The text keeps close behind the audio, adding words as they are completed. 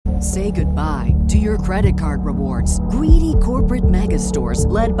Say goodbye to your credit card rewards. Greedy corporate mega stores,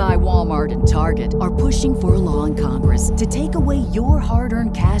 led by Walmart and Target, are pushing for a law in Congress to take away your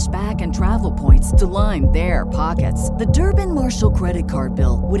hard-earned cash back and travel points to line their pockets. The Durbin-Marshall credit card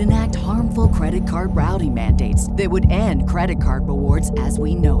bill would enact harmful credit card routing mandates that would end credit card rewards as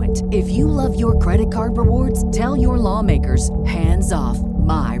we know it. If you love your credit card rewards, tell your lawmakers, hands off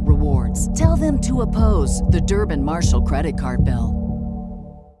my rewards. Tell them to oppose the Durbin-Marshall credit card bill.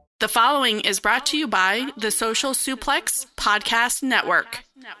 The following is brought to you by the Social Suplex Podcast Network.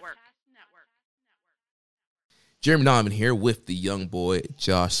 Jeremy Donovan here with the young boy,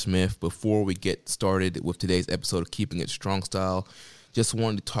 Josh Smith. Before we get started with today's episode of Keeping It Strong Style, just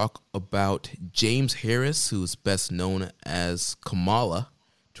wanted to talk about James Harris, who's best known as Kamala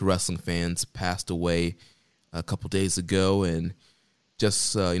to wrestling fans, passed away a couple days ago. And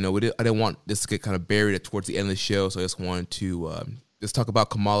just, I didn't want this to get kind of buried towards the end of the show, so I just wanted to just talk about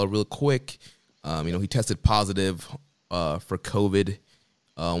Kamala real quick. He tested positive for COVID,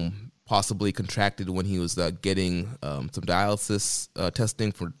 possibly contracted when he was getting some dialysis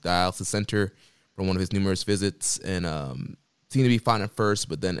testing from dialysis center from one of his numerous visits, and seemed to be fine at first,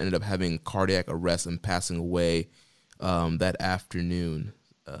 but then ended up having cardiac arrest and passing away that afternoon.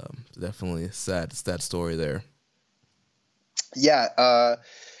 Definitely a sad story there. Yeah,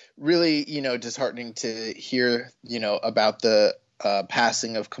 really, disheartening to hear, about the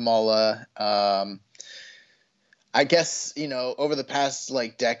passing of Kamala. I guess, over the past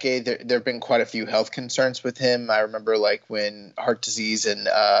decade, there have been quite a few health concerns with him. I remember when heart disease and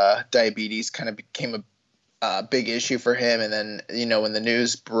diabetes kind of became a big issue for him. And then, when the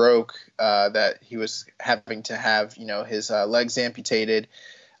news broke that he was having to have, his legs amputated,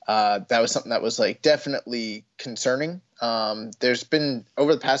 that was something that was definitely concerning. There's been,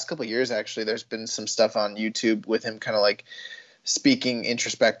 over the past couple of years, actually, there's been some stuff on YouTube with him kind of speaking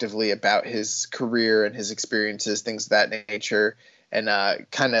introspectively about his career and his experiences, things of that nature, and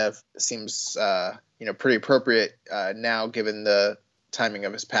kind of seems pretty appropriate now given the timing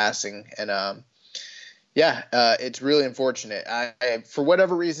of his passing. And it's really unfortunate. I for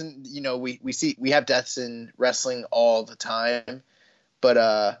whatever reason, we have deaths in wrestling all the time, but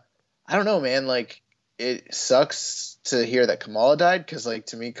I don't know, man. It sucks to hear that Kamala died, because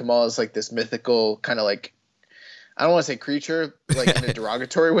to me, Kamala is this mythical kind of I don't want to say creature in a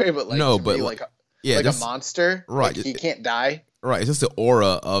derogatory way, but no, but a monster. Right. He can't die. Right. It's just the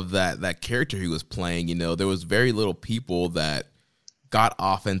aura of that character he was playing. There was very little people that got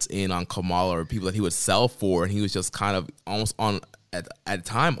offense in on Kamala, or people that he would sell for, and he was just kind of almost at the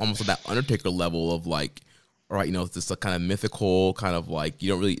time almost on that Undertaker level of it's just a kind of mythical, kind of you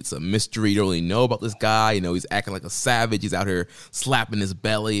don't really, it's a mystery. You don't really know about this guy. He's acting like a savage. He's out here slapping his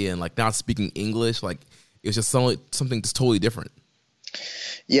belly and not speaking English. It was just something just totally different.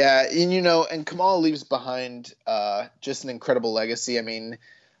 Yeah, and Kamala leaves behind just an incredible legacy. I mean,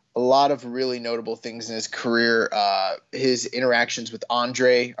 a lot of really notable things in his career. His interactions with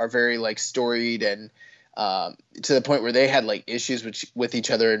Andre are very storied, and to the point where they had issues with each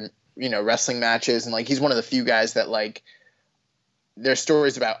other in wrestling matches. And he's one of the few guys that there's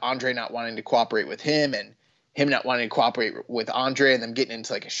stories about Andre not wanting to cooperate with him, and him not wanting to cooperate with Andre, and them getting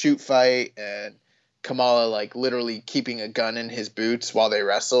into a shoot fight, and Kamala literally keeping a gun in his boots while they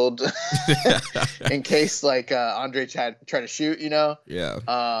wrestled in case Andre tried to shoot, Yeah.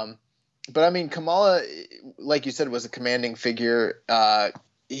 But I mean, Kamala, like you said, was a commanding figure.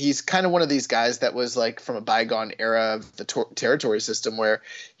 He's kind of one of these guys that was from a bygone era of the territory system, where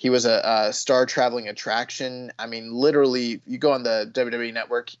he was a star traveling attraction. I mean, literally, you go on the WWE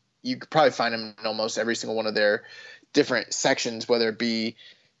Network, you could probably find him in almost every single one of their different sections, whether it be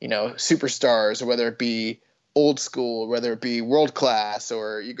superstars, or whether it be old school, or whether it be world class,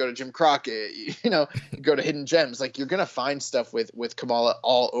 or you go to Jim Crockett, you go to Hidden Gems. You're going to find stuff with Kamala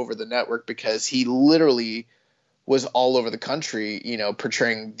all over the network, because he literally was all over the country,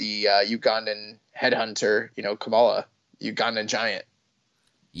 portraying the Ugandan headhunter, Kamala, Ugandan giant.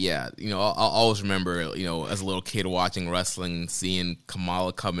 Yeah, I'll always remember, as a little kid watching wrestling, seeing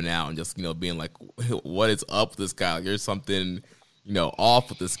Kamala coming out and just, being like, what is up with this guy? There's something off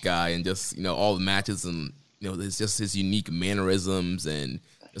with this guy, and just, all the matches, and, it's just his unique mannerisms and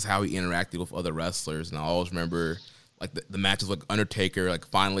just how he interacted with other wrestlers. And I always remember, the matches with Undertaker,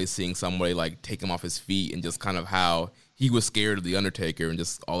 finally seeing somebody, take him off his feet, and just kind of how he was scared of the Undertaker, and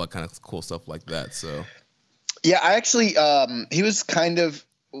just all that kind of cool stuff like that. So, yeah, I actually, he was kind of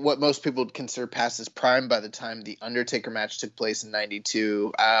what most people would consider past his prime by the time the Undertaker match took place in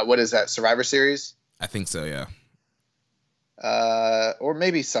 '92. What is that, Survivor Series? I think so, yeah. Or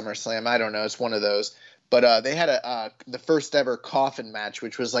maybe SummerSlam. I don't know. It's one of those. But they had the first ever coffin match,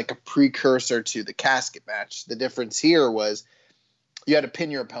 which was like a precursor to the casket match. The difference here was you had to pin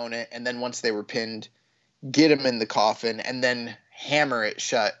your opponent, and then once they were pinned, get them in the coffin, and then hammer it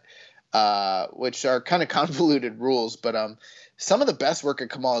shut, which are kind of convoluted rules. But some of the best work of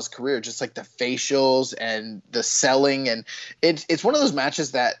Kamala's career, just like the facials and the selling, and it's one of those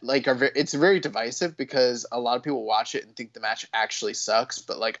matches that like it's very divisive because a lot of people watch it and think the match actually sucks,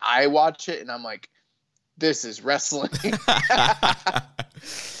 but like I watch it and I'm like, this is wrestling.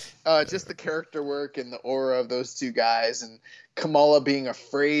 Just the character work and the aura of those two guys, and Kamala being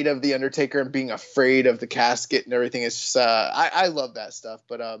afraid of the Undertaker and being afraid of the casket and everything. It's just I love that stuff.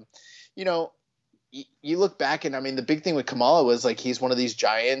 But you know, you look back and I mean the big thing with Kamala was like he's one of these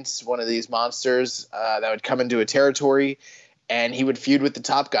giants, one of these monsters that would come into a territory and he would feud with the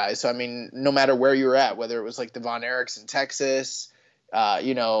top guys. So I mean, no matter where you were at, whether it was like the Von Erichs in Texas,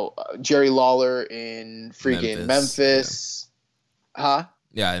 Jerry Lawler in freaking Memphis. Yeah. Huh?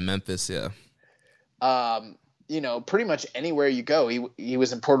 Yeah, in Memphis, yeah. Pretty much anywhere you go. He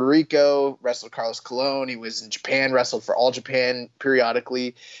was in Puerto Rico, wrestled Carlos Colon. He was in Japan, wrestled for All Japan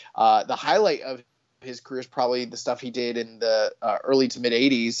periodically. The highlight of his career is probably the stuff he did in the early to mid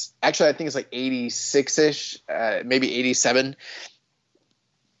 80s. Actually, I think it's like 86-ish, maybe 87,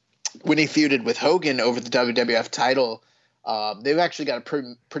 when he feuded with Hogan over the WWF title. They've actually got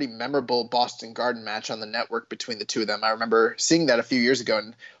a pretty memorable Boston Garden match on the network between the two of them. I remember seeing that a few years ago,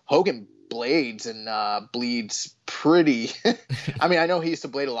 and Hogan blades and bleeds pretty. I mean, I know he used to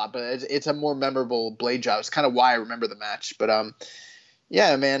blade a lot, but it's a more memorable blade job. It's kind of why I remember the match. But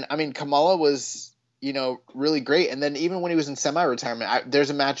yeah, man. I mean, Kamala was really great. And then even when he was in semi-retirement, there's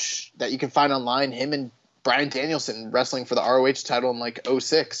a match that you can find online. Him and Bryan Danielson wrestling for the ROH title in like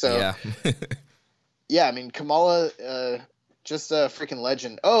 2006. So yeah. Yeah, I mean, Kamala, just a freaking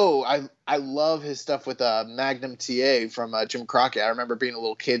legend. Oh, I love his stuff with Magnum TA from Jim Crockett. I remember being a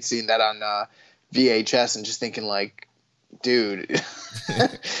little kid seeing that on VHS and just thinking like, dude,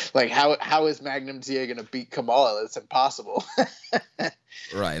 like how is Magnum TA going to beat Kamala? It's impossible.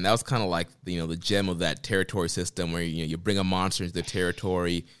 Right, and that was kind of like the gem of that territory system where you bring a monster into the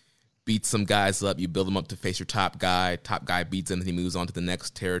territory, beat some guys up, you build them up to face your top guy beats them, and he moves on to the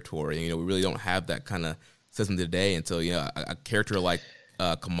next territory. We really don't have that kind of system today until a character like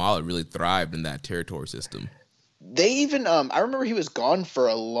Kamala really thrived in that territory system. They even I remember he was gone for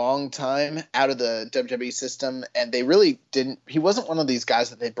a long time out of the WWE system, and they really didn't. He wasn't one of these guys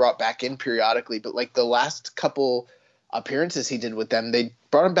that they brought back in periodically, but like the last couple appearances he did with them, they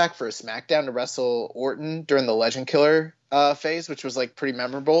brought him back for a SmackDown to wrestle Orton during the Legend Killer phase, which was like pretty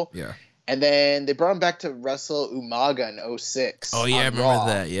memorable. Yeah. And then they brought him back to wrestle Umaga in 2006. Oh yeah, I remember Raw.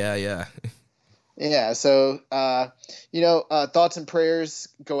 That. Yeah. Yeah. So thoughts and prayers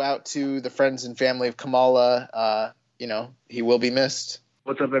go out to the friends and family of Kamala. He will be missed.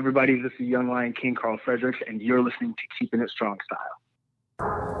 What's up, everybody? This is Young Lion King Carl Fredericks, and you're listening to Keeping It Strong Style.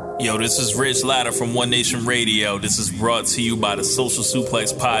 Yo, this is Rich Latta from One Nation Radio. This is brought to you by the Social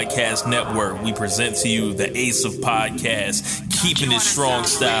Suplex Podcast Network. We present to you the Ace of Podcasts, Keeping It Strong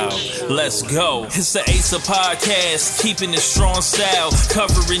Style. Let's go. It's the Ace of Podcasts, Keeping It Strong Style.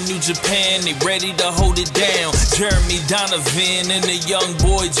 Covering New Japan, they ready to hold it down. Jeremy Donovan and the young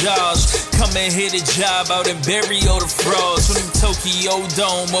boy Josh. Come and hit a job out in Barrio the Frogs. From the Tokyo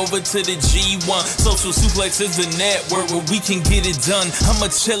Dome over to the G1. Social Suplex is the network where we can get it done. I'ma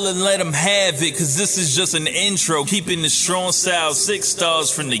chill and let them have it, cause this is just an intro. Keeping the strong style, 6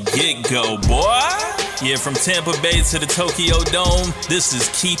 stars from the get-go, boy. Yeah, from Tampa Bay to the Tokyo Dome, this is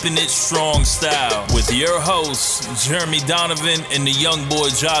Keeping It Strong Style with your hosts, Jeremy Donovan and the young boy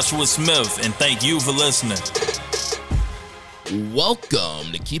Joshua Smith. And thank you for listening.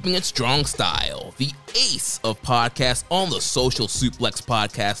 Welcome to Keeping It Strong Style, the ace of podcasts on the Social Suplex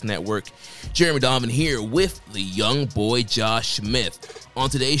Podcast Network. Jeremy Donovan here with the young boy Josh Smith. On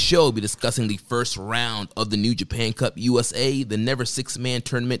today's show, we'll be discussing the first round of the New Japan Cup USA, the Never Six-Man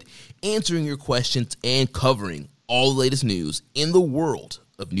Tournament, answering your questions and covering all the latest news in the world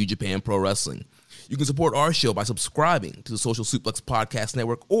of New Japan Pro Wrestling. You can support our show by subscribing to the Social Suplex Podcast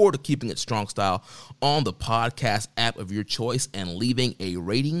Network or to Keeping It Strong Style on the podcast app of your choice and leaving a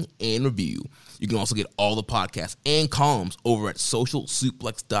rating and review. You can also get all the podcasts and columns over at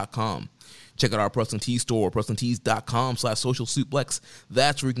socialsuplex.com. Check out our Pro Wrestling Tees store, ProWrestlingTees.com/socialsuplex.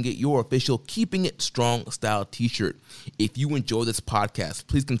 That's where you can get your official Keeping It Strong Style t-shirt. If you enjoy this podcast,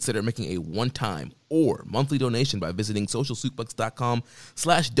 please consider making a one-time or monthly donation by visiting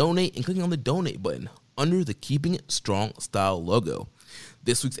socialsuplex.com/donate and clicking on the donate button under the Keeping It Strong Style logo.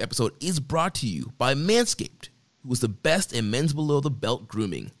 This week's episode is brought to you by Manscaped, who is the best in men's below the belt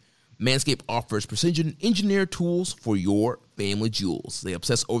grooming. Manscaped offers precision engineered tools for your family jewels. They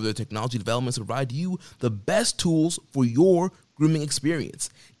obsess over their technology developments to provide you the best tools for your grooming experience.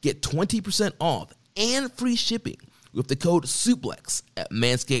 Get 20% off and free shipping with the code SUPLEX at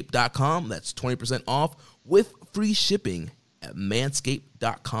manscaped.com. That's 20% off with free shipping at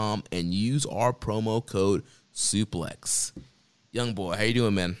manscaped.com and use our promo code SUPLEX. Young boy, how you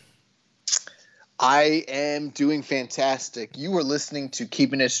doing, man? I am doing fantastic. You are listening to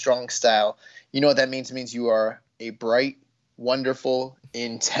Keeping It Strong Style. You know what that means? It means you are a bright, wonderful,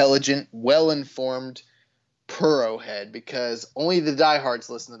 intelligent, well-informed puro head, because only the diehards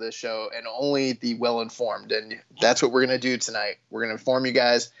listen to this show and only the well-informed. And that's what we're going to do tonight. We're going to inform you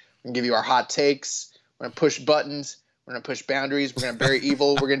guys. We're going to give you our hot takes. We're going to push buttons. We're going to push boundaries. We're going to bury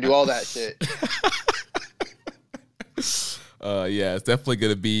evil. We're going to do all that shit. Yeah, it's definitely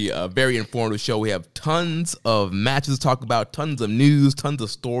going to be a very informative show. We have tons of matches to talk about, tons of news, tons of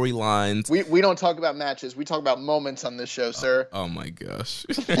storylines. We don't talk about matches. We talk about moments on this show, sir. Oh my gosh.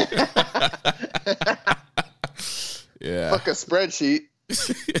 Yeah. Fuck a spreadsheet.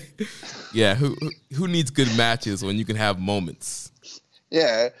 Yeah, who needs good matches when you can have moments?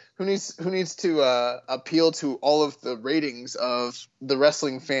 Yeah, who needs to appeal to all of the ratings of the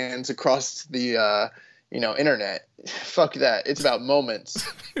wrestling fans across the internet? Fuck that. It's about moments.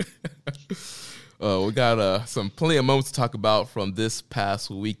 We got plenty of moments to talk about from this past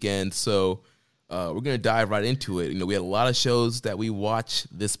weekend, so we're gonna dive right into it. We had a lot of shows that we watched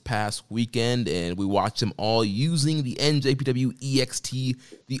this past weekend, and we watched them all using the NJPW EXT,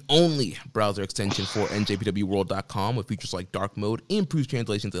 the only browser extension for NJPWWorld.com, with features like dark mode, improved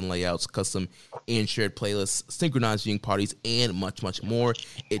translations and layouts, custom and shared playlists, synchronized viewing parties, and much, much more.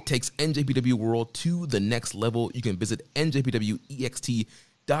 It takes NJPW World to the next level. You can visit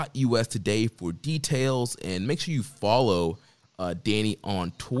NJPWEXT.us today for details, and make sure you follow Danny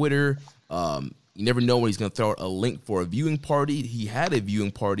on Twitter. You never know when he's going to throw out a link for a viewing party. He had a viewing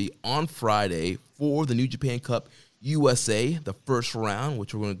party on Friday for the New Japan Cup USA, the first round,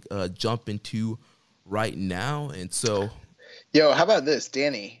 which we're going to jump into right now. And so, yo, how about this,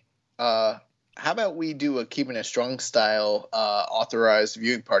 Danny? How about we do a Keeping It Strong style authorized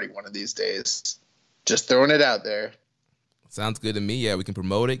viewing party one of these days? Just throwing it out there. Sounds good to me. Yeah, we can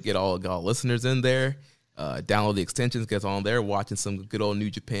promote it, get all listeners in there, download the extensions, get on there, watching some good old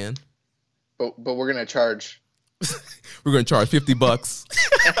New Japan. But we're gonna charge. We're gonna charge $50.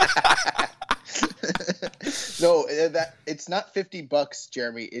 No, that it's not $50,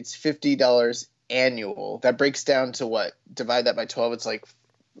 Jeremy. It's $50 annual. That breaks down to what? Divide that by 12. It's like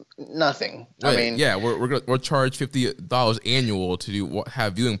nothing. Right. I mean, yeah, we'll charge $50 annual to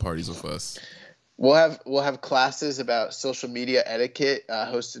have viewing parties with us. We'll have classes about social media etiquette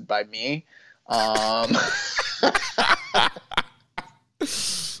hosted by me.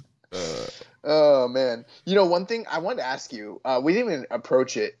 Oh man, one thing I wanted to ask you, we didn't even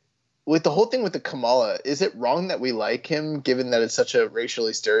approach it with the whole thing with the Kamala. Is it wrong that we like him, given that it's such a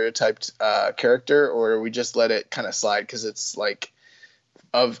racially stereotyped character, or we just let it kind of slide because it's like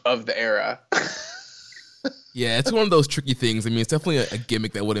of the era? Yeah, it's one of those tricky things. I mean, it's definitely a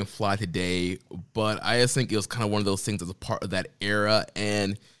gimmick that wouldn't fly today, but I just think it was kind of one of those things as a part of that era.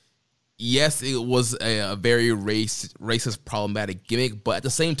 And yes, it was a very racist, problematic gimmick, but at the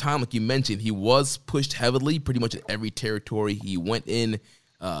same time, like you mentioned, he was pushed heavily pretty much in every territory he went in,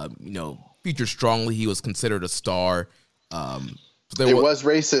 featured strongly. He was considered a star. It was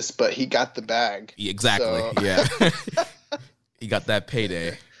racist, but he got the bag. Exactly, so. Yeah. He got that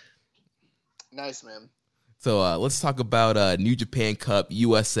payday. Nice, man. So let's talk about New Japan Cup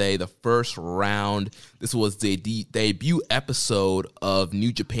USA, the first round. This was the debut episode of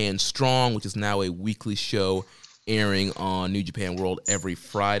New Japan Strong, which is now a weekly show airing on New Japan World every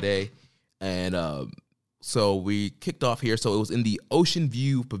Friday. And so we kicked off here. So it was in the Ocean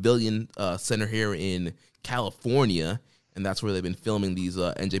View Pavilion Center here in California, and that's where they've been filming these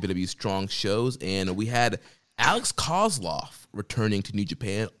NJPW Strong shows. And we had Alex Kozlov returning to New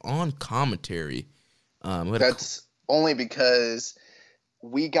Japan on commentary. That's only because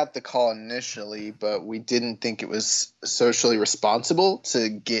we got the call initially, but we didn't think it was socially responsible to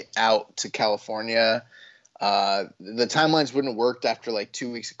get out to California. The timelines wouldn't have worked after like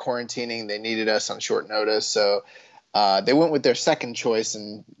 2 weeks of quarantining. They needed us on short notice. So they went with their second choice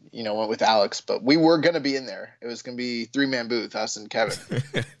and, went with Alex. But we were going to be in there. It was going to be 3-man booth, us and Kevin.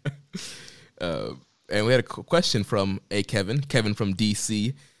 And we had a question from Kevin from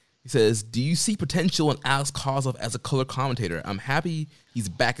DC. He says, do you see potential in Alex Kozlov as a color commentator? I'm happy he's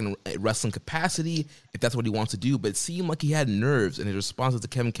back in wrestling capacity, if that's what he wants to do, but it seemed like he had nerves, and his responses to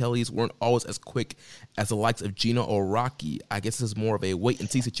Kevin Kelly's weren't always as quick as the likes of Gino or Rocky. I guess this is more of a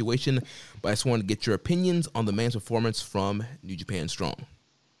wait-and-see situation, but I just wanted to get your opinions on the man's performance from New Japan Strong.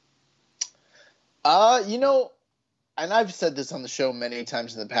 And I've said this on the show many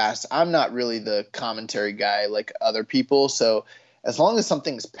times in the past, I'm not really the commentary guy like other people, so as long as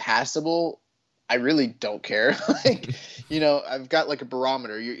something's passable, I really don't care. I've got like a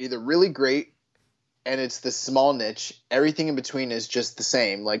barometer. You're either really great and it's this small niche. Everything in between is just the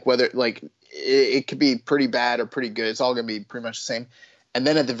same. Like whether it could be pretty bad or pretty good. It's all going to be pretty much the same. And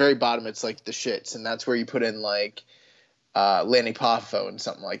then at the very bottom, it's like the shits. And that's where you put in like Lanny Poffo and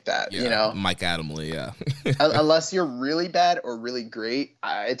something like that, Mike Adamle, yeah. Unless you're really bad or really great,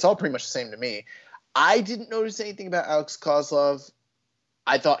 it's all pretty much the same to me. I didn't notice anything about Alex Kozlov.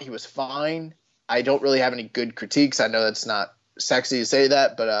 I thought he was fine. I don't really have any good critiques. I know that's not sexy to say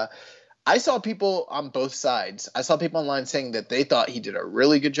that, but I saw people on both sides. I saw people online saying that they thought he did a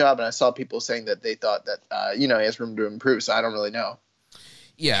really good job, and I saw people saying that they thought that he has room to improve. So I don't really know.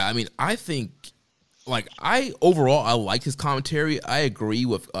 Yeah, I mean, I think overall I like his commentary. I agree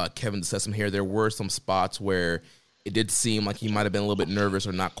with Kevin Sessom here. There were some spots where it did seem like he might have been a little bit nervous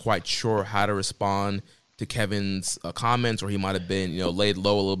or not quite sure how to respond to Kevin's comments, or he might have been, laid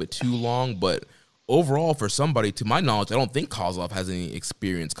low a little bit too long. But overall, for somebody, to my knowledge, I don't think Kozlov has any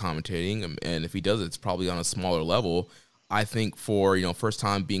experience commentating, and if he does, it's probably on a smaller level. I think for, first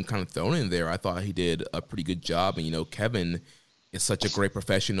time being kind of thrown in there, I thought he did a pretty good job. And, Kevin is such a great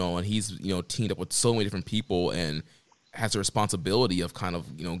professional, and he's, teamed up with so many different people and has the responsibility of kind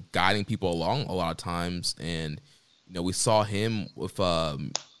of, guiding people along a lot of times. And, we saw him with,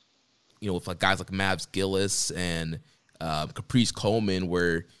 with like guys like Mavs Gillis and Caprice Coleman,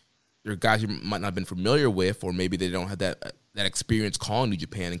 where they're guys you might not have been familiar with, or maybe they don't have that experience calling New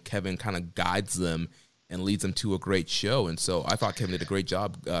Japan, and Kevin kind of guides them and leads them to a great show. And so I thought Kevin did a great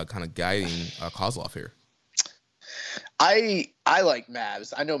job kind of guiding Kozlov here. I like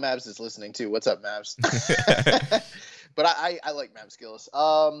Mavs. I know Mavs is listening too. What's up, Mavs? But I like Mavs Gillis.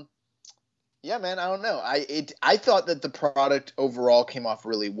 Yeah, man, I don't know. I thought that the product overall came off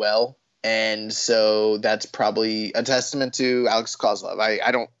really well, and so that's probably a testament to Alex Kozlov.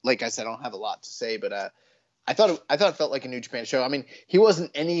 I don't, like I said, I don't have a lot to say, but I thought it felt like a New Japan show. I mean, he wasn't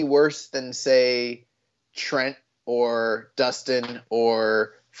any worse than, say, Trent or Dustin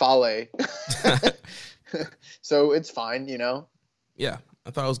or Fale. So it's fine, Yeah, I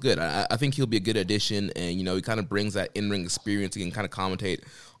thought it was good. I think he'll be a good addition, and, he kind of brings that in-ring experience. He can kind of commentate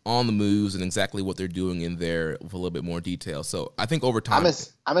on the moves and exactly what they're doing in there with a little bit more detail. So I think over time...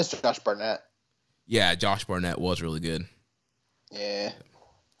 I miss Josh Barnett. Yeah, Josh Barnett was really good. Yeah.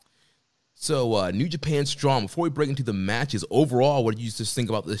 So New Japan Strong, before we break into the matches, overall, what did you just think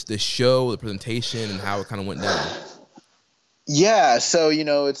about this show, the presentation, and how it kind of went down? Yeah, so,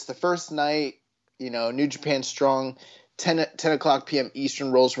 it's the first night, New Japan Strong, 10 o'clock p.m.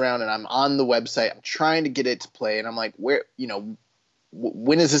 Eastern rolls around, and I'm on the website. I'm trying to get it to play, and I'm like, where,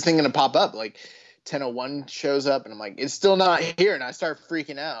 when is this thing going to pop up? Like 10:01 shows up, and I'm like, it's still not here. And I start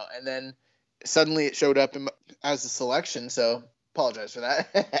freaking out. And then suddenly it showed up as a selection. So apologize for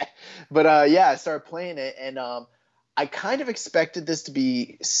that. But I started playing it, and I kind of expected this to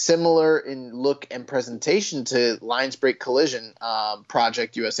be similar in look and presentation to Lions Break Collision,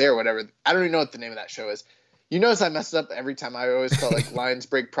 Project USA or whatever. I don't even know what the name of that show is. You notice I mess up every time. I always call it like Lions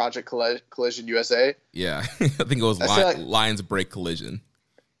Break Project Collision USA. Yeah, I think it was Lions Break Collision.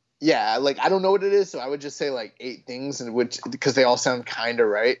 Yeah, like I don't know what it is, so I would just say like 8 things, because they all sound kind of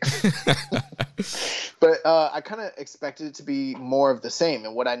right. But I kind of expected it to be more of the same,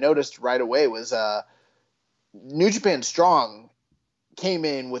 and what I noticed right away was New Japan Strong came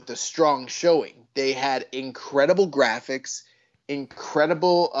in with a strong showing. They had incredible graphics,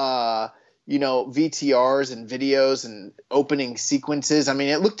 incredible VTRs and videos and opening sequences. I mean,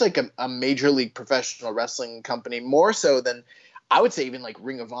 it looked like a major league professional wrestling company, more so than I would say even like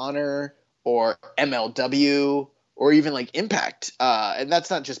Ring of Honor or MLW or even like Impact. And that's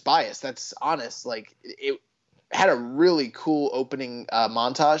not just bias. That's honest. Like it had a really cool opening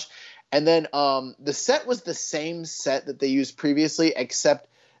montage. And then the set was the same set that they used previously, except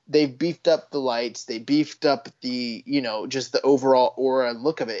they beefed up the lights. They beefed up the, just the overall aura and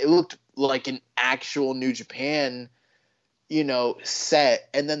look of it. It looked like an actual New Japan, set.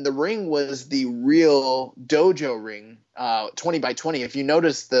 And then the ring was the real dojo ring, 20 by 20. If you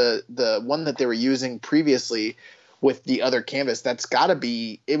notice the one that they were using previously with the other canvas, that's got to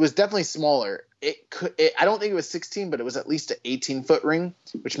be – it was definitely smaller. I don't think it was 16, but it was at least an 18-foot ring,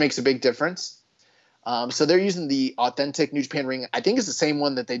 which makes a big difference. So they're using the authentic New Japan ring. I think it's the same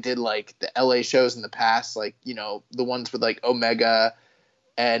one that they did like the LA shows in the past, like, you know, the ones with like Omega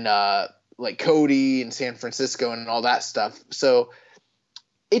and like Cody and San Francisco and all that stuff. So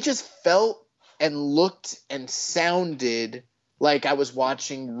it just felt and looked and sounded like I was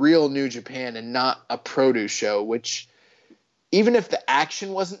watching real New Japan and not a produce show, which even if the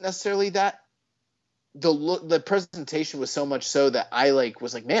action wasn't necessarily that, the presentation was so much so that I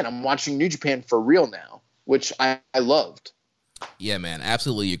was like, man, I'm watching New Japan for real now, which I loved. Yeah, man,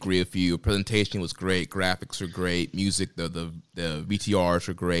 absolutely agree with you. Presentation was great. Graphics are great. Music, the VTRs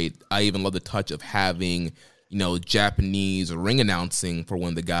are great. I even love the touch of having, you know, Japanese ring announcing for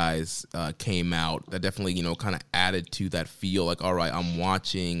when the guys came out. That definitely, you know, kind of added to that feel like, all right, I'm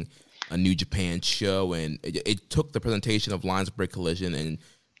watching a New Japan show. And it took the presentation of Lions Break Collision and,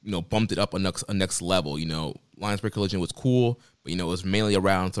 you know, bumped it up a next level. You know, Lions Break Collision was cool, but, you know, it was mainly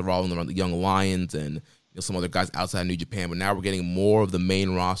revolving around the Young Lions and, you know, some other guys outside New Japan. But now we're getting more of the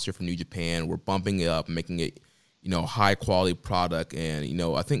main roster from New Japan. We're bumping it up, making it, you know, high quality product. And, you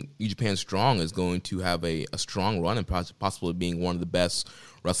know, I think New Japan Strong is going to have a strong run and possibly being one of the best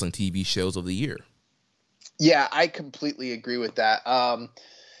wrestling TV shows of the year. Yeah, I completely agree with that.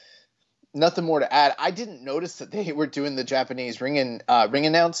 Nothing more to add. I didn't notice that they were doing the Japanese ring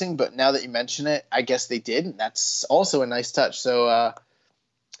announcing, but now that you mention it, I guess they did. And that's also a nice touch. So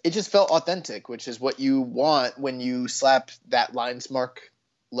it just felt authentic, which is what you want when you slap that Lions Mark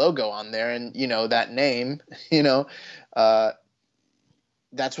logo on there and, you know, that name, you know,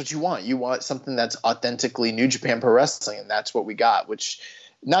 that's what you want. You want something that's authentically New Japan Pro Wrestling, and that's what we got, which,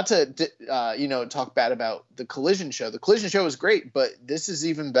 not to, you know, talk bad about the Collision show. The Collision show was great, but this is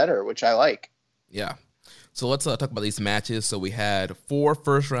even better, which I like. Yeah. So let's talk about these matches. So we had 4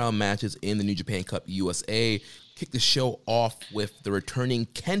 first-round matches in the New Japan Cup USA. Kicked the show off with the returning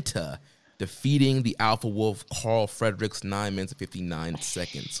Kenta defeating the Alpha Wolf Carl Fredericks 9 minutes and 59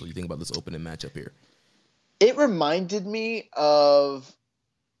 seconds. So you think about this opening matchup here? It reminded me of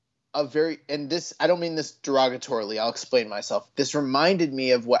and this, I don't mean this derogatorily, I'll explain myself. This reminded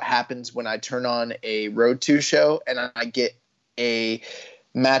me of what happens when I turn on a Road 2 show and I get a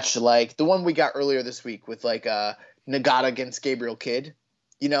match like the one we got earlier this week with like Nagata against Gabriel Kidd.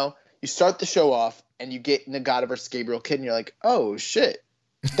 You know, you start the show off and you get Nagata versus Gabriel Kidd and you're like, oh shit,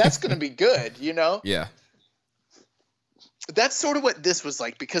 that's going to be good, you know? Yeah. That's sort of what this was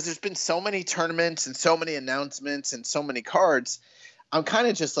like, because there's been so many tournaments and so many announcements and so many cards. I'm kind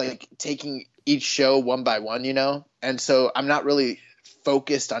of just like taking each show one by one, you know? And so I'm not really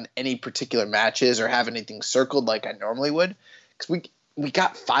focused on any particular matches or have anything circled like I normally would. Because we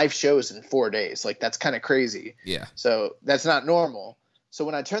got 5 shows in 4 days. Like, that's kind of crazy. Yeah. So that's not normal. So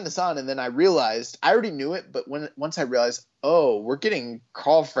when I turned this on and then I realized, I already knew it, but once I realized, oh, we're getting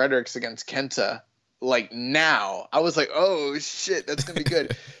Carl Fredericks against Kenta, like now, I was like, oh shit, that's going to be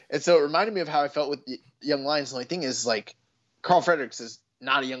good. And so it reminded me of how I felt with Young Lions. The only thing is, like, Carl Fredericks is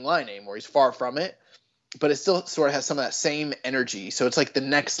not a young lion anymore. He's far from it, but it still sort of has some of that same energy. So it's like the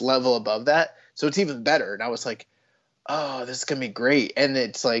next level above that. So it's even better. And I was like, oh, this is going to be great. And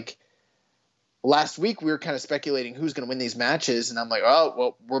it's like last week we were kind of speculating who's going to win these matches. And I'm like, oh,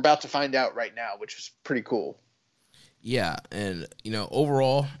 well, we're about to find out right now, which is pretty cool. Yeah. And, you know,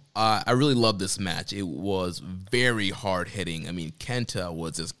 overall, I really loved this match. It was very hard hitting. I mean, Kenta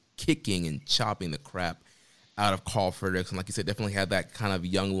was just kicking and chopping the crap out of Carl Fredericks, and like you said, definitely had that kind of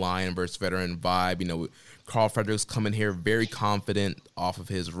young lion versus veteran vibe. You know, Carl Fredericks coming here very confident off of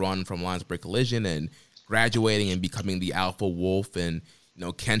his run from Lions Break Collision and graduating and becoming the Alpha Wolf. And, you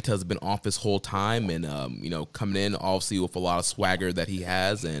know, Kenta's been off this whole time and, you know, coming in obviously with a lot of swagger that he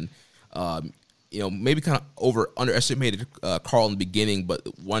has. And, you know, maybe kind of underestimated Carl in the beginning, but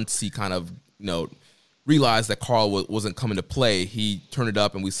once he kind of, you know, realized that Carl wasn't coming to play, he turned it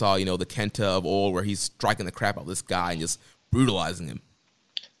up, and we saw, you know, the Kenta of old where he's striking the crap out of this guy and just brutalizing him.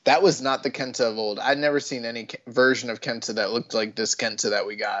 That was not the Kenta of old. I'd never seen any version of Kenta that looked like this Kenta that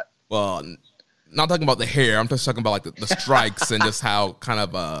we got. Well, not talking about the hair. I'm just talking about like the strikes and just how kind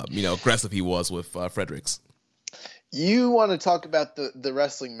of, you know, aggressive he was with Fredericks. You want to talk about the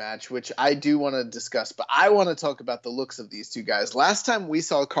wrestling match, which I do want to discuss, but I want to talk about the looks of these two guys. Last time we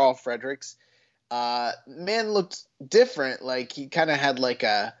saw Carl Fredericks, man looked different. Like he kind of had like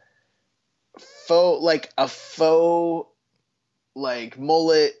a faux like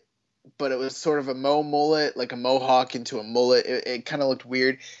mullet, but it was sort of a mullet, like a mohawk into a mullet. It kind of looked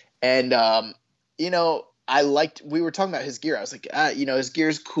weird. And, you know, we were talking about his gear. I was like, you know, his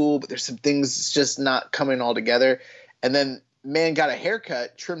gear's cool, but there's some things just not coming all together. And then man got a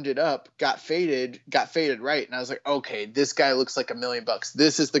haircut, trimmed it up, got faded right. And I was like, okay, this guy looks like $1 million.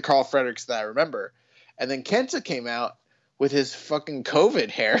 This is the Carl Fredericks that I remember. And then Kenta came out with his fucking COVID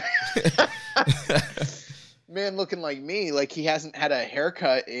hair. Man looking like me, like he hasn't had a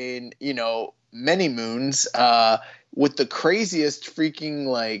haircut in, many moons, with the craziest freaking,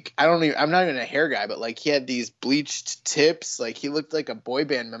 like, I'm not even a hair guy, but like he had these bleached tips. Like he looked like a boy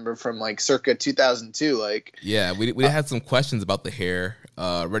band member from like circa 2002. Like, yeah, we had some questions about the hair.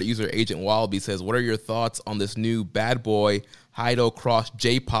 Reddit user Agent Wallaby says, what are your thoughts on this new bad boy Heido cross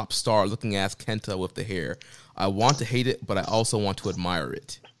J-pop star looking ass Kenta with the hair? I want to hate it, but I also want to admire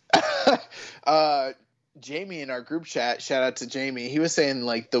it. Jamie in our group chat, shout out to Jamie, he was saying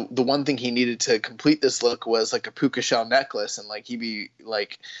like the one thing he needed to complete this look was like a puka shell necklace, and like he'd be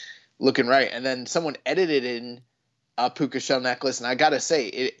like looking right. And then someone edited in a puka shell necklace, and I gotta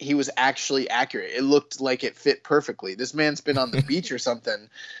say, he was actually accurate. It looked like it fit perfectly. This man's been on the beach or something.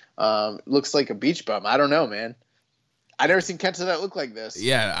 Looks like a beach bum. I don't know, man. I never seen Kenta that look like this.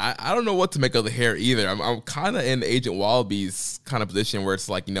 Yeah, I don't know what to make of the hair either. I'm kind of in Agent Wallaby's kind of position where it's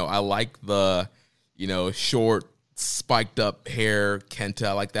like, I like the short, spiked up hair Kenta.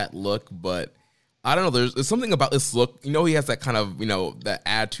 I like that look, but I don't know. There's something about this look. He has that kind of, that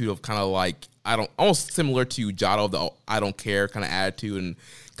attitude of kind of like, almost similar to Jado, the I don't care kind of attitude, and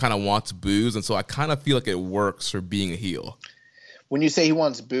kind of wants booze. And so I kind of feel like it works for being a heel. When you say he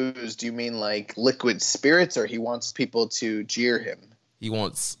wants booze, do you mean like liquid spirits, or he wants people to jeer him? He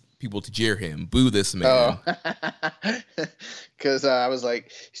wants people to jeer him. Boo this man. Because I was like,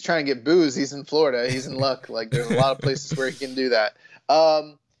 he's trying to get booze. He's in Florida. He's in luck. Like, there's a lot of places where he can do that.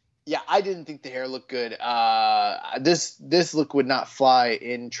 Yeah, I didn't think the hair looked good. This look would not fly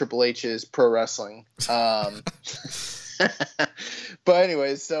in Triple H's pro wrestling. But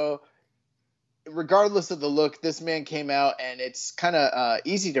anyways, so regardless of the look, this man came out, and it's kind of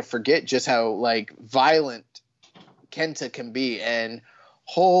easy to forget just how like violent Kenta can be. And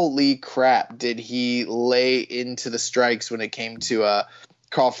holy crap, did he lay into the strikes when it came to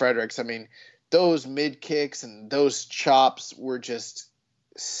Carl Fredericks. I mean, those mid kicks and those chops were just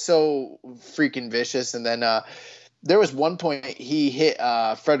so freaking vicious. And then there was one point he hit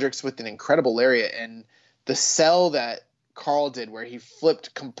Fredericks with an incredible lariat, and the sell that Carl did where he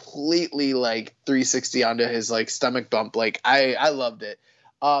flipped completely like 360 onto his like stomach bump. Like I loved it.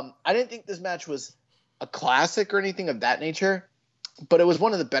 I didn't think this match was a classic or anything of that nature, but it was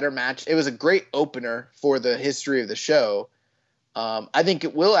one of the better matches. It was a great opener for the history of the show. I think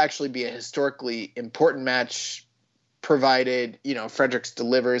it will actually be a historically important match, provided, Fredericks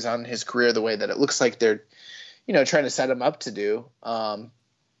delivers on his career the way that it looks like they're, trying to set him up to do.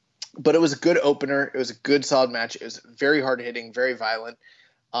 But it was a good opener. It was a good, solid match. It was very hard hitting, very violent.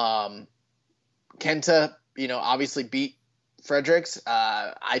 Kenta, obviously beat Fredericks.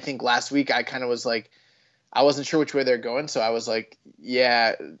 I think last week I kind of was like, I wasn't sure which way they're going. So I was like,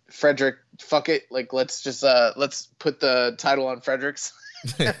 yeah, Frederick, fuck it. Like, let's just, let's put the title on Fredericks.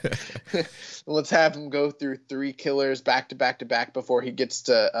 Let's have him go through 3 killers back to back to back before he gets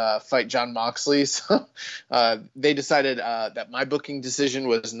to fight Jon Moxley. So they decided that my booking decision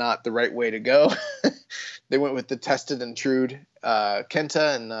was not the right way to go. They went with the tested and true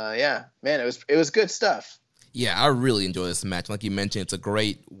Kenta, and yeah, man, it was good stuff. Yeah, I really enjoy this match. Like you mentioned, it's a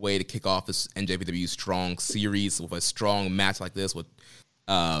great way to kick off this NJPW Strong series with a strong match like this.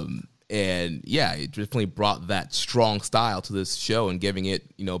 And yeah, it definitely brought that strong style to this show and giving it,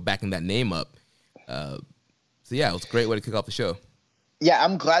 backing that name up. So yeah, it was a great way to kick off the show. Yeah,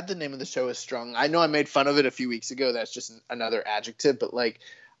 I'm glad the name of the show is Strong. I know I made fun of it a few weeks ago. That's just another adjective, but like,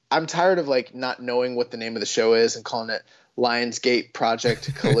 I'm tired of like not knowing what the name of the show is and calling it Lionsgate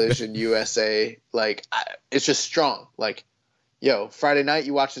Project Collision USA. Like, it's just Strong. Like, yo, Friday night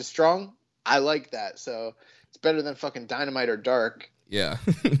you watch it Strong. I like that. So it's better than fucking Dynamite or Dark. Yeah.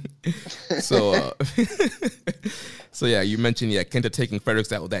 So yeah, you mentioned Kenta taking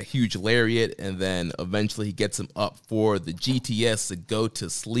Fredericks out with that huge lariat, and then eventually he gets him up for the GTS to go to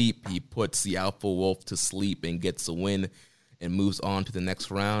sleep. He puts the Alpha Wolf to sleep and gets a win and moves on to the next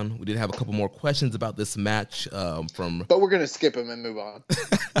round. We did have a couple more questions about this match but we're gonna skip them and move on.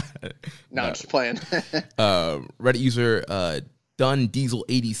 No, I'm just playing. Reddit user Dun Diesel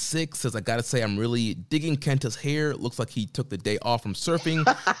 86 says, I gotta say, I'm really digging Kenta's hair. Looks like he took the day off from surfing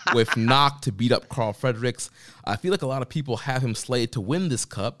with Knock to beat up Carl Fredericks. I feel like a lot of people have him slated to win this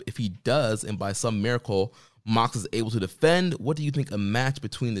cup. If he does, and by some miracle Mox is able to defend, what do you think a match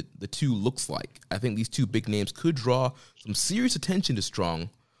between the two looks like? I think these two big names could draw some serious attention to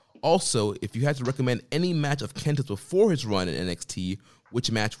Strong. Also, if you had to recommend any match of Kenta's before his run in NXT, which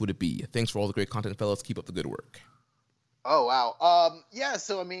match would it be? Thanks for all the great content, fellas. Keep up the good work. Oh, wow. Yeah,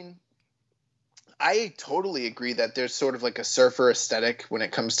 so, I mean, I totally agree that there's sort of like a surfer aesthetic when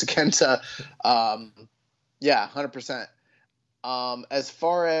it comes to Kenta. Yeah, 100%. As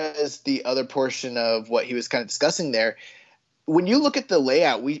far as the other portion of what he was kind of discussing there, when you look at the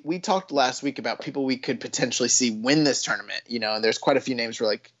layout, we talked last week about people we could potentially see win this tournament, and there's quite a few names where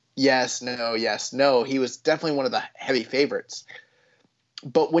like, yes, no. He was definitely one of the heavy favorites.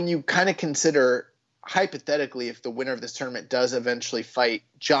 But when you kind of consider, hypothetically, if the winner of this tournament does eventually fight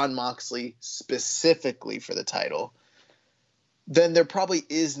Jon Moxley specifically for the title, then there probably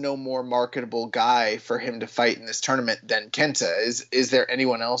is no more marketable guy for him to fight in this tournament than Kenta. Is there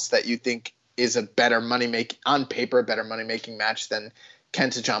anyone else that you think is a better on paper, better money-making match than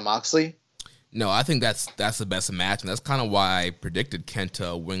Kenta Jon Moxley? No, I think that's the best match, and that's kind of why I predicted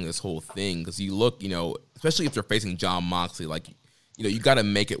Kenta winning this whole thing. Because you look, especially if they're facing Jon Moxley, like, you got to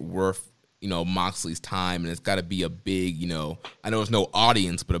make it worth, Moxley's time, and it's got to be a big, I know there's no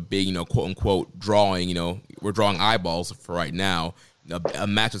audience, but a big, quote unquote drawing. We're drawing eyeballs for right now. A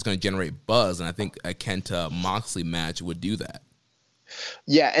match that's going to generate buzz, and I think a Kenta Moxley match would do that.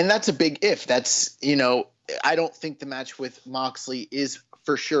 Yeah, and that's a big if. That's, I don't think the match with Moxley is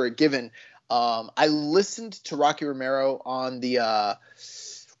for sure a given. I listened to Rocky Romero on the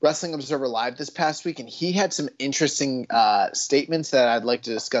Wrestling Observer Live this past week, and he had some interesting statements that I'd like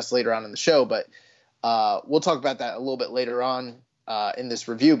to discuss later on in the show, but we'll talk about that a little bit later on in this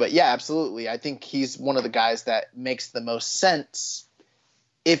review. But yeah, absolutely. I think he's one of the guys that makes the most sense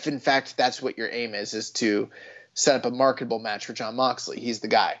if, in fact, that's what your aim is to set up a marketable match for Jon Moxley. He's the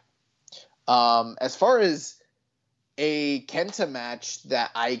guy. As far as a Kenta match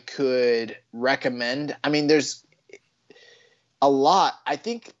that I could recommend, I mean, there's a lot. I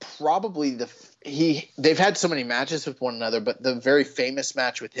think probably they've had so many matches with one another, but the very famous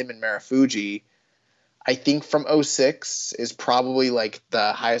match with him and Marufuji, I think from 2006, is probably like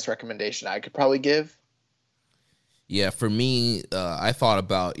the highest recommendation I could probably give. Yeah, for me, I thought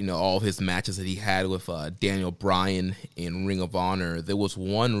about, all of his matches that he had with Daniel Bryan in Ring of Honor. There was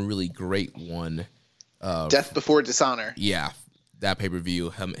one really great one. Death Before Dishonor. Yeah, that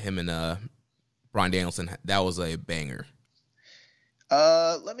pay-per-view, him and Bryan Danielson, that was a banger.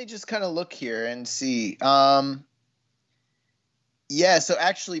 Let me just kind of look here and see. Yeah, so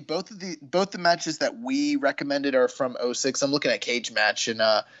actually both the matches that we recommended are from 2006. I'm looking at Cage Match, and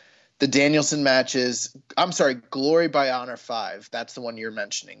the Danielson matches, Glory by Honor 5. That's the one you're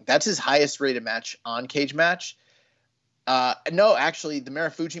mentioning. That's his highest rated match on Cage Match. No, actually, the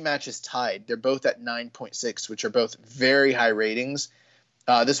Marufuji match is tied. They're both at 9.6, which are both very high ratings.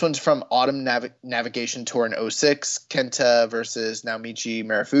 This one's from Autumn Navigation Tour in 2006, Kenta versus Naomichi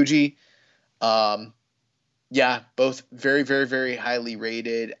Marufuji. Yeah, both very, very, very highly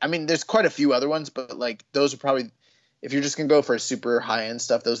rated. I mean, there's quite a few other ones, but like those are probably, if you're just going to go for super high-end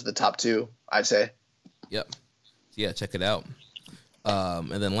stuff, those are the top two, I'd say. Yep. Yeah, check it out.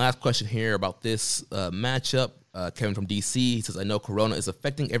 And then last question here about this matchup. Kevin from DC, he says, I know Corona is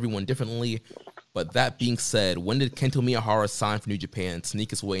affecting everyone differently, but that being said, when did Kento Miyahara sign for New Japan, sneak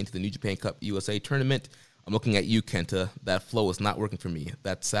his way into the New Japan Cup USA tournament? I'm looking at you, Kenta. That flow is not working for me.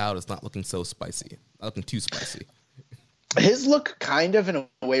 That sound is not looking so spicy. Not looking too spicy. His look kind of, in a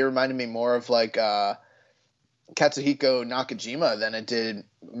way, reminded me more of like Katsuhiko Nakajima than it did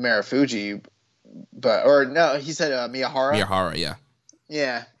Marufuji. Or no, he said Miyahara. Miyahara, yeah.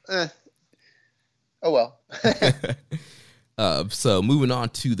 Yeah. Oh, well. So moving on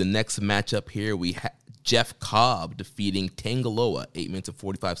to the next matchup here, we have Jeff Cobb defeating Tangaloa 8 minutes and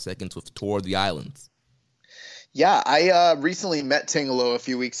 45 seconds with Tour of the Islands. Yeah, I recently met Tangaloa a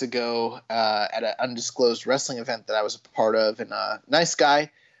few weeks ago at an undisclosed wrestling event that I was a part of, and nice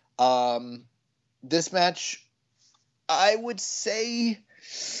guy. This match, I would say,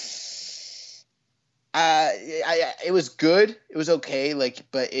 it was good. It was okay,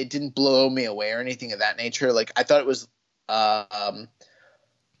 but it didn't blow me away or anything of that nature. Like, I thought it was. I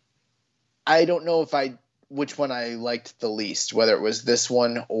don't know which one I liked the least, whether it was this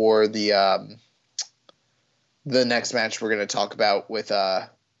one or the next match we're going to talk about with God,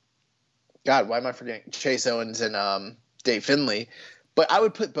 why am I forgetting? Chase Owens and Dave Finlay. But I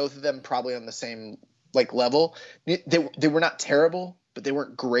would put both of them probably on the same level. They were not terrible, but they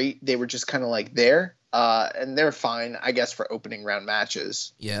weren't great. They were just kind of there. And they're fine, I guess, for opening round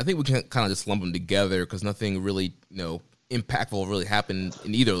matches. Yeah, I think we can kind of just lump them together because nothing really, impactful really happened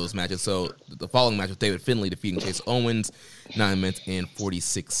in either of those matches. So the following match was David Finlay defeating Chase Owens, 9 minutes and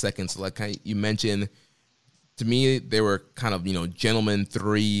 46 seconds. So like you mentioned, to me, they were kind of, gentlemen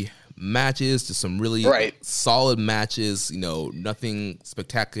 3 matches, just some really solid matches, nothing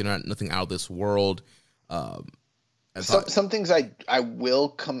spectacular, nothing out of this world. Some things I will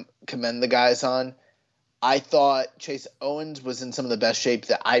commend the guys on. I thought Chase Owens was in some of the best shape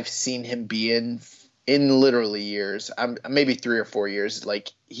that I've seen him be in literally years. Maybe 3 or 4 years.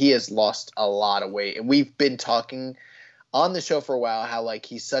 Like, he has lost a lot of weight, and we've been talking on the show for a while how like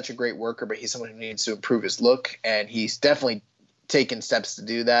he's such a great worker, but he's someone who needs to improve his look, and he's definitely taken steps to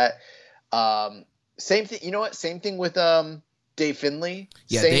do that. Same thing. You know what? Same thing with Dave Finlay.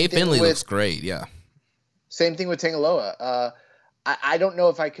 Yeah, Dave Finlay looks great. Yeah. Same thing with Tangaloa. I don't know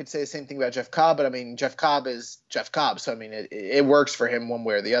if I could say the same thing about Jeff Cobb, but I mean, Jeff Cobb is Jeff Cobb. So, I mean, it works for him one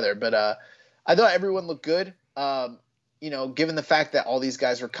way or the other. But I thought everyone looked good. Given the fact that all these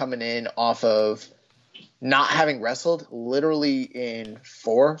guys were coming in off of not having wrestled literally in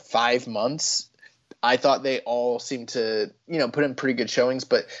 4-5 months, I thought they all seemed to, put in pretty good showings.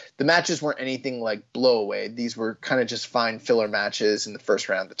 But the matches weren't anything like blow away. These were kind of just fine filler matches in the first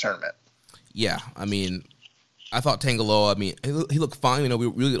round of the tournament. Yeah, I mean, I thought Tangaloa, he looked fine. We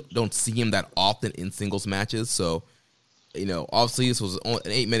really don't see him that often in singles matches. So, obviously this was an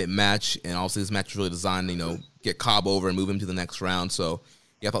 8-minute match, and obviously this match was really designed to, get Cobb over and move him to the next round. So,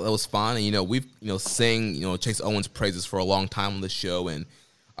 yeah, I thought that was fine. And, we've, sang, Chase Owens' praises for a long time on this show. And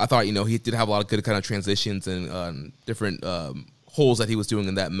I thought, he did have a lot of good kind of transitions and different holes that he was doing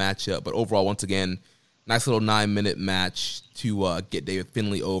in that matchup. But overall, once again, nice little 9-minute match to get David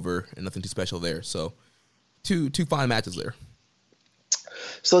Finlay over, and nothing too special there. So, Two fine matches there.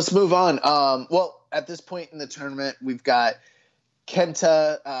 So let's move on. Well, at this point in the tournament, we've got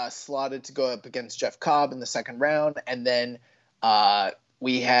Kenta slotted to go up against Jeff Cobb in the second round. And then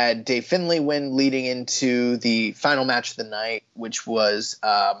we had Dave Finlay win leading into the final match of the night, which was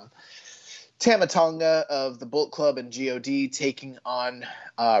Tama Tonga of the Bullet Club and GOD taking on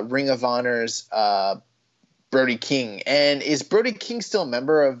Ring of Honor's Brody King. And is Brody King still a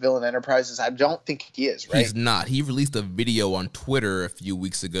member of Villain Enterprises? I don't think he is, right? He's not. He released a video on Twitter a few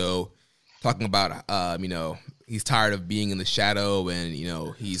weeks ago talking about, he's tired of being in the shadow, and,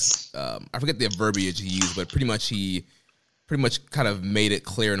 he's, I forget the verbiage he used, but pretty much kind of made it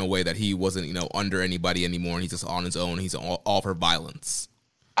clear in a way that he wasn't, under anybody anymore, and he's just on his own. He's all for violence.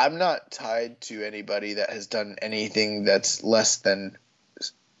 I'm not tied to anybody that has done anything that's less than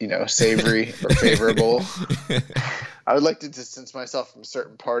savory or favorable. I would like to distance myself from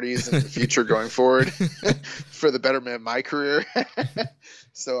certain parties in the future going forward for the betterment of my career.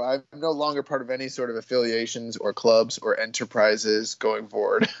 So I'm no longer part of any sort of affiliations or clubs or enterprises going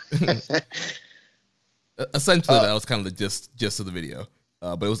forward. Essentially, that was kind of the gist of the video.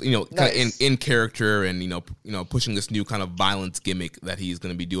 But it was, kind of in character and, pushing this new kind of violence gimmick that he's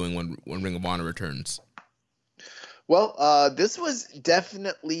going to be doing when Ring of Honor returns. Well, this was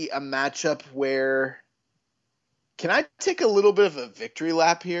definitely a matchup where – can I take a little bit of a victory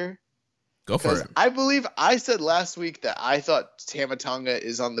lap here? Go for it. I believe I said last week that I thought Tama Tonga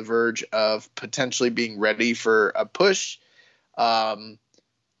is on the verge of potentially being ready for a push.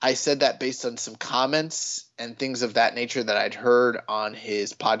 I said that based on some comments and things of that nature that I'd heard on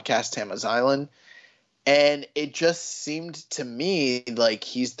his podcast, Tama's Island. And it just seemed to me like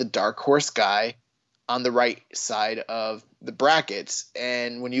he's the dark horse guy on the right side of the brackets.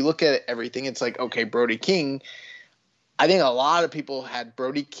 And when you look at everything, it's like, okay, Brody King, I think a lot of people had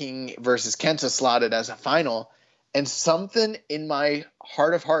Brody King versus Kenta slotted as a final, and something in my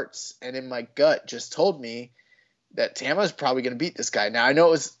heart of hearts and in my gut just told me that Tama is probably going to beat this guy. Now, I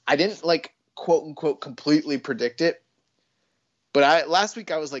know I didn't like quote unquote completely predict it, but last week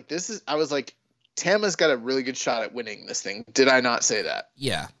I was like, Tama's got a really good shot at winning this thing. Did I not say that?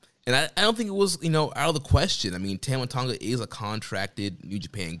 Yeah. And I don't think it was, out of the question. I mean, Tama Tonga is a contracted New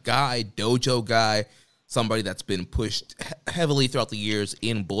Japan guy, dojo guy, somebody that's been pushed heavily throughout the years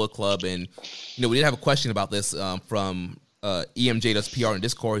in Bullet Club. And, we did have a question about this from EMJ does PR in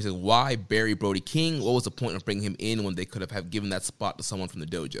Discord. He said, why bury Brody King? What was the point of bringing him in when they could have given that spot to someone from the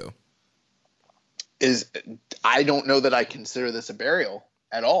dojo? I don't know that I consider this a burial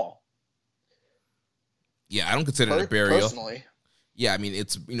at all. Yeah, I don't consider it a burial. Personally. Yeah, I mean,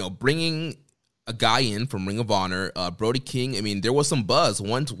 it's, bringing a guy in from Ring of Honor, Brody King. I mean, there was some buzz.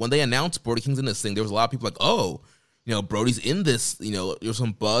 When they announced Brody King's in this thing, there was a lot of people like, oh, Brody's in this. There's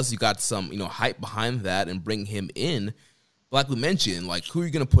some buzz. You got some, hype behind that and bring him in. Like we mentioned, like, who are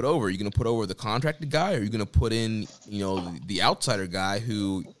you going to put over? Are you going to put over the contracted guy, or are you going to put in, the outsider guy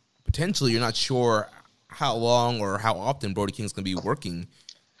who potentially you're not sure how long or how often Brody King's going to be working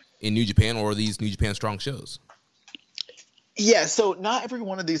in New Japan or these New Japan Strong shows? Yeah, so not every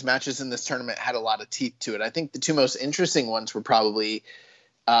one of these matches in this tournament had a lot of teeth to it. I think the two most interesting ones were probably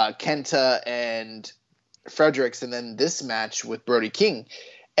Kenta and Fredericks, and then this match with Brody King.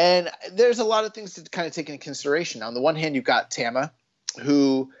 And there's a lot of things to kind of take into consideration. On the one hand, you've got Tama,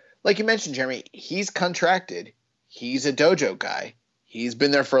 who, like you mentioned, Jeremy, he's contracted. He's a dojo guy. He's been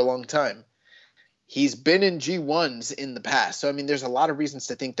there for a long time. He's been in G1s in the past. So, I mean, there's a lot of reasons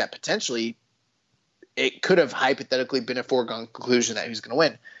to think that potentially it could have hypothetically been a foregone conclusion that he was going to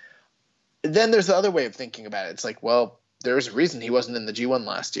win. Then there's the other way of thinking about it. It's like, well, there's a reason he wasn't in the G1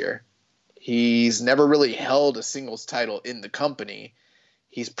 last year. He's never really held a singles title in the company.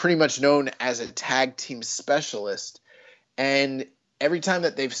 He's pretty much known as a tag team specialist. And every time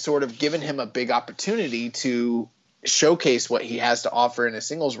that they've sort of given him a big opportunity to showcase what he has to offer in a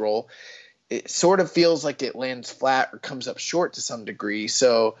singles role, it sort of feels like it lands flat or comes up short to some degree.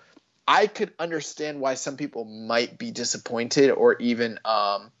 So I could understand why some people might be disappointed or even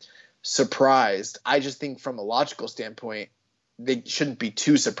surprised. I just think from a logical standpoint, they shouldn't be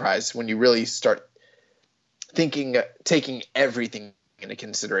too surprised when you really start taking everything into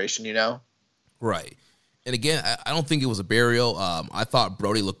consideration, you know? Right. And again, I don't think it was a burial. I thought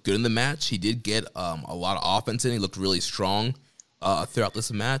Brody looked good in the match. He did get a lot of offense in. He looked really strong throughout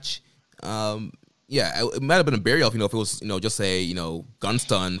this match. Yeah, it might have been a burial if it was just a gun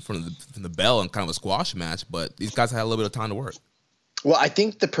stun from the bell and kind of a squash match. But these guys had a little bit of time to work. Well, I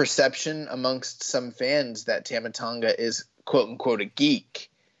think the perception amongst some fans that Tama Tonga is quote unquote a geek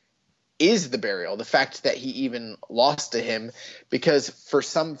is the burial. The fact that he even lost to him, because for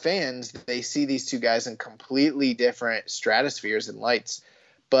some fans they see these two guys in completely different stratospheres and lights.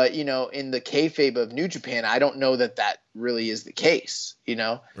 But, in the kayfabe of New Japan, I don't know that really is the case,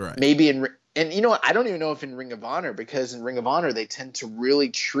 Right. Maybe and you know what? I don't even know if in Ring of Honor, because in Ring of Honor, they tend to really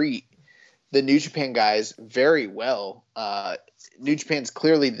treat the New Japan guys very well. New Japan's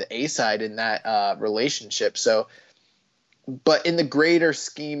clearly the A side in that relationship. So, but in the greater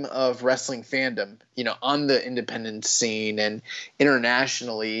scheme of wrestling fandom, on the independent scene and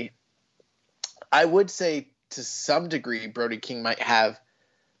internationally, I would say to some degree, Brody King might have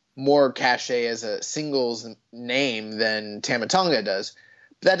more cachet as a singles name than Tama Tonga does.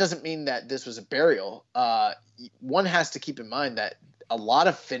 But that doesn't mean that this was a burial. One has to keep in mind that a lot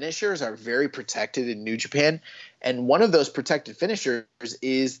of finishers are very protected in New Japan, and one of those protected finishers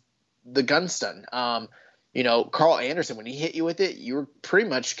is the gun stun. Carl Anderson, when he hit you with it, you were pretty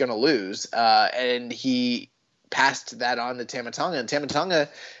much going to lose, and he passed that on to Tama Tonga, and Tama Tonga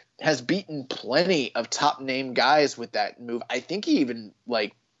has beaten plenty of top-name guys with that move. I think he even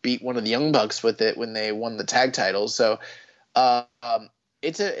beat one of the Young Bucks with it when they won the tag titles. So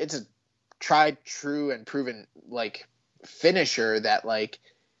it's a tried, true, and proven finisher that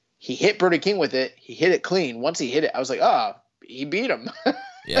he hit Brody King with it. He hit it clean. Once he hit it, I was like, he beat him.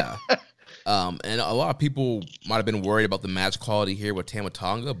 Yeah. And a lot of people might have been worried about the match quality here with Tama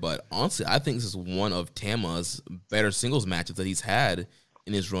Tonga, but honestly, I think this is one of Tama's better singles matches that he's had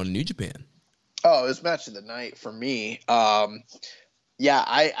in his run in New Japan. Oh, it was match of the night for me. Yeah,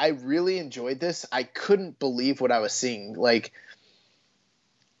 I really enjoyed this. I couldn't believe what I was seeing.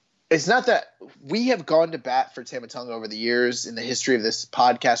 It's not that we have gone to bat for Tama Tonga over the years in the history of this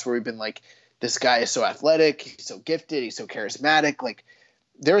podcast where we've been like, this guy is so athletic, he's so gifted, he's so charismatic.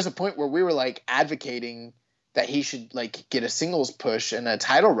 There was a point where we were advocating that he should get a singles push and a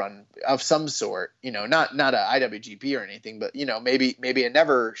title run of some sort, not a IWGP or anything, but maybe a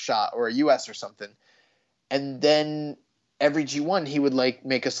never shot or a US or something. And then every G1 he would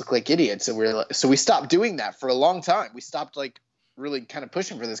make us look like idiots. So we stopped doing that for a long time. We stopped really kind of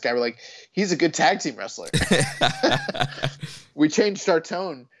pushing for this guy. We're he's a good tag team wrestler. We changed our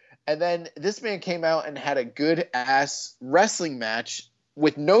tone. And then this man came out and had a good ass wrestling match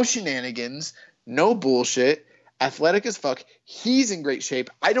with no shenanigans, no bullshit, athletic as fuck. He's in great shape.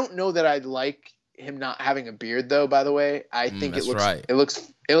 I don't know that I'd like him not having a beard though, by the way. I think it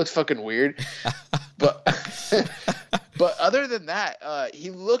looks fucking weird. But but other than that, he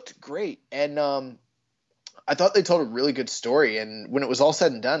looked great. And I thought they told a really good story. And when it was all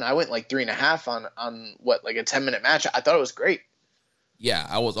said and done, I went 3.5 on what, a 10-minute match. I thought it was great. Yeah,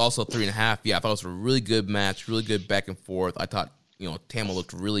 I was also 3.5. Yeah, I thought it was a really good match, really good back and forth. I thought, Tama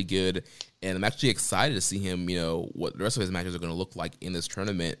looked really good, and I'm actually excited to see him, what the rest of his matches are going to look like in this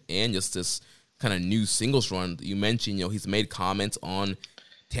tournament and just this kind of new singles run. You mentioned, he's made comments on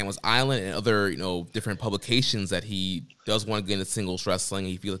Tama's Island and other, different publications that he does want to get into singles wrestling.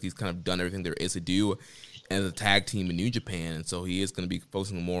 He feels like he's kind of done everything there is to do as a tag team in New Japan, and so he is going to be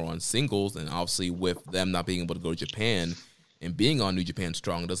focusing more on singles, and obviously with them not being able to go to Japan and being on New Japan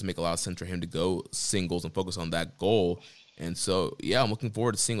Strong, it doesn't make a lot of sense for him to go singles and focus on that goal. And so, yeah, I'm looking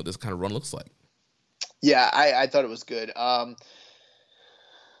forward to seeing what this kind of run looks like. Yeah, I thought it was good.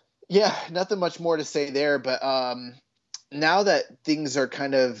 Yeah, nothing much more to say there, but now that things are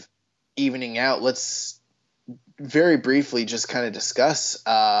kind of evening out, let's very briefly just kind of discuss.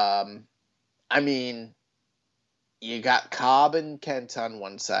 I mean, you got Cobb and Kent on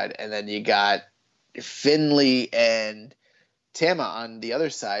one side, and then you got Finley and Tama on the other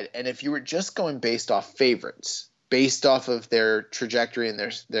side. And if you were just going based off favorites, based off of their trajectory and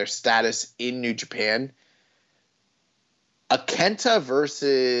their status in New Japan, a Kenta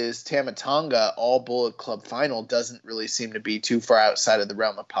versus Tama Tonga all Bullet Club final doesn't really seem to be too far outside of the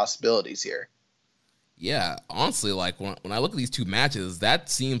realm of possibilities here. Yeah, honestly, like when I look at these two matches, that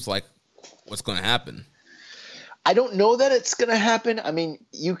seems like what's going to happen. I don't know that it's going to happen. I mean,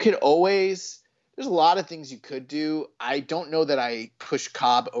 you could always – there's a lot of things you could do. I don't know that I push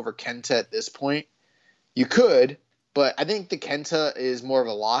Cobb over Kenta at this point. You could, but I think the Kenta is more of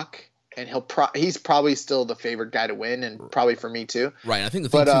a lock, and he's probably still the favorite guy to win, and probably for me too. Right, and I think the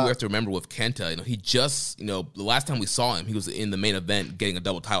thing too we have to remember with Kenta, he just, the last time we saw him, he was in the main event getting a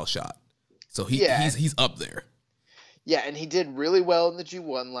double title shot. So he's up there. Yeah, and he did really well in the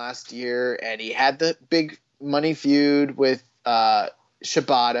G1 last year, and he had the big money feud with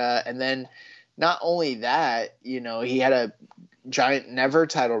Shibata, and then not only that, he had a giant Never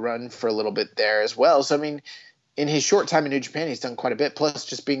title run for a little bit there as well. So I mean, in his short time in New Japan, he's done quite a bit. Plus,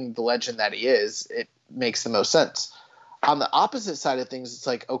 just being the legend that he is, it makes the most sense. On the opposite side of things, it's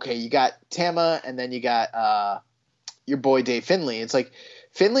like, okay, you got Tama, and then you got your boy Dave Finlay. It's like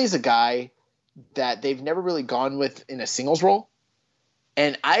Finlay's a guy that they've never really gone with in a singles role.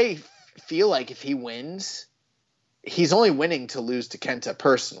 And I feel like if he wins, he's only winning to lose to Kenta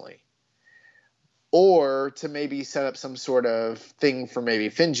personally. Or to maybe set up some sort of thing for maybe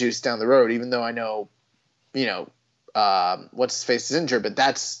Finjuice down the road, even though I know, what's his face is injured, but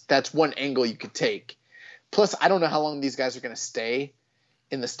that's one angle you could take. Plus, I don't know how long these guys are going to stay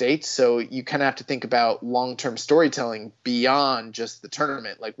in the States, so you kind of have to think about long-term storytelling beyond just the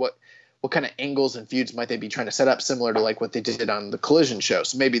tournament. Like what kind of angles and feuds might they be trying to set up, similar to like what they did on the Collision show.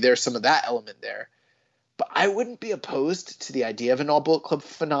 So maybe there's some of that element there. But I wouldn't be opposed to the idea of an All Bullet Club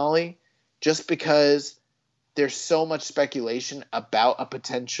finale, just because there's so much speculation about a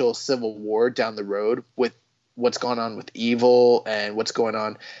potential civil war down the road with what's going on with Evil and what's going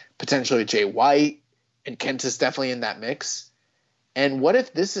on potentially with Jay White, and Kenta's definitely in that mix. And what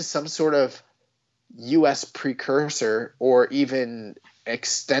if this is some sort of U.S. precursor or even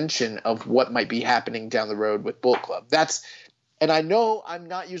extension of what might be happening down the road with Bullet Club? And I know I'm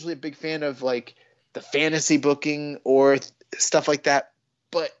not usually a big fan of like the fantasy booking or stuff like that,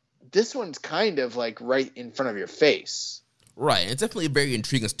 but this one's kind of like right in front of your face. Right. It's definitely a very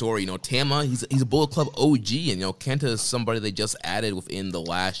intriguing story. Tama, he's a Bullet Club OG, and Kenta is somebody they just added within the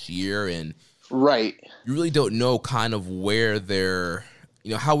last year, and right. You really don't know kind of where they're,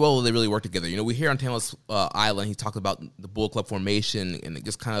 how well they really work together. We hear on Tama's Island, he talked about the Bullet Club formation and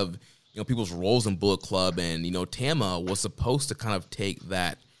just kind of, people's roles in Bullet Club. And, Tama was supposed to kind of take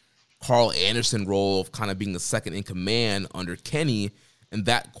that Carl Anderson role of kind of being the second in command under Kenny, and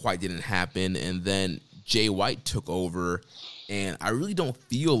that quite didn't happen. And then Jay White took over, and I really don't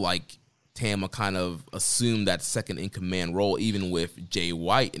feel like Tama kind of assumed that second in command role, even with Jay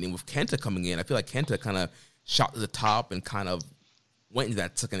White. And then with Kenta coming in, I feel like Kenta kind of shot to the top and kind of went into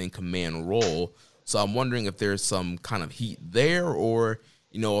that second in command role. So I'm wondering if there's some kind of heat there, or,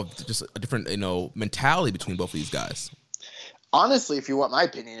 just a different, mentality between both of these guys. Honestly, if you want my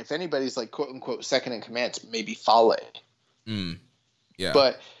opinion, if anybody's like quote unquote second in command, it's maybe Fale. Yeah.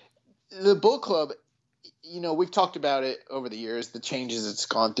 But the Bullet Club, we've talked about it over the years, the changes it's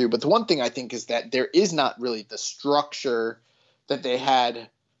gone through. But the one thing I think is that there is not really the structure that they had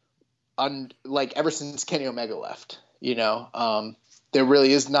ever since Kenny Omega left. There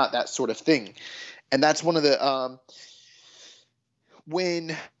really is not that sort of thing. And that's one of the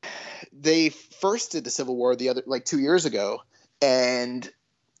when they first did the Civil War 2 years ago, and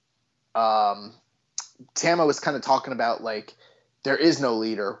Tama was kind of talking about like, there is no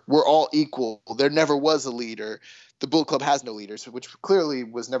leader. We're all equal. There never was a leader. The Bullet Club has no leaders, which clearly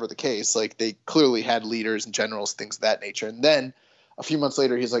was never the case. Like, they clearly had leaders and generals, things of that nature. And then a few months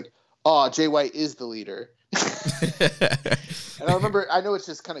later, he's like, oh, Jay White is the leader. And I know it's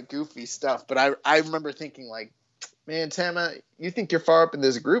just kind of goofy stuff, but I remember thinking like, man, Tama, you think you're far up in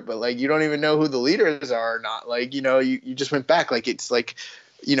this group, but like, you don't even know who the leaders are or not. Like, you just went back. Like, it's like,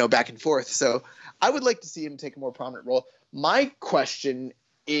 back and forth. So I would like to see him take a more prominent role. My question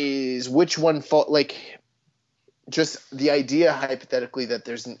is, which one just the idea hypothetically that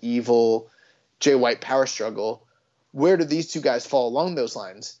there's an Evil Jay White power struggle. Where do these two guys fall along those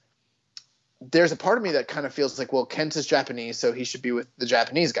lines? There's a part of me that kind of feels like, well, Kenta's Japanese, so he should be with the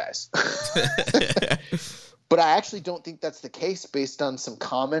Japanese guys. But I actually don't think that's the case based on some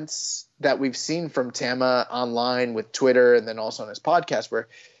comments that we've seen from Tama online with Twitter and then also on his podcast, where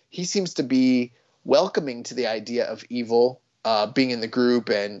he seems to be welcoming to the idea of Evil being in the group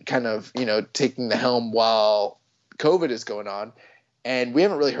and kind of, taking the helm while COVID is going on. And we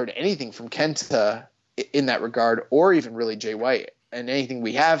haven't really heard anything from Kenta in that regard, or even really Jay White. And anything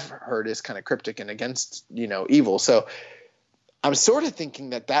we have heard is kind of cryptic and against, Evil. So I'm sort of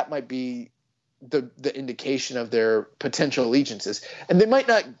thinking that might be the indication of their potential allegiances. And they might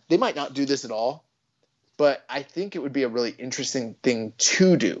not do this at all, but I think it would be a really interesting thing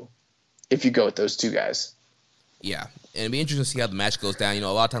to do if you go with those two guys. Yeah, and it'd be interesting to see how the match goes down.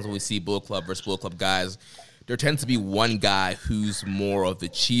 A lot of times when we see Bullet Club versus Bullet Club guys, there tends to be one guy who's more of the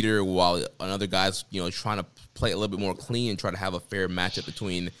cheater, while another guy's, trying to play a little bit more clean and try to have a fair matchup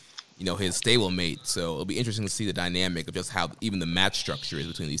between, his stablemate. So it'll be interesting to see the dynamic of just how even the match structure is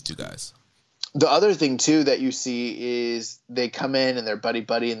between these two guys. The other thing, too, that you see is they come in and they're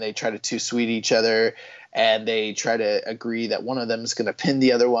buddy-buddy and they try to two-sweet each other and they try to agree that one of them is going to pin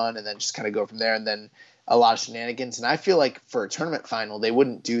the other one and then just kind of go from there, and then a lot of shenanigans. And I feel like for a tournament final, they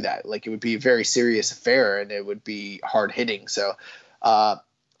wouldn't do that. Like, it would be a very serious affair and it would be hard-hitting. So I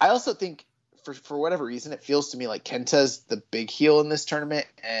also think for whatever reason, it feels to me like Kenta's the big heel in this tournament,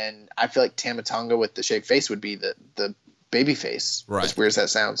 and I feel like Tama Tonga with the shaved face would be the baby face. Right. As weird as that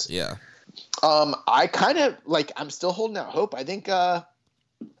sounds. Yeah. I kind of I'm still holding out hope. I think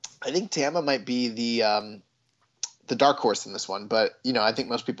Tama might be the dark horse in this one, but I think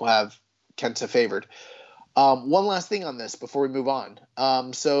most people have Kenta favored. One last thing on this before we move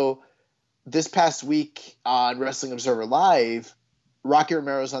on. So this past week on Wrestling Observer Live, Rocky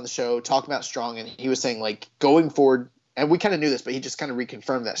Romero's on the show talking about Strong, and he was saying, like, going forward, and we kind of knew this, but he just kind of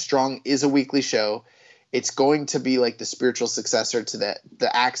reconfirmed that Strong is a weekly show. It's going to be like the spiritual successor to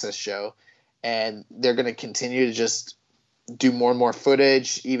the Access show, and they're going to continue to just do more and more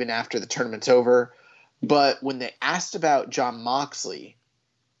footage even after the tournament's over. But when they asked about Jon Moxley,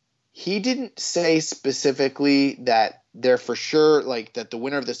 he didn't say specifically that they're for sure, like, that the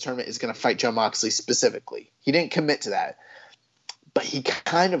winner of this tournament is going to fight Jon Moxley specifically. He didn't commit to that, but he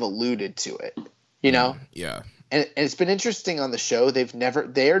kind of alluded to it, Yeah. And it's been interesting on the show.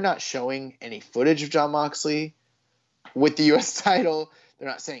 They are not showing any footage of Jon Moxley with the U.S. title. They're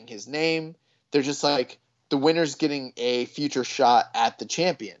not saying his name. They're just like, the winner's getting a future shot at the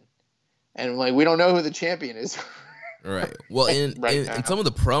champion. And like, we don't know who the champion is. Right. Well, in some of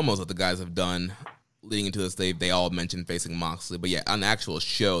the promos that the guys have done leading into this, they all mentioned facing Moxley. But yeah, on the actual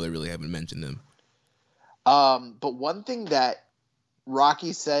show, they really haven't mentioned him. But one thing that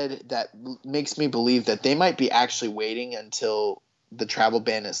Rocky said that makes me believe that they might be actually waiting until the travel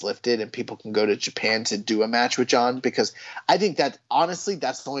ban is lifted and people can go to Japan to do a match with John, because I think that honestly,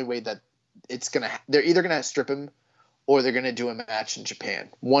 that's the only way that they're either going to strip him or they're going to do a match in Japan,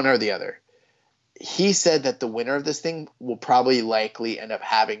 one or the other. He said that the winner of this thing will probably likely end up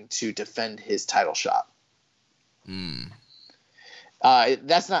having to defend his title shot.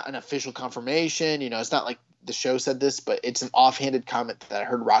 That's not an official confirmation. It's not like the show said this, but it's an offhanded comment that I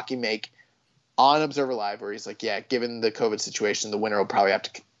heard Rocky make on Observer Live, where he's like, yeah, given the COVID situation, the winner will probably have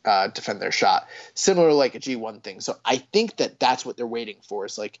to defend their shot. Similar to like a G1 thing. So I think that's what they're waiting for.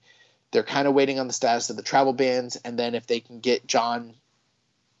 It's like they're kind of waiting on the status of the travel bans, and then if they can get John,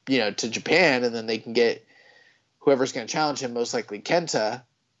 to Japan, and then they can get whoever's going to challenge him, most likely Kenta,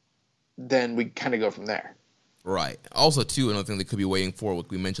 then we kind of go from there. Right. Also, too, another thing they could be waiting for, what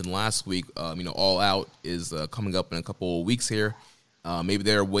we mentioned last week, All Out is coming up in a couple of weeks here. Maybe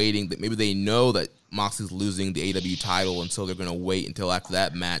they're waiting. Maybe they know that Moxley's losing the AEW title, and so they're going to wait until after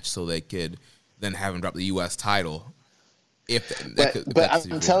that match so they could then have him drop the U.S. title. But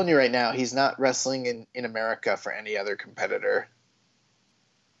I'm telling you right now, he's not wrestling in America for any other competitor.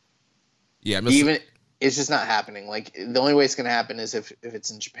 Yeah, it's just not happening. Like, the only way it's going to happen is if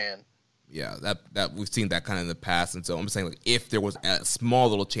it's in Japan. Yeah, that we've seen that kind of in the past, and so I'm saying, like, if there was a small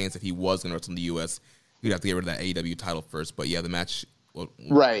little chance that he was going to wrestle in the U.S., you'd have to get rid of that AEW title first. But yeah, the match will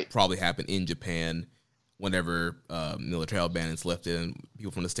probably happen in Japan whenever the travel ban is lifted and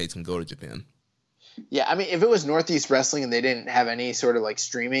people from the States can go to Japan. Yeah, I mean, if it was Northeast Wrestling and they didn't have any sort of like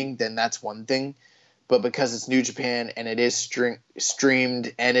streaming, then that's one thing. But because it's New Japan and it is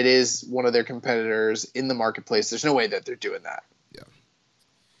streamed and it is one of their competitors in the marketplace, there's no way that they're doing that.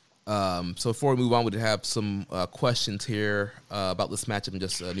 So before we move on, we have some questions here about this matchup and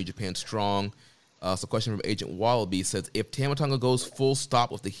just New Japan Strong. So a question from Agent Wallaby says, if Tama Tonga goes full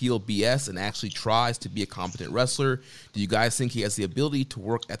stop with the heel BS and actually tries to be a competent wrestler, do you guys think he has the ability to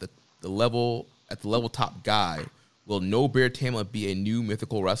work at the level top guy? Will No Bear Tama be a new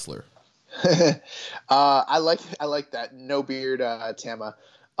mythical wrestler? I like that no beard Tama.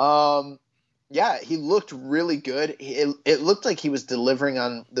 Yeah, he looked really good. It looked like he was delivering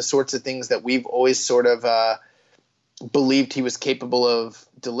on the sorts of things that we've always sort of believed he was capable of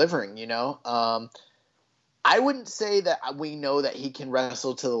delivering. I wouldn't say that we know that he can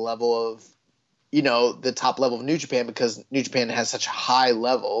wrestle to the level of, the top level of New Japan, because New Japan has such a high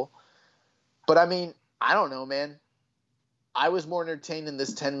level. But I mean, I don't know, man. I was more entertained in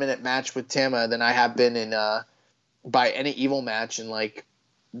this 10-minute match with Tama than I have been in by any Evil match in like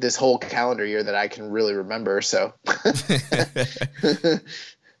this whole calendar year that I can really remember. So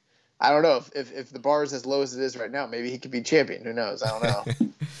I don't know if the bar is as low as it is right now, maybe he could be champion. Who knows? I don't know.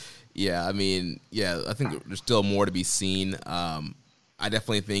 Yeah, I mean, I think there's still more to be seen. I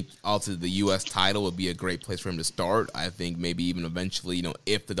definitely think also the U.S. title would be a great place for him to start. I think maybe even eventually,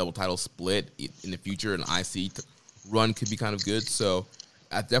 if the double title split in the future, an IC run could be kind of good. So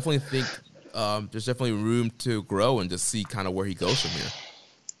I definitely think there's definitely room to grow and just see kind of where he goes from here.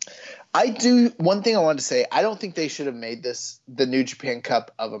 One thing I wanted to say, I don't think they should have made this the New Japan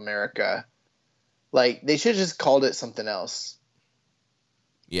Cup of America. Like, they should have just called it something else.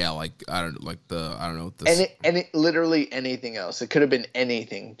 Yeah, literally anything else. It could have been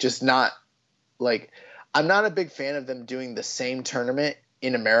anything, just not like, I'm not a big fan of them doing the same tournament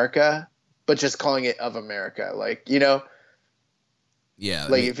in America, but just calling it of America. Like, Yeah.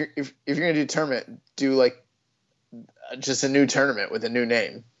 Like, if you're gonna do a tournament, do like just a new tournament with a new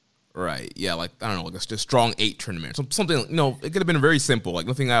name. Right. Yeah. Like, I don't know, like a Strong 8 tournament. Something, it could have been very simple, like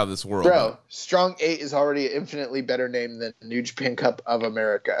nothing out of this world. Bro, Strong 8 is already an infinitely better name than New Japan Cup of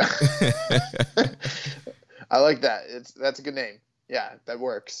America. I like that. That's a good name. Yeah, that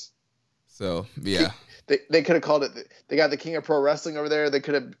works. So, yeah. They could have called it, they got the King of Pro Wrestling over there. They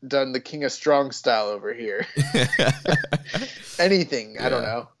could have done the King of Strong Style over here. Anything. I don't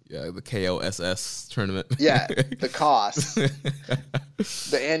know. Yeah, the KOSS tournament. Yeah, the KOS.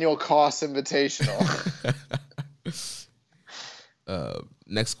 The annual KOS Invitational.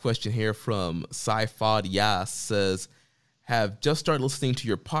 Next question here from Saifad Yas says, have just started listening to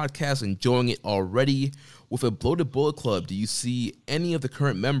your podcast, enjoying it already. With a Bloated Bullet Club, do you see any of the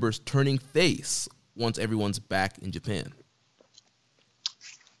current members turning face once everyone's back in Japan?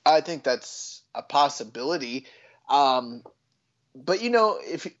 I think that's a possibility. But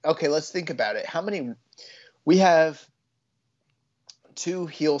let's think about it. We have 2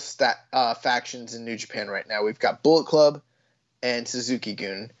 heel factions in New Japan right now. We've got Bullet Club and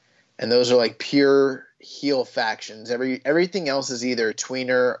Suzuki-gun, and those are like pure heel factions. Everything else is either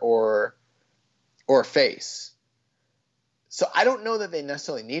tweener or face. So I don't know that they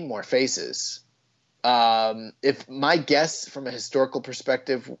necessarily need more faces. If my guess from a historical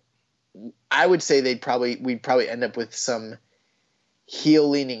perspective, I would say we'd probably end up with some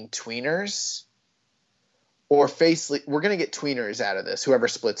heel-leaning tweeners or face. We're going to get tweeners out of this, whoever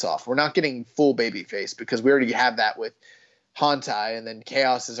splits off. We're not getting full baby face because we already have that with Hantai, and then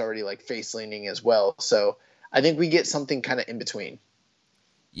Chaos is already like face-leaning as well. So I think we get something kind of in between.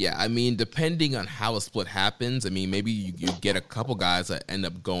 Yeah, I mean, depending on how a split happens, I mean, maybe you get a couple guys that end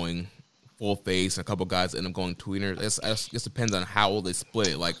up going full face and a couple guys that end up going tweeners. It just depends on how they split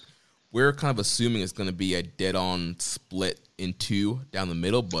it. Like, we're kind of assuming it's going to be a dead-on split in 2 down the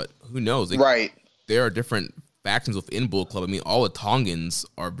middle, but who knows? Right. There are different factions within Bullet Club. I mean, all the Tongans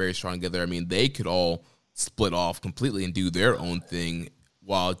are very strong together. I mean, they could all split off completely and do their own thing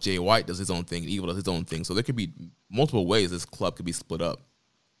while Jay White does his own thing and Evil does his own thing. So there could be multiple ways this club could be split up.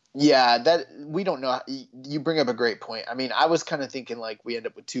 Yeah, that we don't know. You bring up a great point. I mean, I was kind of thinking like we end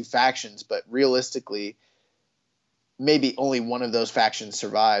up with 2 factions, but realistically, maybe only one of those factions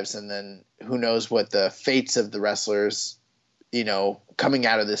survives, and then who knows what the fates of the wrestlers, coming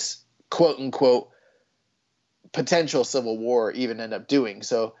out of this quote unquote potential civil war even end up doing.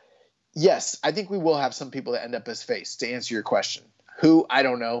 So yes, I think we will have some people that end up as face, to answer your question. Who, I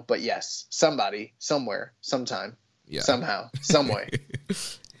don't know, but yes, somebody, somewhere, sometime, somehow, some way.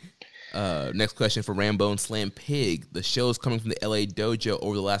 Next question for Rambo and Slam Pig. The shows coming from the LA Dojo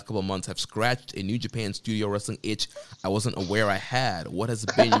over the last couple of months have scratched a New Japan Studio Wrestling itch I wasn't aware I had. What has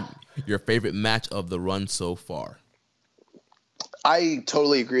been your favorite match of the run so far? I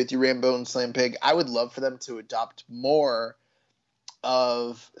totally agree with you, Rambo and Slam Pig. I would love for them to adopt more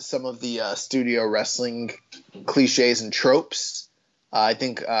of some of the studio wrestling cliches and tropes. I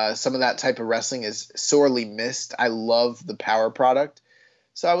think some of that type of wrestling is sorely missed. I love the power product.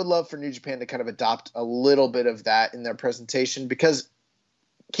 So I would love for New Japan to kind of adopt a little bit of that in their presentation, because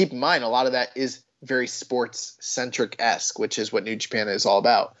keep in mind, a lot of that is very sports-centric-esque, which is what New Japan is all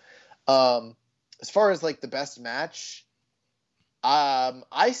about. As far as like the best match,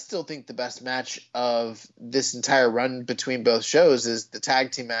 I still think the best match of this entire run between both shows is the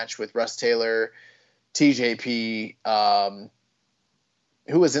tag team match with Russ Taylor, TJP.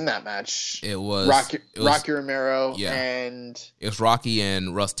 Who was in that match? It was Rocky Romero, yeah. And it was Rocky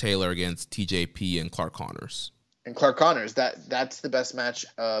and Russ Taylor against TJP and Clark Connors. That's the best match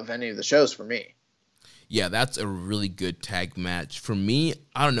of any of the shows for me. Yeah, that's a really good tag match. For me,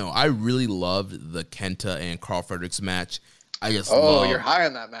 I don't know. I really loved the Kenta and Carl Fredericks match. You're high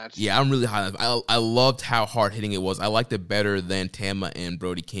on that match. Yeah, I'm really high on that. I loved how hard-hitting it was. I liked it better than Tama and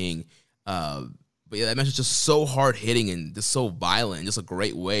Brody King. But yeah, that match is just so hard-hitting and just so violent. Just a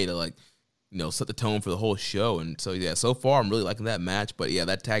great way to, set the tone for the whole show. And so, yeah, so far I'm really liking that match. But, yeah,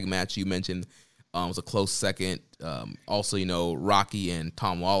 that tag match you mentioned was a close second. Also, Rocky and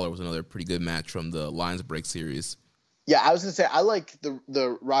Tom Lawler was another pretty good match from the Lions Break series. Yeah, I was going to say, I like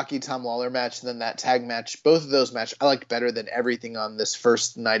the Rocky-Tom Lawler match and then that tag match. Both of those matches I liked better than everything on this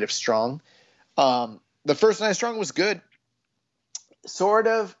first night of Strong. The first night of Strong was good. Sort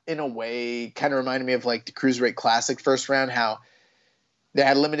of, in a way, kind of reminded me of the Cruiserweight Classic first round, how they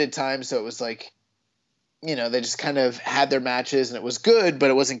had limited time, so it was they just kind of had their matches, and it was good, but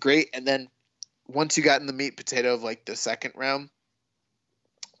it wasn't great. And then once you got in the meat potato of the second round,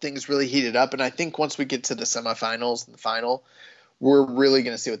 things really heated up. And I think once we get to the semifinals and the final, we're really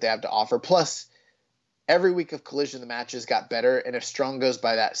going to see what they have to offer. Plus, every week of Collision, the matches got better, and if Strong goes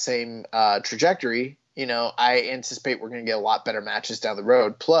by that same trajectory, I anticipate we're going to get a lot better matches down the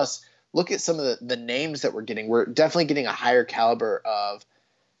road. Plus, look at some of the names that we're getting. We're definitely getting a higher caliber of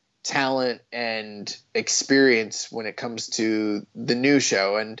talent and experience when it comes to the new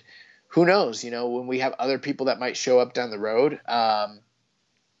show. And who knows, when we have other people that might show up down the road,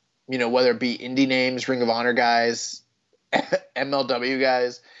 whether it be indie names, Ring of Honor guys, MLW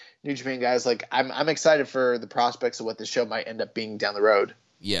guys, New Japan guys, I'm excited for the prospects of what this show might end up being down the road.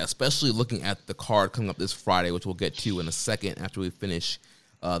 Yeah, especially looking at the card coming up this Friday, which we'll get to in a second after we finish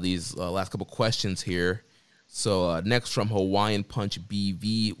these last couple questions here. So next from Hawaiian Punch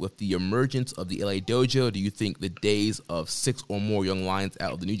BV, with the emergence of the LA Dojo, do you think the days of 6 or more young lions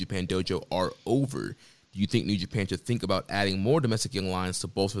out of the New Japan Dojo are over? Do you think New Japan should think about adding more domestic young lions to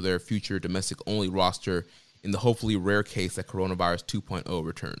bolster their future domestic-only roster in the hopefully rare case that Coronavirus 2.0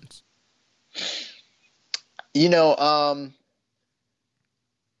 returns?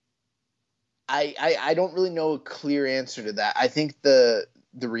 I don't really know a clear answer to that. I think the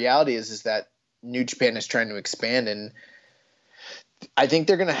reality is that New Japan is trying to expand, and I think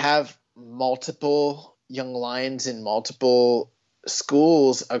they're going to have multiple young lions in multiple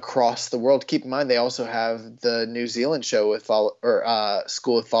schools across the world. Keep in mind, they also have the New Zealand show with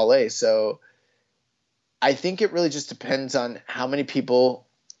School with Fale. So I think it really just depends on how many people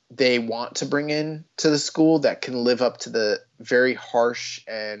they want to bring in to the school that can live up to the very harsh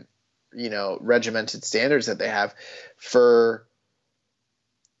and regimented standards that they have. For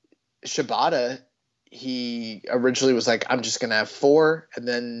Shibata, he originally was I'm just going to have 4. And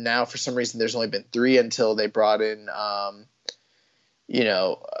then now for some reason there's only been 3 until they brought in,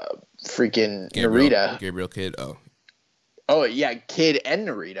 freaking Narita. Gabriel Kidd. Oh yeah. Kidd and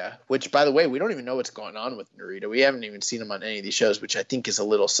Narita, which by the way, we don't even know what's going on with Narita. We haven't even seen him on any of these shows, which I think is a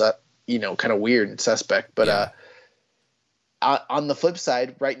little, kind of weird and suspect, but, yeah. On the flip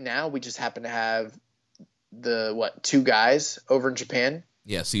side, right now we just happen to have the 2 guys over in Japan.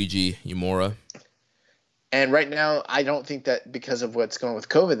 Yeah, CG Yamura. And right now, I don't think that because of what's going on with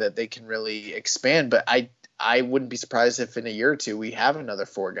COVID that they can really expand. But I wouldn't be surprised if in a year or two we have another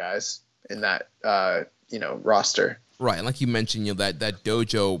 4 guys in that roster. Right, and like you mentioned, that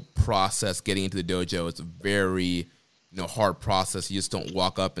dojo process, getting into the dojo, is a very hard process. You just don't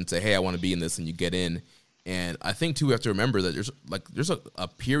walk up and say, "Hey, I want to be in this," and you get in. And I think, too, we have to remember that there's a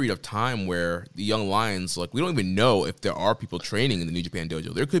period of time where the young lions, we don't even know if there are people training in the New Japan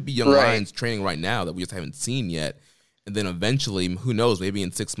Dojo. There could be young lions training right now that we just haven't seen yet. And then eventually, who knows, maybe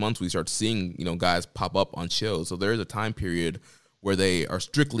in 6 months we start seeing, guys pop up on shows. So there is a time period where they are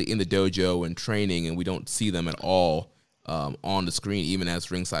strictly in the dojo and training, and we don't see them at all on the screen, even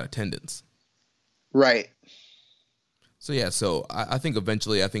as ringside attendants. Right. So, yeah, I think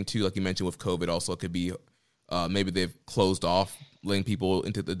eventually, too, like you mentioned with COVID, also it could be maybe they've closed off letting people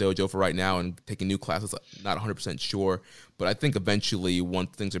into the dojo for right now and taking new classes. Not 100% sure. But I think eventually,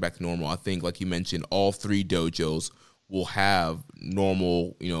 once things are back to normal, I think, like you mentioned, all 3 dojos will have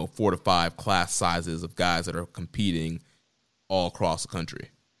normal, 4 to 5 class sizes of guys that are competing all across the country.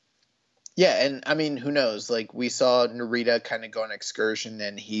 Yeah, and I mean, who knows? We saw Narita kind of go on an excursion,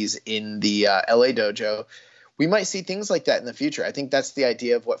 and he's in the LA dojo. We might see things like that in the future. I think that's the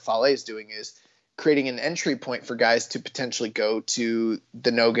idea of what Fale is doing, is creating an entry point for guys to potentially go to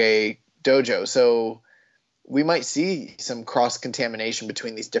the Noge dojo. So we might see some cross-contamination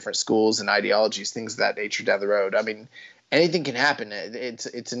between these different schools and ideologies, things of that nature down the road. I mean, anything can happen.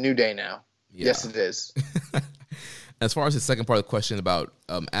 It's a new day now. Yeah. Yes, it is. As far as the second part of the question about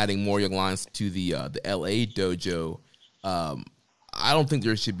adding more young lions to the LA dojo, I don't think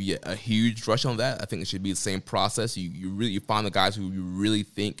there should be a huge rush on that. I think it should be the same process. You find the guys who you really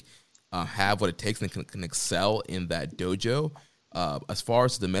think have what it takes and can excel in that dojo. As far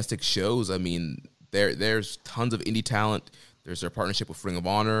as domestic shows, I mean, there's tons of indie talent. There's their partnership with Ring of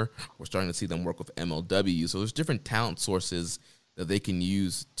Honor. We're starting to see them work with MLW. So there's different talent sources that they can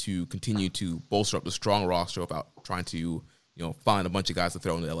use to continue to bolster up the strong roster without trying to, find a bunch of guys to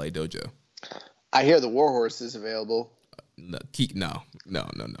throw in the LA dojo. I hear the Warhorse is available. No.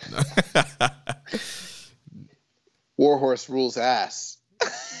 Warhorse rules ass.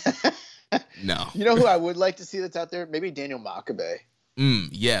 No. You know who I would like to see that's out there? Maybe Daniel Makabe.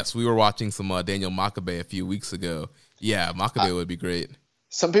 Yes, we were watching some Daniel Makabe a few weeks ago. Yeah, Makabe would be great.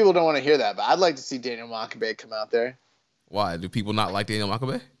 Some people don't want to hear that, but I'd like to see Daniel Makabe come out there. Why? Do people not like Daniel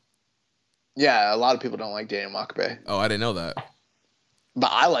Makabe? Yeah, a lot of people don't like Daniel Makabe. Oh, I didn't know that.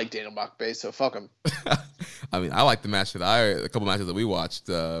 But I like Daniel Makabe, so fuck him. I mean, I like the match a couple matches that we watched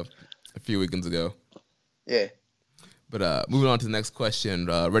a few weekends ago. Yeah. But moving on to the next question,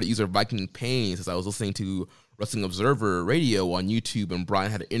 Reddit user Viking Pain says, I was listening to Wrestling Observer Radio on YouTube, and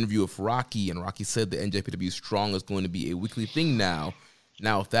Brian had an interview with Rocky, and Rocky said the NJPW Strong is going to be a weekly thing now.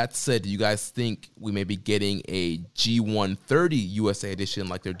 Now, with that said, do you guys think we may be getting a G130 USA edition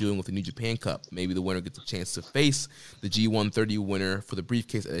like they're doing with the New Japan Cup? Maybe the winner gets a chance to face the G130 winner for the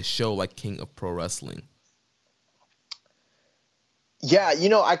briefcase at a show like King of Pro Wrestling. Yeah,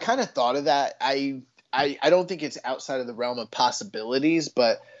 I kind of thought of that. I don't think it's outside of the realm of possibilities,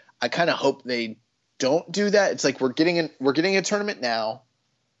 but I kind of hope they don't do that. It's like we're getting a tournament now.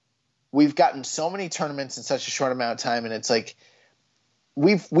 We've gotten so many tournaments in such a short amount of time, and it's like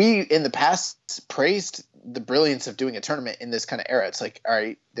we in the past praised the brilliance of doing a tournament in this kind of era. It's like, all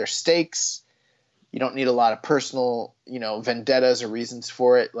right, there's stakes. You don't need a lot of personal, vendettas or reasons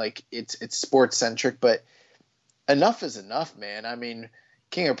for it. Like it's sports centric, but enough is enough, man. I mean,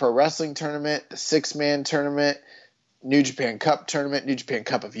 King of Pro Wrestling tournament, the 6-man tournament, New Japan Cup tournament, New Japan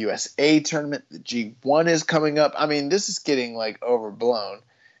Cup of USA tournament, the G1 is coming up. I mean, this is getting like overblown.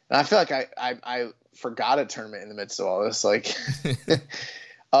 And I feel like I forgot a tournament in the midst of all this. Like,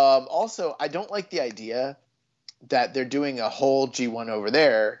 also, I don't like the idea that they're doing a whole G1 over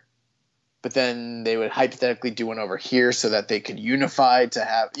there, but then they would hypothetically do one over here so that they could unify to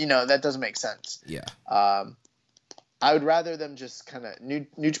have, that doesn't make sense. Yeah. I would rather them just kind of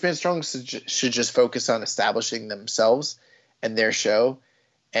New Japan Strong should just focus on establishing themselves and their show,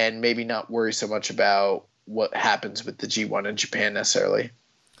 and maybe not worry so much about what happens with the G1 in Japan necessarily.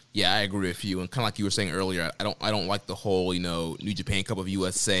 Yeah, I agree with you. And kind of like you were saying earlier, I don't like the whole, New Japan Cup of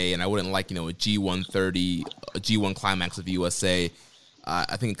USA, and I wouldn't like, a G130, a G1 Climax of USA.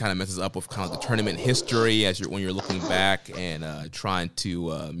 I think it kind of messes up with kind of the tournament history when you're looking back and trying to,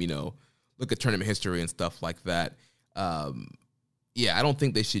 look at tournament history and stuff like that. Yeah, I don't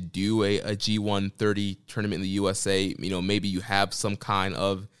think they should do a G130 tournament in the USA. Maybe you have some kind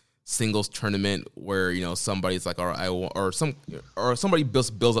of singles tournament where somebody's like, all right, or somebody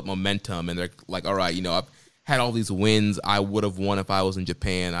builds up momentum, and they're like, all right, I've had all these wins. I would have won if I was in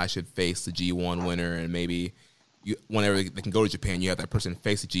Japan. I should face the G1 winner, and maybe whenever they can go to Japan, you have that person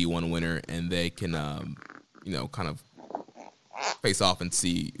face the G1 winner, and they can kind of face off and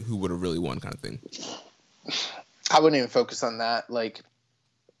see who would have really won, kind of thing. I wouldn't even focus on that. Like,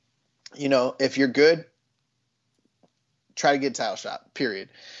 if you're good, try to get a title shot, period.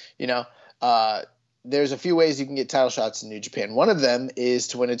 There's a few ways you can get title shots in New Japan. One of them is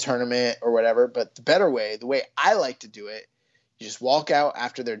to win a tournament or whatever, but the better way, the way I like to do it, you just walk out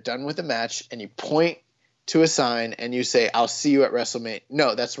after they're done with the match and you point to a sign and you say, I'll see you at WrestleMania.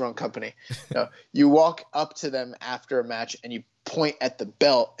 No, that's the wrong company. No, you walk up to them after a match and you point at the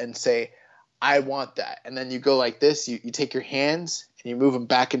belt and say, I want that. And then you go like this. You take your hands and you move them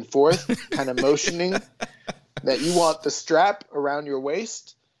back and forth, kind of motioning that you want the strap around your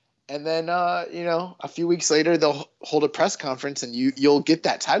waist. And then, a few weeks later, they'll hold a press conference and you'll get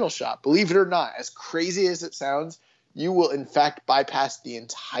that title shot. Believe it or not, as crazy as it sounds, you will, in fact, bypass the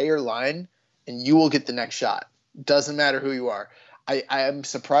entire line and you will get the next shot. Doesn't matter who you are. I am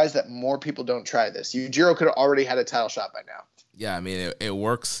surprised that more people don't try this. Yujiro could have already had a title shot by now. Yeah, I mean, it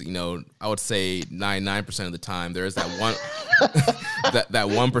works, I would say 99% of the time. There is that one that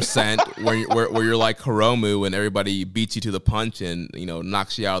 1% where you're like Hiromu and everybody beats you to the punch and,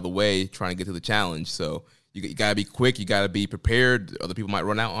 knocks you out of the way trying to get to the challenge. So you got to be quick. You got to be prepared. Other people might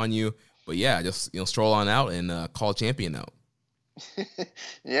run out on you. But, yeah, just stroll on out and call champion out.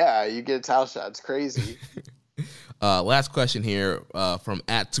 Yeah, you get a title shot. It's crazy. Last question here from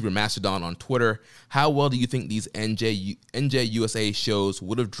 @SuperMastodon on Twitter. How well do you think these NJUSA shows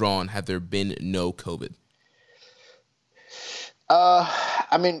would have drawn had there been no COVID?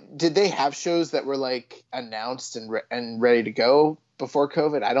 I mean, did they have shows that were like announced and ready to go before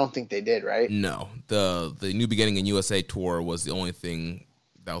COVID? I don't think they did, right? No. The New Beginning in USA tour was the only thing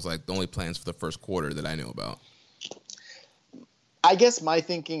that was like the only plans for the first quarter that I knew about. I guess my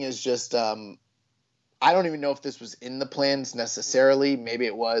thinking is just I don't even know if this was in the plans necessarily. Maybe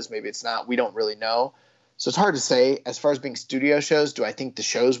it was, maybe it's not. We don't really know. So it's hard to say. As far as being studio shows, do I think the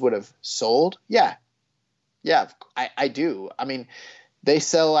shows would have sold? Yeah. Yeah, I do. I mean, they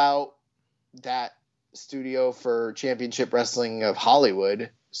sell out that studio for Championship Wrestling of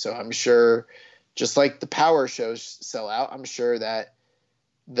Hollywood. So I'm sure, just like the Power shows sell out, I'm sure that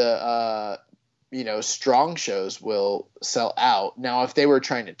the strong shows will sell out. Now, if they were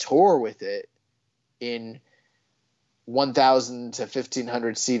trying to tour with it in 1,000 to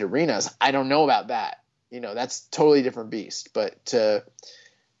 1,500 seat arenas, I don't know about that. That's totally different beast. But to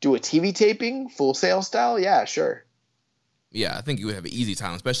do a TV taping, Full Sail style, yeah, sure. Yeah, I think you would have an easy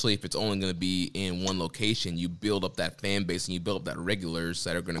time, especially if it's only going to be in one location. You build up that fan base and you build up that regulars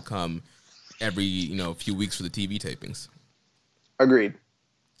that are going to come every few weeks for the TV tapings. Agreed.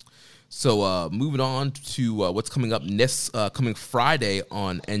 So moving on to what's coming up next, coming Friday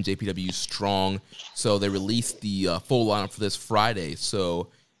on NJPW Strong. So they released the full lineup for this Friday. So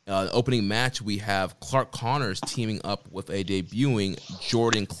opening match, we have Clark Connors teaming up with a debuting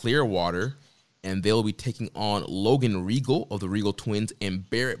Jordan Clearwater, and they'll be taking on Logan Regal of the Regal Twins and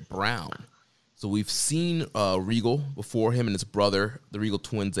Barrett Brown. So we've seen Regal before, him and his brother, the Regal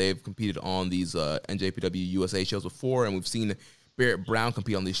Twins. They've competed on these NJPW USA shows before, and we've seen Barrett Brown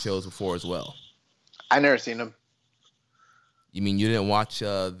compete on these shows before as well. I never seen him. You mean you didn't watch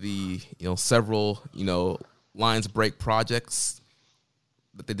the several Lions Break projects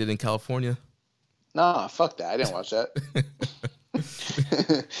that they did in California? Nah, fuck that. I didn't watch that.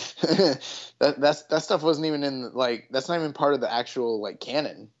 that stuff wasn't even in that's not even part of the actual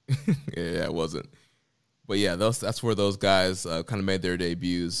canon. Yeah, it wasn't. But yeah, that's where those guys kind of made their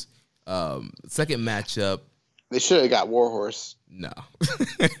debuts. Second matchup. They should have got Warhorse. No.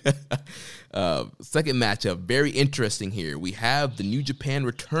 Second matchup, very interesting here. We have the New Japan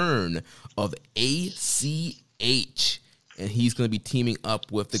return of ACH, and he's going to be teaming up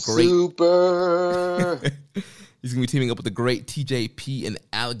with the great He's going to be teaming up with the great TJP and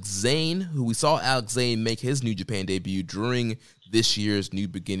Alex Zane, who we saw Alex Zane make his New Japan debut during this year's New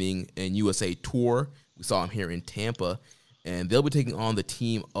Beginning and USA tour. We saw him here in Tampa. And they'll be taking on the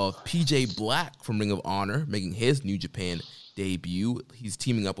team of PJ Black from Ring of Honor, making his New Japan debut. He's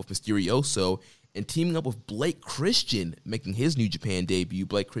teaming up with Mysterioso and teaming up with Blake Christian, making his New Japan debut.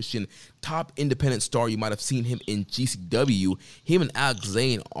 Blake Christian, top independent star. You might have seen him in GCW. Him and Alex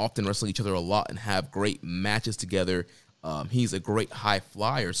Zane often wrestle each other a lot and have great matches together. He's a great high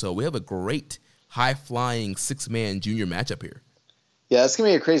flyer. So we have a great high-flying six-man junior matchup here. Yeah, it's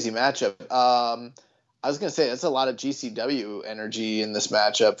going to be a crazy matchup. I was going to say, that's a lot of GCW energy in this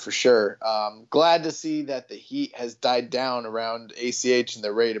matchup for sure. Glad to see that the heat has died down around ACH and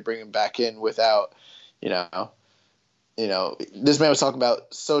they're ready to bring him back in without, this man was talking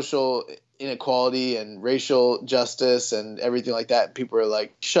about social inequality and racial justice and everything like that. And people are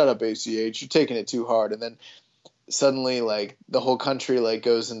like, shut up, ACH, you're taking it too hard. And then suddenly, the whole country,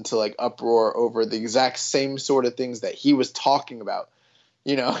 goes into, uproar over the exact same sort of things that he was talking about.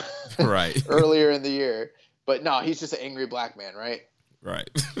 Right. earlier in the year. But no, he's just an angry black man, right? Right.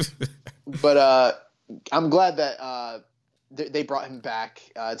 But I'm glad that they brought him back.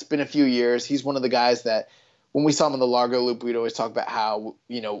 It's been a few years. He's one of the guys that when we saw him in the Largo Loop, we'd always talk about how,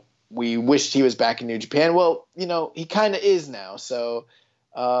 we wished he was back in New Japan. Well, he kind of is now. So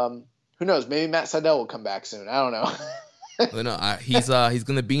who knows? Maybe Matt Sydal will come back soon. I don't know. Well, no, he's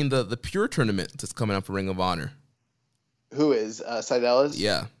going to be in the Pure tournament that's coming up for Ring of Honor. Who is Sydal is?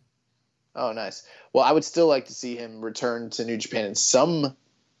 Yeah. Oh, nice. Well, I would still like to see him return to New Japan in some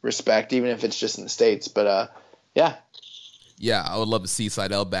respect, even if it's just in the States. But yeah. Yeah, I would love to see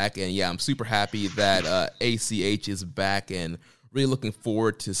Sydal back. And yeah, I'm super happy that ACH is back and really looking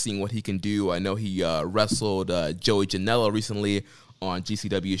forward to seeing what he can do. I know he wrestled Joey Janela recently on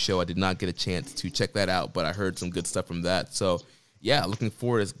GCW show. I did not get a chance to check that out, but I heard some good stuff from that. So, yeah, looking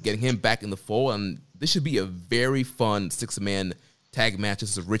forward to getting him back in the fold. And this should be a very fun 6-man tag match.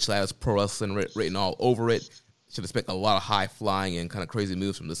 This is Rich Lattice Pro Wrestling written all over it. Should expect a lot of high flying and kind of crazy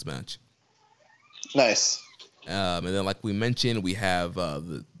moves from this match. Nice. And then, like we mentioned, we have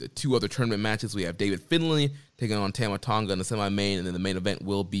the two other tournament matches. We have David Finlay taking on Tama Tonga in the semi-main, and then the main event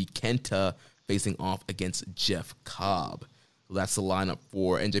will be Kenta facing off against Jeff Cobb. So that's the lineup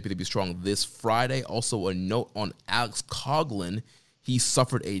for NJPW Strong this Friday. Also, a note on Alex Coughlin. He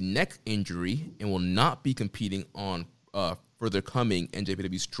suffered a neck injury and will not be competing on further coming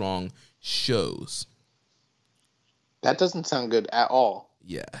NJPW Strong shows. That doesn't sound good at all.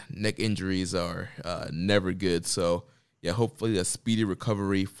 Yeah, neck injuries are never good. So, yeah, hopefully a speedy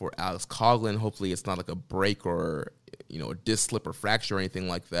recovery for Alex Coughlin. Hopefully it's not like a break or, a disc slip or fracture or anything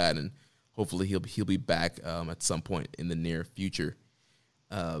like that. And hopefully he'll be back at some point in the near future.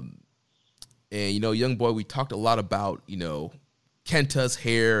 And, young boy, we talked a lot about, Kenta's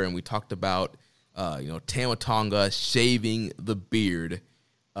hair, and we talked about, Tama Tonga shaving the beard.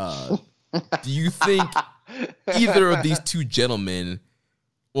 Do you think either of these two gentlemen...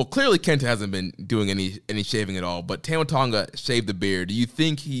 Well, clearly Kenta hasn't been doing any shaving at all, but Tama Tonga shaved the beard. Do you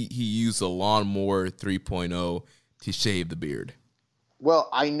think he used a Lawnmower 3.0 to shave the beard? Well,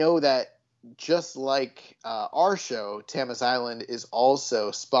 I know that just like our show, Tama's Island is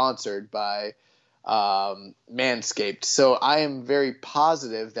also sponsored by Manscaped. So I am very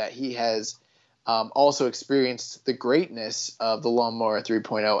positive that he has also experienced the greatness of the Lawnmower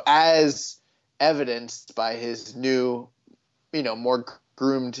 3.0 as evidenced by his new, more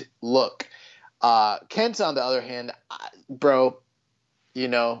groomed look. Kent, on the other hand, bro,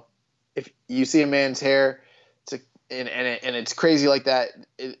 if you see a man's hair, and it's crazy like that,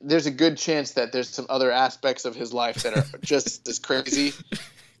 there's a good chance that there's some other aspects of his life that are just as crazy.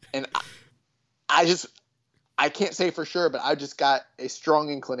 And I can't say for sure, but I just got a strong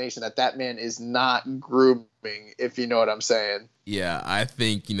inclination that man is not grooming, if you know what I'm saying. Yeah, I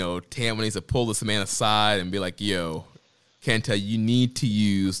think, Tama needs to pull this man aside and be like, yo, Kenta, you need to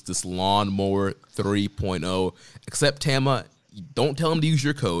use this Lawnmower 3.0. Except Tama, don't tell him to use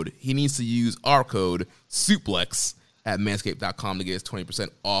your code. He needs to use our code, SUPLEX, at Manscaped.com to get his 20%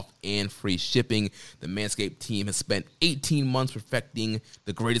 off and free shipping. The Manscaped team has spent 18 months perfecting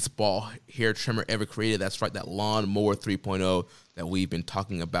the greatest ball hair trimmer ever created. That's right, that Lawnmower 3.0 that we've been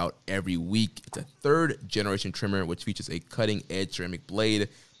talking about every week. It's a third-generation trimmer which features a cutting-edge ceramic blade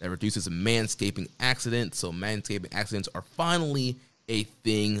that reduces manscaping accidents. So manscaping accidents are finally a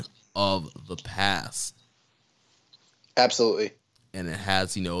thing of the past. Absolutely. And it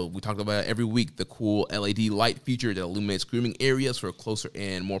has, we talked about it every week, the cool LED light feature that illuminates grooming areas for closer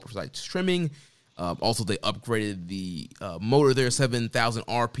and more precise trimming. Also, they upgraded the motor there, 7,000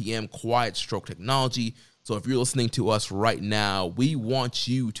 RPM quiet stroke technology. So if you're listening to us right now, we want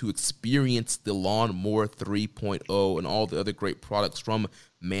you to experience the Lawnmower 3.0 and all the other great products from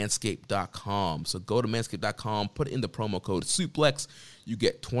Manscaped.com. So go to Manscaped.com, put in the promo code SUPLEX. You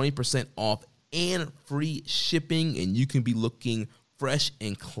get 20% off and free shipping, and you can be looking fresh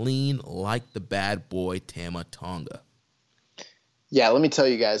and clean like the bad boy Tama Tonga. Yeah, let me tell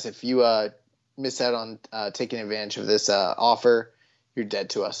you guys, if you miss out on taking advantage of this offer, you're dead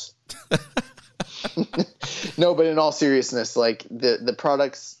to us. No, but in all seriousness, like the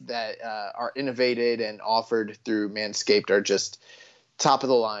products that are innovated and offered through Manscaped are just top of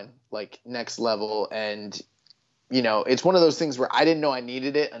the line, like next level. And, it's one of those things where I didn't know I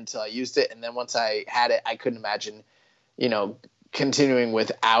needed it until I used it. And then once I had it, I couldn't imagine, continuing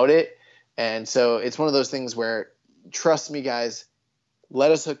without it. And so it's one of those things where, trust me, guys,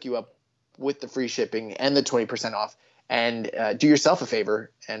 let us hook you up with the free shipping and the 20% off. And do yourself a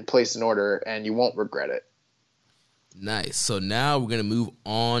favor and place an order, and you won't regret it. Nice. So now we're going to move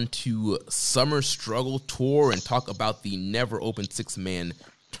on to Summer Struggle Tour and talk about the Never Open 6-man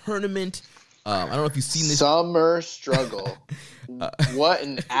tournament. I don't know if you've seen this. Summer Struggle. What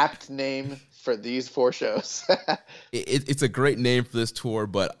an apt name for these 4 shows. It's a great name for this tour,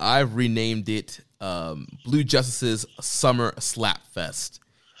 but I've renamed it Blue Justice's Summer Slap Fest.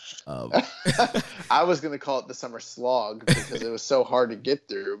 I was going to call it the Summer Slog because it was so hard to get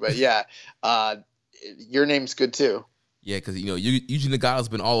through. But yeah, your name's good too. Yeah, because, Yuji Nagata's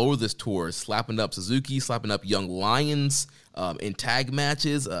been all over this tour, slapping up Suzuki, slapping up Young Lions in tag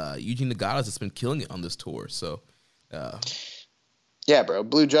matches. Yuji Nagata's just been killing it on this tour. So, yeah, bro,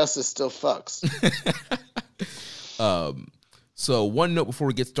 Blue Justice still fucks. So one note before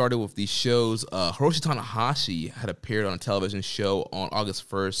we get started with these shows, Hiroshi Tanahashi had appeared on a television show on August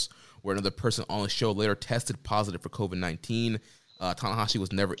 1st where another person on the show later tested positive for COVID-19. Tanahashi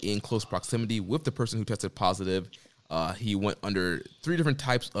was never in close proximity with the person who tested positive. He went under 3 different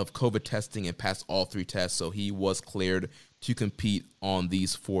types of COVID testing and passed all 3 tests, so he was cleared to compete on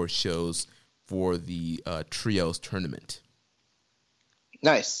these 4 shows for the Trios tournament.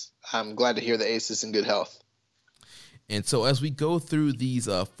 Nice. I'm glad to hear the Ace is in good health. And so as we go through these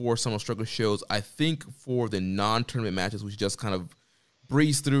 4 Summer Struggle shows, I think for the non-tournament matches, we should just kind of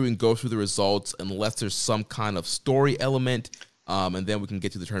breeze through and go through the results unless there's some kind of story element, and then we can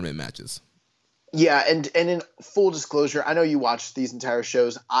get to the tournament matches. Yeah, and in full disclosure, I know you watched these entire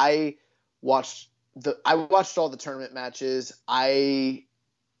shows. I watched all the tournament matches. I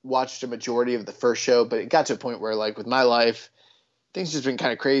watched a majority of the first show, but it got to a point where, like, with my life, things just been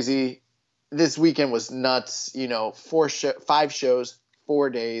kind of crazy. This weekend was nuts. 5 shows, 4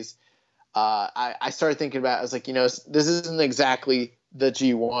 days. I started thinking about it. I was like, this isn't exactly the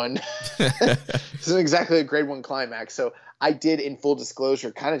G1. This isn't exactly a grade 1 climax. So I did, in full disclosure,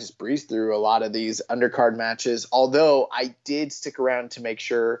 kind of just breeze through a lot of these undercard matches, although I did stick around to make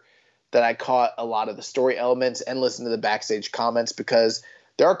sure that I caught a lot of the story elements and listened to the backstage comments, because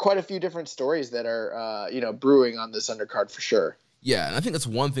there are quite a few different stories that are, brewing on this undercard for sure. Yeah, and I think that's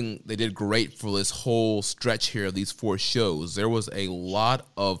one thing they did great for this whole stretch here of these 4 shows. There was a lot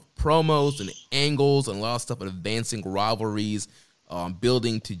of promos and angles and a lot of stuff advancing rivalries,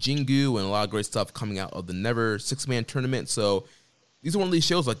 building to Jingu, and a lot of great stuff coming out of the Never 6-man tournament. So these are one of these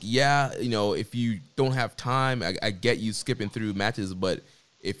shows, like, if you don't have time, I get you skipping through matches, but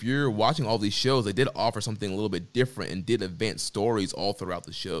if you're watching all these shows, they did offer something a little bit different and did advance stories all throughout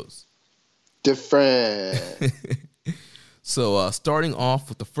the shows. Different. So starting off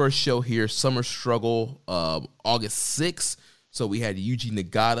with the first show here, Summer Struggle, August 6th. So we had Yuji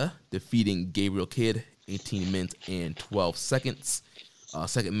Nagata defeating Gabriel Kidd, 18 minutes and 12 seconds.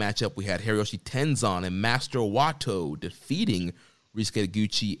 Second matchup, we had Hiroshi Tenzan and Master Wato defeating Ryusuke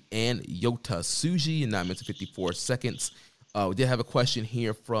Taguchi and Yota Tsuji in 9 minutes and 54 seconds. We did have a question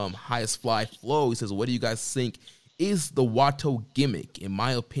here from Highest Fly Flow. He says, what do you guys think is the Wato gimmick? In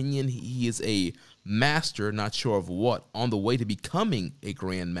my opinion, he is a master, not sure of what, on the way to becoming a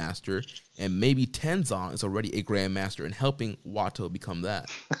grandmaster, and maybe Tenzan is already a grandmaster and helping Wato become that.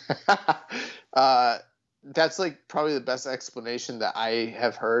 That's like probably the best explanation that I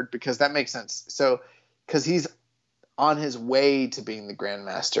have heard, because that makes sense. So, because he's on his way to being the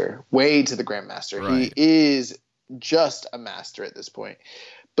grandmaster, Right. He is just a master at this point.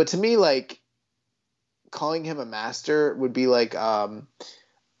 But to me, like, calling him a master would be like,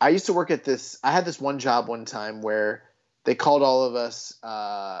 I used to work at I had this one job one time where they called all of us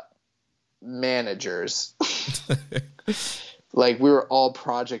managers. Like, we were all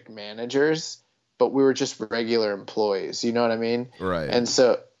project managers, but we were just regular employees. You know what I mean? Right. And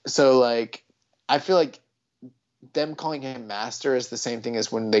so like, I feel like them calling him master is the same thing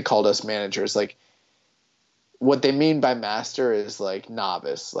as when they called us managers. Like, what they mean by master is like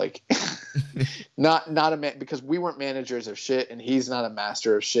novice, like not a man, because we weren't managers of shit, and he's not a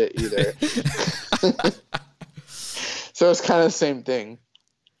master of shit either. So it's kind of the same thing.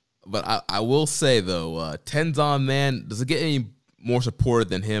 But I will say, though, Tenzan, man, does it get any more supported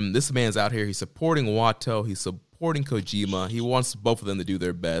than him? This man's out here. He's supporting Wato. He's supporting Kojima. He wants both of them to do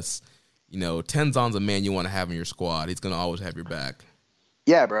their best. Tenzan's a man you want to have in your squad. He's going to always have your back.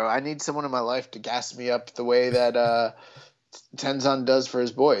 Yeah, bro. I need someone in my life to gas me up the way that Tenzan does for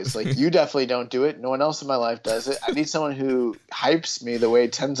his boys. Like, you definitely don't do it. No one else in my life does it. I need someone who hypes me the way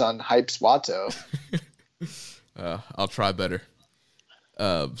Tenzan hypes Wato. I'll try better.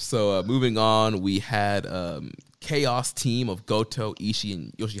 So moving on, we had Chaos team of Goto, Ishii,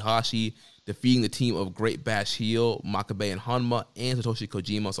 and Yoshihashi defeating the team of Great Bash Heel, Makabe and Hanma, and Satoshi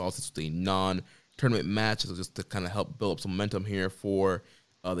Kojima. So also it's a non-tournament match, so just to kind of help build up some momentum here for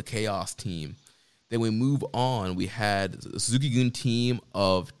the Chaos team. Then we move on. We had the Suzuki-gun team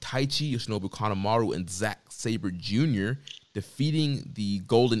of Taichi, Yoshinobu Kanemaru, and Zack Sabre Jr. defeating the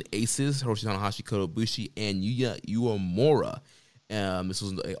Golden Aces, Hiroshi Tanahashi, Kota Ibushi, and Yuya Uemura. This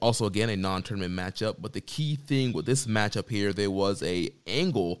was also, again, a non-tournament matchup. But the key thing with this matchup here, there was a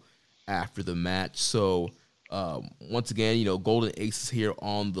angle after the match. So, once again, Golden Aces here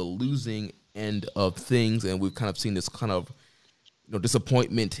on the losing end of things. And we've kind of seen this kind of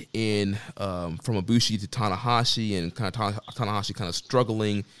disappointment in from Ibushi to Tanahashi, and kind of Tanahashi kind of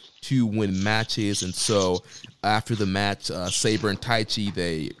struggling to win matches. And so after the match, Sabre and Taichi,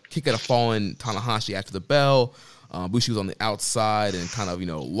 they kick out a fallen Tanahashi after the bell. Ibushi was on the outside and kind of,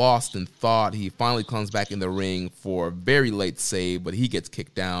 lost in thought. He finally comes back in the ring for a very late save, but he gets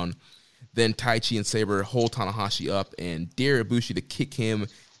kicked down. Then Taichi and Sabre hold Tanahashi up and dare Ibushi to kick him.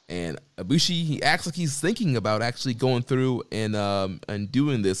 And Ibushi, he acts like he's thinking about actually going through and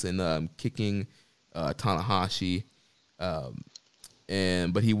doing this and kicking Tanahashi.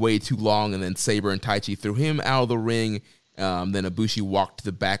 But he waited too long, and then Sabre and Taichi threw him out of the ring. Then Ibushi walked to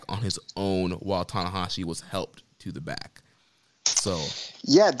the back on his own while Tanahashi was helped to the back. So,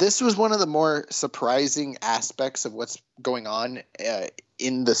 yeah, this was one of the more surprising aspects of what's going on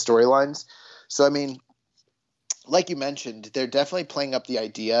in the storylines. So, I mean, like you mentioned, they're definitely playing up the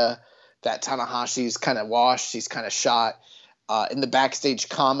idea that Tanahashi's kind of washed, he's kind of shot. In the backstage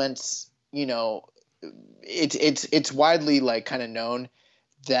comments, it's widely like kind of known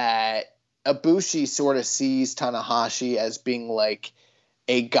that Ibushi sort of sees Tanahashi as being like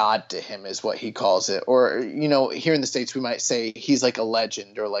a god to him, is what he calls it. Or, here in the States, we might say he's like a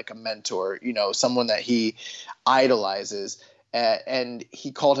legend or like a mentor, someone that he idolizes. And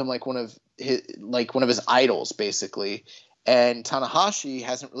he called him like one of his idols, basically. And Tanahashi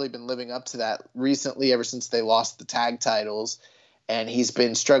hasn't really been living up to that recently, ever since they lost the tag titles. And he's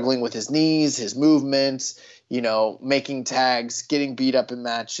been struggling with his knees, his movements, making tags, getting beat up in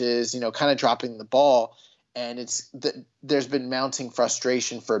matches, kind of dropping the ball. And there's been mounting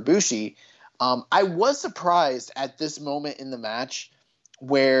frustration for Ibushi. I was surprised at this moment in the match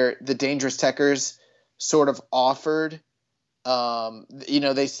where the Dangerous Tekkers sort of offered,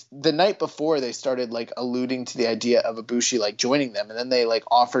 the night before they started like alluding to the idea of Ibushi like joining them, and then they like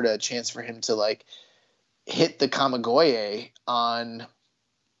offered a chance for him to like hit the Kamigoye on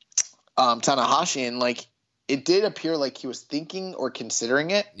Tanahashi, and like it did appear like he was thinking or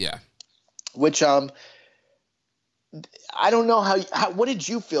considering it. Yeah. Which I don't know how what did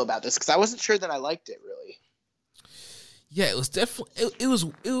you feel about this? Because I wasn't sure that I liked it really. Yeah, it was definitely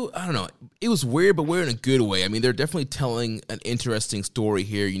I don't know. It was weird, but weird in a good way. I mean, they're definitely telling an interesting story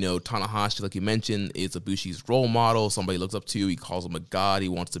here. Tanahashi, like you mentioned, is Ibushi's role model. Somebody looks up to. He calls him a god.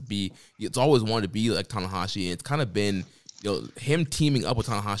 It's always wanted to be like Tanahashi, and it's kind of been, him teaming up with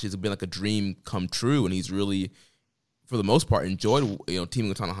Tanahashi has been like a dream come true, and he's really, for the most part, enjoyed teaming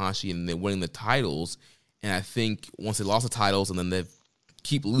with Tanahashi and then winning the titles. And I think once they lost the titles and then they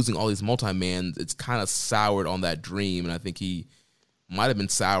keep losing all these multi-mans, it's kind of soured on that dream. And I think he might have been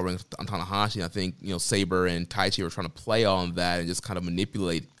souring on Tanahashi. And I think, Sabre and Taichi were trying to play on that and just kind of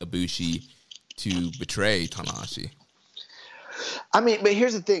manipulate Ibushi to betray Tanahashi. I mean, but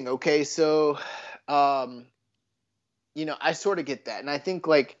here's the thing, okay? So, I sort of get that. And I think,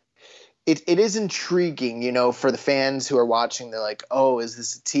 like, it is intriguing, for the fans who are watching. They're like, oh, is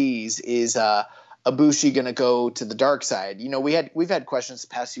this a tease? Is Ibushi going to go to the dark side? We've had questions the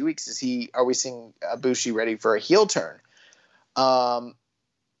past few weeks. Are we seeing Ibushi ready for a heel turn? So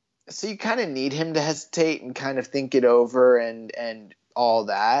you kind of need him to hesitate and kind of think it over and all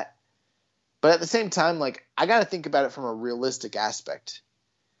that. But at the same time, like, I got to think about it from a realistic aspect.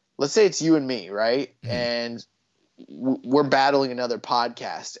 Let's say it's you and me, right? Mm-hmm. And we're battling another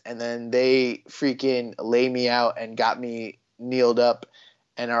podcast, and then they freaking lay me out and got me kneeled up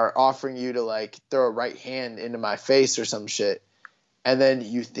and are offering you to like throw a right hand into my face or some shit. And then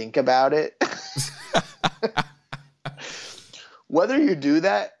you think about it. Whether you do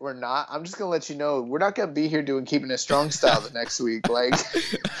that or not, I'm just going to let you know, we're not going to be here doing Keeping It Strong style the next week. Like,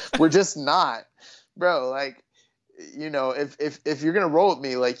 we're just not, bro. Like, if you're going to roll with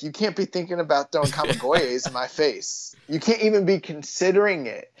me, like, you can't be thinking about throwing Kamigoyes in my face. You can't even be considering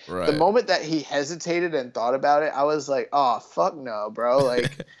it. Right. The moment that he hesitated and thought about it, I was like, oh, fuck no, bro.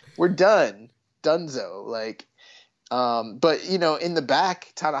 Like, we're done. Dunzo. Like, but, in the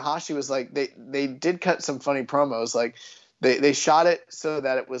back, Tanahashi was like, they did cut some funny promos. Like, they shot it so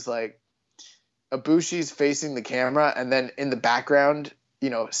that it was like Ibushi's facing the camera, and then in the background,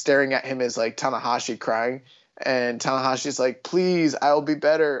 staring at him is like Tanahashi crying. And Tanahashi's like, please, I'll be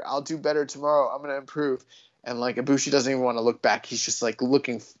better. I'll do better tomorrow. I'm going to improve. And like Ibushi doesn't even want to look back. He's just like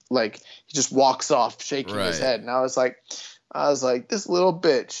looking, like he just walks off shaking his head. And I was like, this little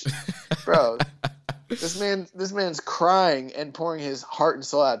bitch, bro, this man's crying and pouring his heart and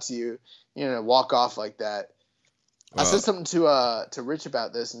soul out to you, walk off like that. I said something to Rich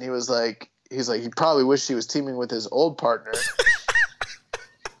about this, and he's like, he probably wished he was teaming with his old partner.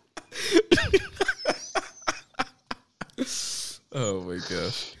 Oh my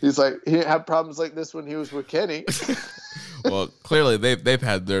gosh. He's like, he didn't have problems like this when he was with Kenny. Well, clearly they've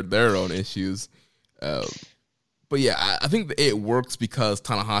had their own issues. But yeah, I think it works because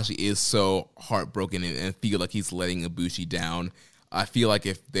Tanahashi is so heartbroken and feel like he's letting Ibushi down. I feel like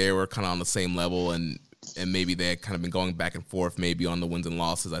if they were kind of on the same level and and maybe they had kind of been going back and forth maybe on the wins and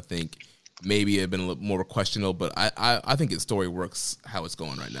losses. I think maybe it had been a little more questionable, but I think his story works how it's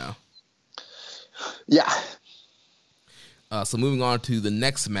going right now. Yeah. So moving on to the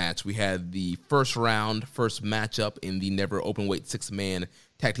next match, we had the first matchup in the Never Openweight 6-man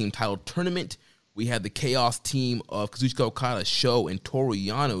tag team title tournament. We had the Chaos team of Kazuchika Okada, Sho, and Toru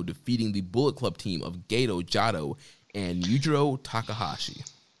Yano defeating the Bullet Club team of Gedo, Jado, and Yujiro Takahashi.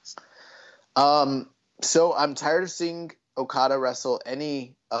 So I'm tired of seeing Okada wrestle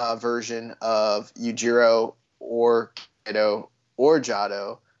any version of Yujiro or Gedo or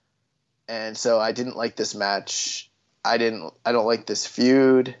Jado, and so I didn't like this match. I don't like this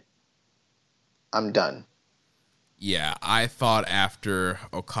feud. I'm done. Yeah, I thought after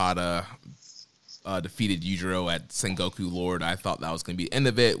Okada defeated Yujiro at Sengoku Lord, I thought that was going to be the end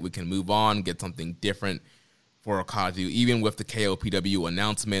of it. We can move on, get something different for Okada to do. Even with the KOPW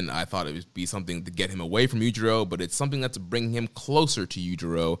announcement, I thought it would be something to get him away from Yujiro, but it's something that's bringing him closer to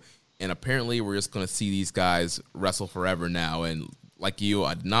Yujiro, and apparently we're just going to see these guys wrestle forever now. And like you,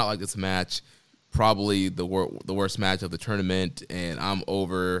 I did not like this match. Probably the worst match of the tournament, and I'm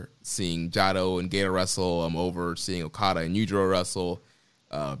over seeing Jado and Gedo wrestle. I'm over seeing Okada and Yujiro wrestle.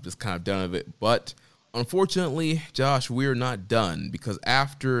 Just kind of done with it. But unfortunately, Josh, we're not done, because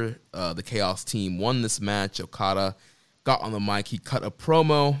after the Chaos team won this match, Okada got on the mic, he cut a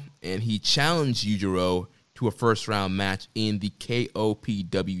promo, and he challenged Yujiro to a first-round match in the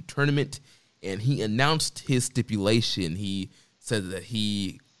KOPW tournament, and he announced his stipulation. He said that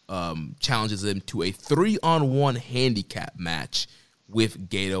he challenges him to a 3-on-1 handicap match with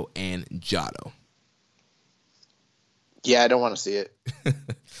Gedo and Jado. Yeah, I don't want to see it.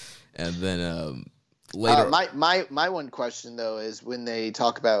 And then later, my one question though is, when they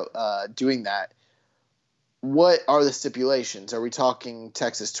talk about doing that, what are the stipulations? Are we talking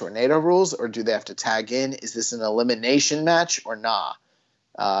Texas Tornado rules, or do they have to tag in? Is this an elimination match or nah?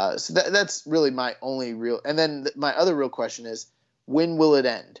 So that's really my only real. And then my other real question is, when will it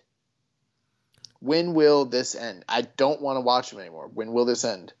end? When will this end? I don't want to watch them anymore. When will this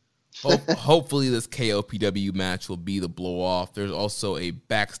end? Hopefully this KOPW match will be the blow off. There's also a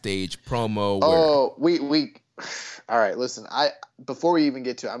backstage promo. We all right, listen, before we even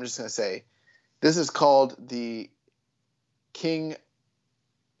get to it, I'm just going to say this is called the King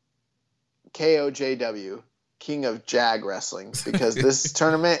KOJW, King of Jag Wrestling, because this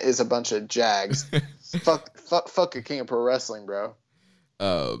tournament is a bunch of Jags. Fuck a King of Pro Wrestling, bro.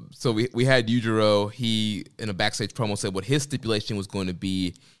 So we had Yujiro. He, in a backstage promo, said what his stipulation was going to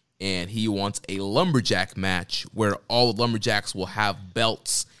be, and he wants a lumberjack match where all the lumberjacks will have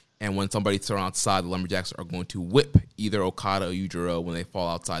belts, and when somebody's thrown outside, the lumberjacks are going to whip either Okada or Yujiro when they fall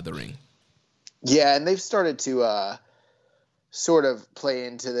outside the ring. Yeah, and they've started to sort of play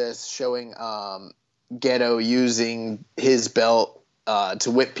into this, showing Gedo using his belt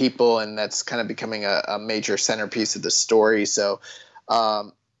to whip people, and that's kind of becoming a major centerpiece of the story. So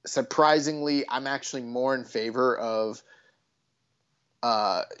surprisingly, I'm actually more in favor of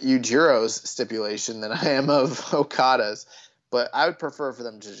Yujiro's stipulation than I am of Okada's, but I would prefer for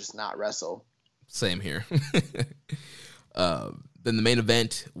them to just not wrestle. Same here. Then the main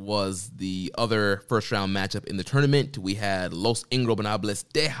event was the other first-round matchup in the tournament. We had Los Ingobernables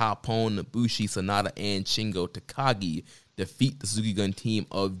de Japón, Bushi, Sanada, and Shingo Takagi defeat the Suzuki Gun team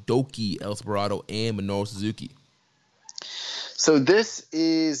of Doki, El Desperado, and Minoru Suzuki. So this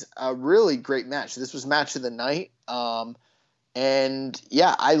is a really great match. This was match of the night. And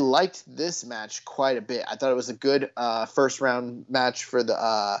yeah, I liked this match quite a bit. I thought it was a good first-round match for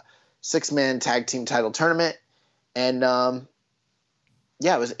the 6-man tag team title tournament. And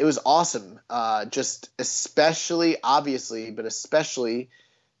yeah, it was awesome. Just especially, obviously, but especially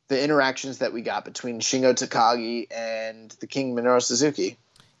the interactions that we got between Shingo Takagi and the King Minoru Suzuki.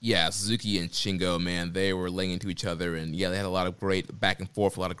 Yeah, Suzuki and Shingo, man, they were laying into each other, and yeah, they had a lot of great back and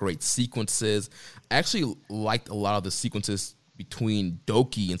forth, a lot of great sequences. I actually liked a lot of the sequences between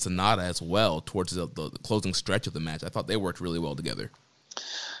Doki and Sanada as well towards the closing stretch of the match. I thought they worked really well together.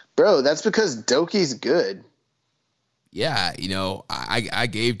 Bro, that's because Doki's good. Yeah, I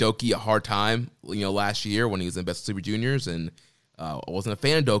gave Doki a hard time, last year when he was in Best of Super Juniors, and I wasn't a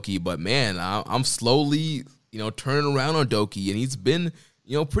fan of Doki, but man, I'm slowly, turning around on Doki, and he's been,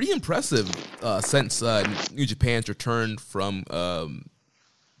 pretty impressive since New Japan's return to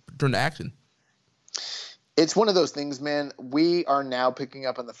action. It's one of those things, man. We are now picking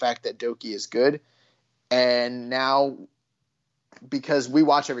up on the fact that Doki is good, and now, because we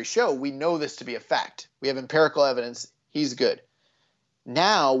watch every show, we know this to be a fact. We have empirical evidence. He's good.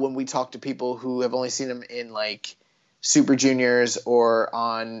 Now, when we talk to people who have only seen him in Super Juniors or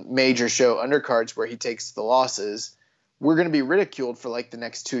on major show undercards where he takes the losses, we're going to be ridiculed for like the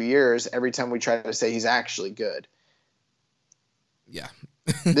next 2 years every time we try to say he's actually good. Yeah.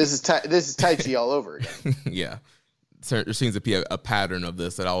 This is Taichi all over again. Yeah. There seems to be a pattern of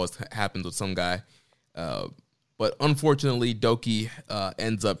this that always happens with some guy. But unfortunately, Doki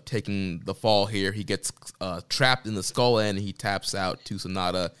ends up taking the fall here. He gets trapped in the skull end, and he taps out to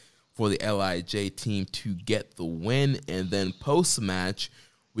Sonata for the LIJ team to get the win. And then post-match,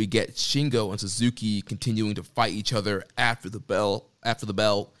 we get Shingo and Suzuki continuing to fight each other after the bell.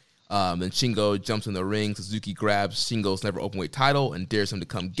 Then Shingo jumps in the ring. Suzuki grabs Shingo's never openweight title and dares him to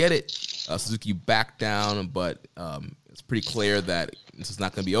come get it. Suzuki backed down, but it's pretty clear that this is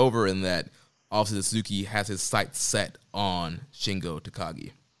not going to be over and that obviously Suzuki has his sights set on Shingo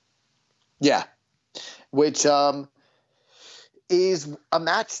Takagi. Yeah, which is a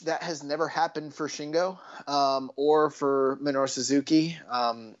match that has never happened for Shingo or for Minoru Suzuki,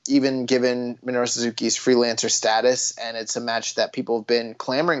 even given Minoru Suzuki's freelancer status. And it's a match that people have been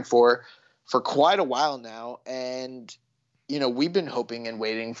clamoring for quite a while now. And, you know, we've been hoping and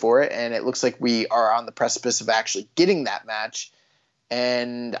waiting for it. And it looks like we are on the precipice of actually getting that match.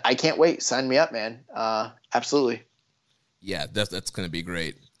 And I can't wait. Sign me up, man. Absolutely. Yeah, that's going to be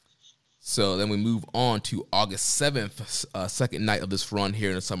great. So then we move on to August 7th, second night of this run here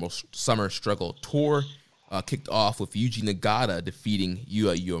in the Summer Struggle Tour. Kicked off with Yuji Nagata defeating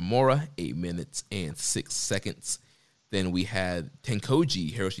Yuya Uemura, 8 minutes and 6 seconds. Then we had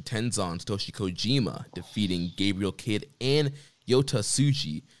Tenkoji, Hiroshi Tenzan, Satoshi Kojima defeating Gabriel Kidd and Yota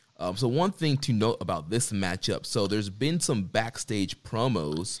Tsuji. So one thing to note about this matchup, so there's been some backstage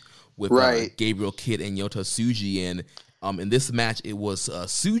promos with Gabriel Kidd and Yota Tsuji, and in this match, it was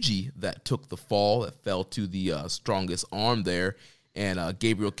Tsuji that took the fall, that fell to the strongest arm there. And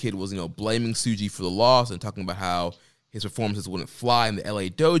Gabriel Kidd was, blaming Tsuji for the loss and talking about how his performances wouldn't fly in the LA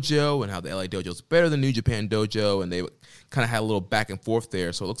Dojo and how the LA Dojo is better than New Japan Dojo. And they kind of had a little back and forth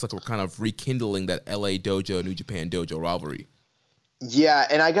there. So it looks like we're kind of rekindling that LA Dojo, New Japan Dojo rivalry. Yeah,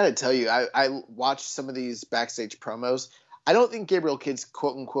 and I got to tell you, I watched some of these backstage promos. I don't think Gabriel Kidd's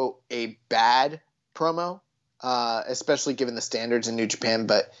quote-unquote a bad promo. Especially given the standards in New Japan,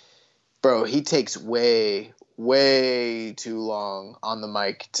 but bro, he takes way too long on the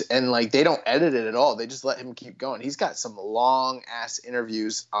mic, and like they don't edit it at all. They just let him keep going. He's got some long ass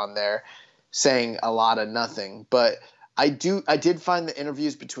interviews on there saying a lot of nothing, but I did find the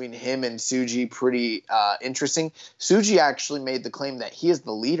interviews between him and Tsuji pretty interesting. Tsuji actually made the claim that he is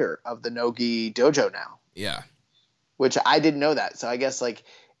the leader of the Nogi Dojo now. Yeah, which I didn't know that. So I guess like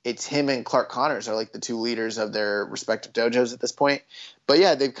it's him and Clark Connors are like the two leaders of their respective dojos at this point. But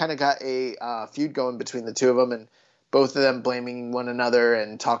yeah, they've kind of got a feud going between the two of them, and both of them blaming one another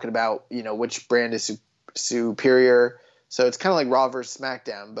and talking about, which brand is superior. So it's kind of like Raw versus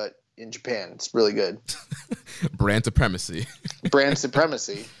SmackDown, but in Japan. It's really good. Brand supremacy. Brand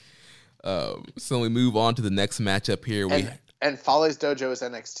supremacy. So we move on to the next matchup here. And Fale's dojo is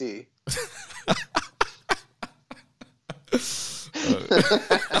NXT.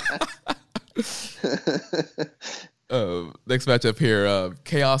 Next matchup here,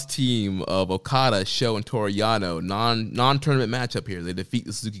 Chaos team of Okada, Sho, and Toru Yano. Non-tournament matchup here. They defeat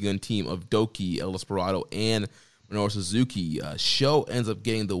the Suzuki Gun team of Doki, El Desperado, and Minoru Suzuki. Sho ends up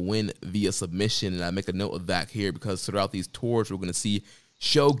getting the win via submission, and I make a note of that here because throughout these tours, we're going to see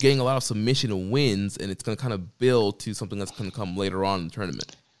Sho getting a lot of submission wins, and it's going to kind of build to something that's going to come later on in the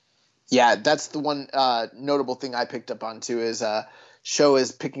tournament. Yeah, that's the one notable thing I picked up on too is Sho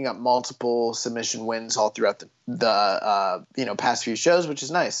is picking up multiple submission wins all throughout the past few shows, which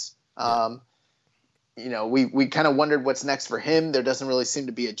is nice. Yeah. We kind of wondered what's next for him. There doesn't really seem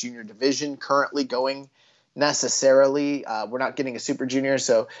to be a junior division currently going necessarily. We're not getting a Super Junior,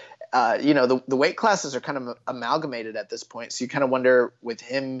 so the weight classes are kind of amalgamated at this point. So you kind of wonder with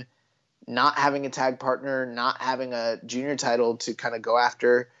him not having a tag partner, not having a junior title to kind of go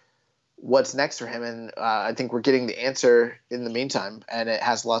after, what's next for him. And I think we're getting the answer in the meantime, and it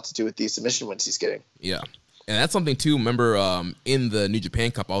has a lot to do with these submission wins he's getting. Yeah. And that's something too. Remember in the New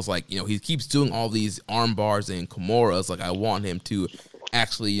Japan Cup, I was like, he keeps doing all these arm bars and Kimuras. Like I want him to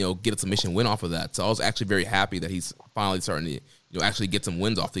actually, get a submission win off of that. So I was actually very happy that he's finally starting to, actually get some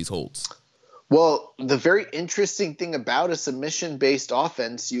wins off these holds. Well, the very interesting thing about a submission-based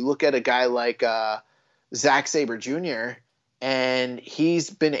offense, you look at a guy like Zack Sabre Jr., and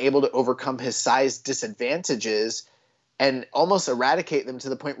he's been able to overcome his size disadvantages and almost eradicate them to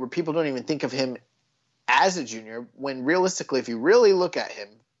the point where people don't even think of him as a junior, when realistically, if you really look at him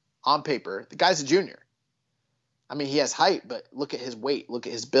on paper, the guy's a junior. I mean, he has height, but look at his weight, look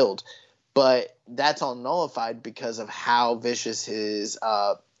at his build. but that's all nullified because of how vicious his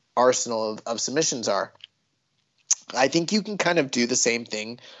arsenal of submissions are. I think you can kind of do the same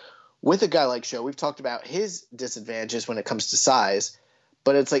thing with a guy like Show. We've talked about his disadvantages when it comes to size,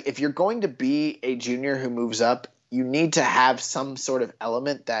 but it's like if you're going to be a junior who moves up, you need to have some sort of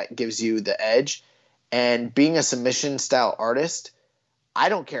element that gives you the edge. And being a submission style artist, I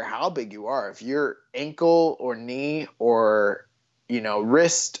don't care how big you are. If your ankle or knee or,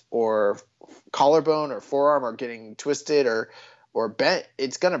 wrist or collarbone or forearm are getting twisted or bent,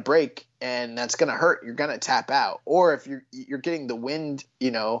 it's going to break and that's going to hurt. You're going to tap out. Or if you're getting the wind,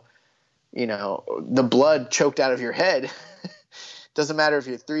 the blood choked out of your head, doesn't matter if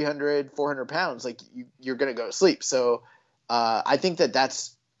you're 300, 400 pounds, like you're going to go to sleep. So I think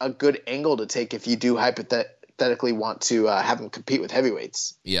that's a good angle to take if you do hypothetically want to have him compete with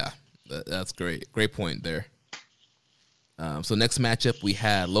heavyweights. Yeah, that's great. Great point there. So next matchup, we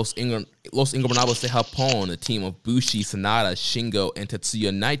had Los Ingobernables de Japón, a team of Bushi, Sanada, Shingo, and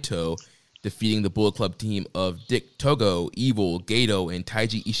Tetsuya Naito, defeating the Bullet Club team of Dick Togo, Evil, Gato, and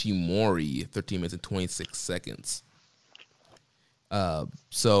Taiji Ishimori, 13 minutes and 26 seconds.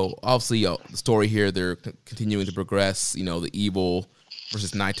 So obviously, the story here, they're continuing to progress. The Evil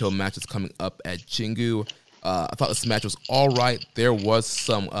versus Naito match is coming up at Jingu. I thought this match was all right. There was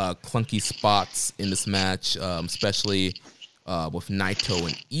some clunky spots in this match, especially with Naito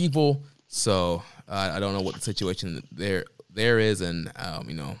and Evil. So I don't know what the situation there is, and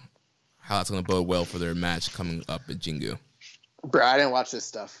how that's going to bode well for their match coming up at Jingu. Bro, I didn't watch this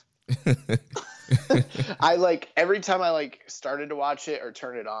stuff. Every time I started to watch it or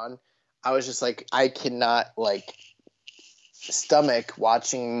turn it on, I was just like, I cannot stomach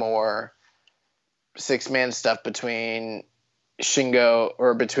watching more 6-man stuff between Shingo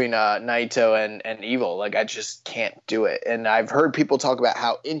or between Naito and Evil. I just can't do it. And I've heard people talk about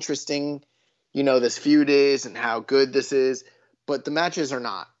how interesting, this feud is and how good this is, but the matches are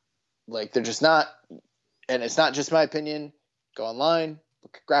not. They're just not. And it's not just my opinion. Go online,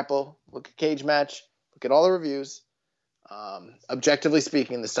 look at Grapple, look at Cage Match, look at all the reviews. Objectively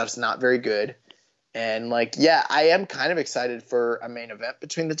speaking, the stuff's not very good. And I am kind of excited for a main event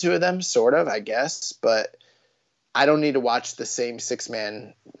between the two of them, sort of, I guess, but I don't need to watch the same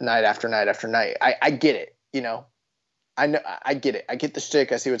 6-man night after night after night. I get it, I know, I get it. I get the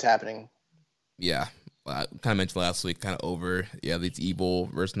shtick. I see what's happening. Yeah, I kind of mentioned last week, kind of over. Yeah, these Evil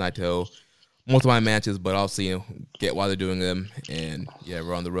versus Naito, multiple matches, but obviously get why they're doing them. And yeah,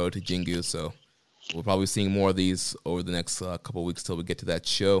 we're on the road to Jingu, so we'll probably be seeing more of these over the next couple of weeks till we get to that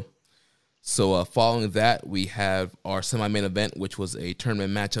show. So following that, we have our semi-main event, which was a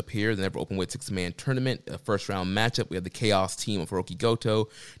tournament matchup here, the Never Openweight 6-man tournament, a first-round matchup. We have the Chaos team of Hiroki Goto,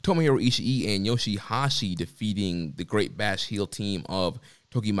 Tomohiro Ishii, and Yoshihashi defeating the Great Bash heel team of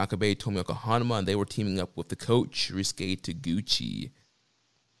Togi Makabe, Tomioka Hanma, and they were teaming up with the coach, Ryusuke Taguchi.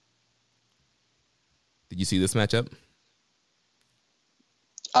 Did you see this matchup?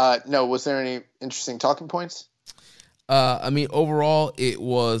 No. Was there any interesting talking points? Overall, it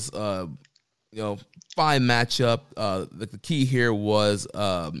was fine matchup. The key here was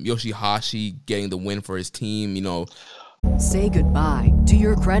Yoshihashi getting the win for his team. Say goodbye to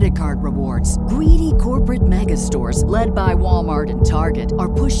your credit card rewards. Greedy corporate mega stores, led by Walmart and Target,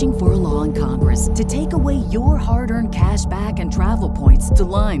 are pushing for a law in Congress to take away your hard-earned cash back and travel points to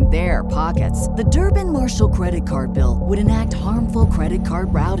line their pockets. The Durbin-Marshall credit card bill would enact harmful credit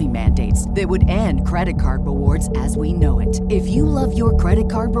card routing mandates that would end credit card rewards as we know it. If you love your credit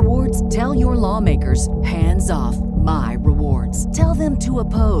card rewards, tell your lawmakers, hands off my rewards. Tell them to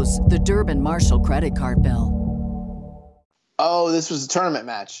oppose the Durbin-Marshall credit card bill. Oh, this was a tournament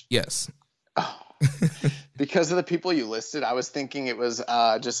match. Yes. Oh. Because of the people you listed, I was thinking it was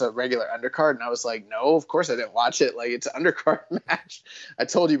just a regular undercard, and I was like, no, of course I didn't watch it. It's an undercard match. I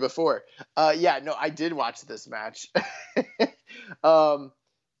told you before. I did watch this match.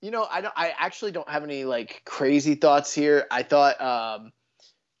 I actually don't have any crazy thoughts here. I thought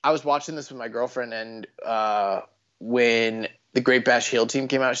I was watching this with my girlfriend, and when the Great Bash heel team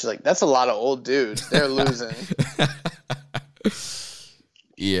came out, she's like, "That's a lot of old dudes. They're losing."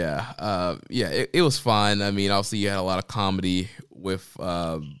 Yeah. It was fun. I mean, obviously you had a lot of comedy with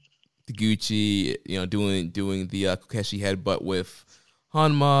Taguchi, doing the Kokeshi headbutt with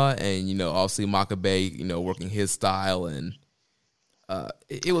Hanma, and obviously Makabe, working his style, and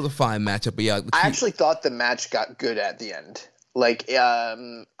it was a fine matchup. But yeah, I actually thought the match got good at the end.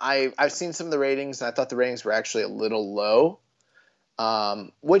 I've seen some of the ratings, and I thought the ratings were actually a little low.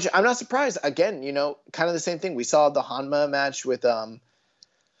 Which I'm not surprised. Again, kind of the same thing. We saw the Hanma match with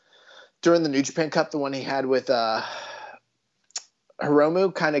during the New Japan Cup, the one he had with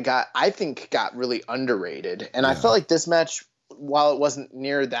Hiromu kind of got really underrated. And I felt like this match, while it wasn't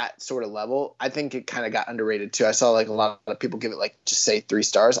near that sort of level, I think it kind of got underrated too. I saw like a lot of people give it like just say 3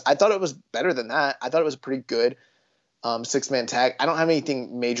 stars. I thought it was better than that. I thought it was a pretty good 6-man tag. I don't have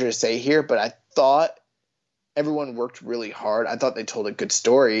anything major to say here, but I thought everyone worked really hard. I thought they told a good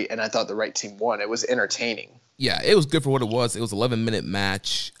story, and I thought the right team won. It was entertaining. Yeah, it was good for what it was. It was an 11-minute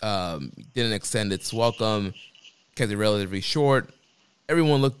match. Didn't extend its welcome. Kept it relatively short.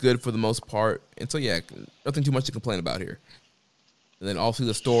 Everyone looked good for the most part. And so, yeah, nothing too much to complain about here. And then also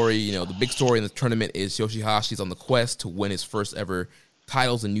the story, the big story in the tournament is Yoshi-Hashi's on the quest to win his first ever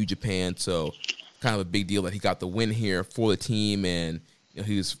titles in New Japan. So kind of a big deal that he got the win here for the team. And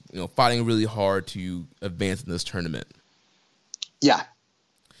he was fighting really hard to advance in this tournament. Yeah.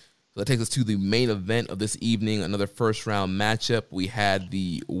 So that takes us to the main event of this evening, another first-round matchup. We had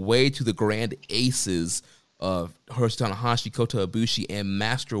the Way to the Grand Aces of Hiroshi Tanahashi, Kota Ibushi, and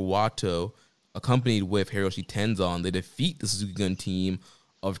Master Wato, accompanied with Hiroshi Tenzan. They defeat the Suzuki-Gun team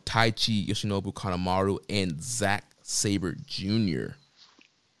of Taichi, Yoshinobu Kanemaru, and Zack Sabre Jr.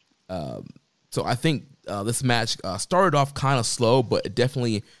 So I think this match started off kind of slow, but it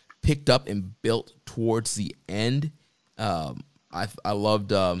definitely picked up and built towards the end. I loved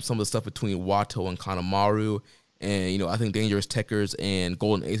some of the stuff between Wato and Kanemaru, and I think Dangerous Tekkers and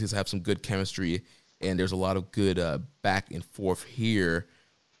Golden Aces have some good chemistry, and there's a lot of good back and forth here.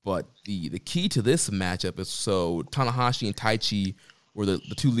 But the key to this matchup is so Tanahashi and Taichi were the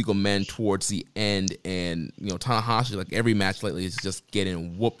two legal men towards the end, and Tanahashi, like every match lately, is just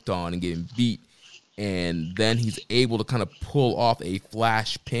getting whooped on and getting beat, and then he's able to kind of pull off a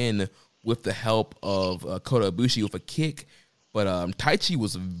flash pin with the help of Kota Ibushi with a kick. But Taichi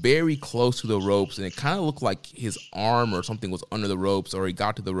was very close to the ropes, and it kind of looked like his arm or something was under the ropes, or he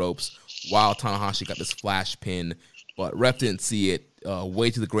got to the ropes while Tanahashi got this flash pin. But ref didn't see it.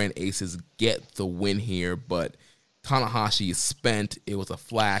 Way to the Grand Aces get the win here, but Tanahashi is spent. It was a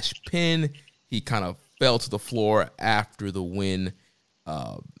flash pin. He kind of fell to the floor after the win.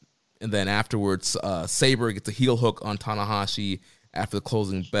 And then afterwards, Sabre gets a heel hook on Tanahashi after the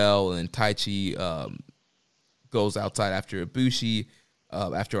closing bell, and Taichi goes outside after Ibushi,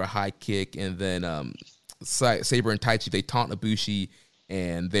 after a high kick, and then Sabre and Taichi, they taunt Ibushi,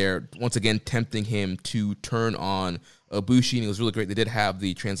 and they're once again tempting him to turn on Ibushi, and it was really great. They did have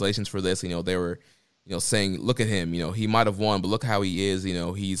the translations for this. They were, saying, look at him, he might have won, but look how he is.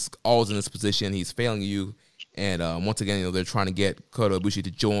 He's always in this position. He's failing you. And once again, they're trying to get Kota Ibushi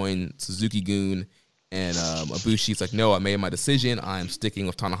to join Suzuki-Gun. And Ibushi's like, no, I made my decision. I'm sticking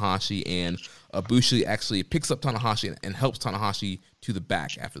with Tanahashi. And Ibushi actually picks up Tanahashi and helps Tanahashi to the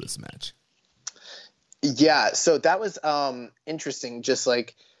back after this match. Yeah, so that was interesting. Just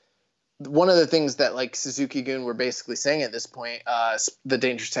like one of the things that like Suzuki-Gun were basically saying at this point, the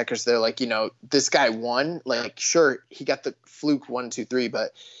Dangerous Tekkers, they're like, this guy won. Like, sure, he got the fluke 1, 2, 3,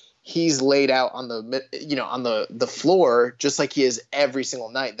 but he's laid out on the on the floor just like he is every single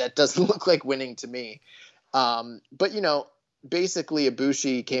night. That doesn't look like winning to me. But basically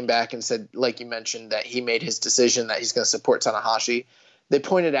Ibushi came back and said, like you mentioned, that he made his decision that he's going to support Tanahashi. They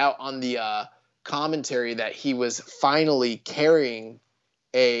pointed out on the commentary that he was finally carrying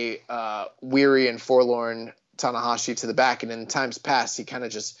a weary and forlorn Tanahashi to the back, and in times past he kind of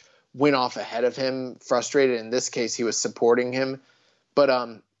just went off ahead of him, frustrated. In this case, he was supporting him. But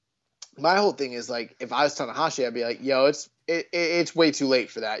my whole thing is, like, if I was Tanahashi, I'd be like, yo, it's way too late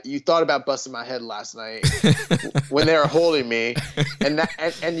for that. You thought about busting my head last night when they were holding me, and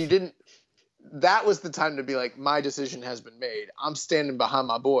you didn't. That was the time to be like, my decision has been made. I'm standing behind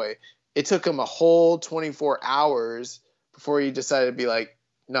my boy. It took him a whole 24 hours before he decided to be like,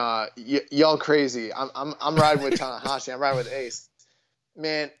 nah, y'all crazy. I'm riding with Tanahashi. I'm riding with Ace.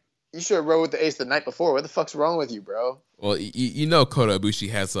 Man, you should have rode with the Ace the night before. What the fuck's wrong with you, bro? Well, Kota Ibushi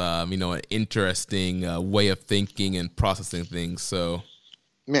has, an interesting way of thinking and processing things. So,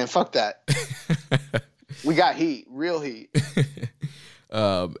 man, fuck that. We got heat, real heat.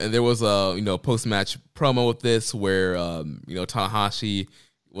 And there was a post-match promo with this where Tanahashi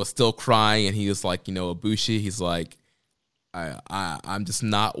was still crying, and he was like, Ibushi, he's like, I'm just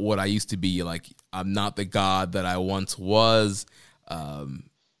not what I used to be. Like, I'm not the god that I once was.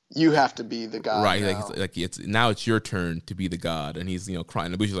 You have to be the god, right? Now. Now it's your turn to be the god, and he's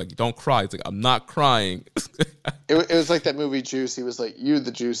crying. Ibushi's like, don't cry. He's like, I'm not crying. It was like that movie Juice. He was like, you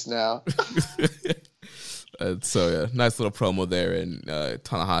the juice now. So yeah, nice little promo there, and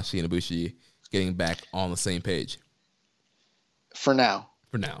Tanahashi and Ibushi getting back on the same page. For now.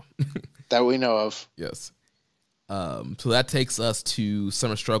 For now. That we know of. Yes. So that takes us to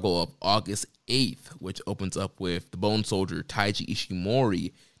Summer Struggle of August 8th, which opens up with the Bone Soldier Taiji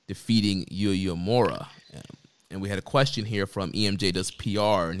Ishimori defeating Yuya Uemura. And we had a question here from EMJ Does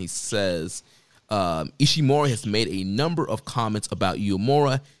PR, and he says, Ishimori has made a number of comments about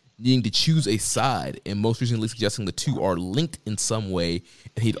Uemura needing to choose a side, and most recently suggesting the two are linked in some way,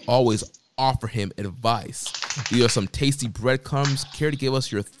 and he'd always offer him advice. These are some tasty breadcrumbs. Care to give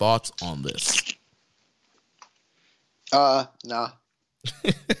us your thoughts on this? Nah.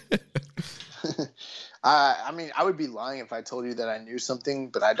 I mean, I would be lying if I told you that I knew something,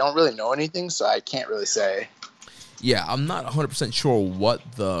 but I don't really know anything, so I can't really say. Yeah, I'm not 100% sure what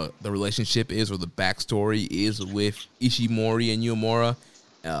the relationship is or the backstory is with Ishimori and Uemura.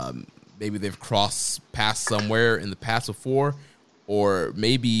 Maybe they've crossed paths somewhere in the past before, or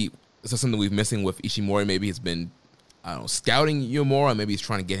maybe this is something we've missing with Ishimori. Maybe he's been, I don't know, scouting Uemura. Maybe he's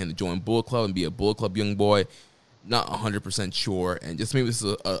trying to get him to join Bullet Club and be a Bullet Club young boy. Not 100% sure, and just maybe this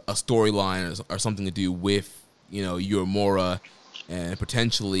is a storyline or something to do with, Uemura, and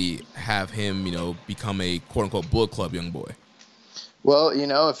potentially have him, become a quote-unquote Bullet Club young boy. Well,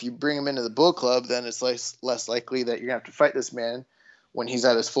 if you bring him into the Bullet Club, then it's less likely that you're going to have to fight this man when he's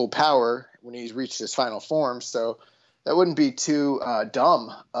at his full power, when he's reached his final form. So that wouldn't be too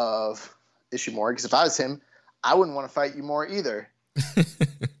dumb of Ishimori, because if I was him, I wouldn't want to fight Uemura either.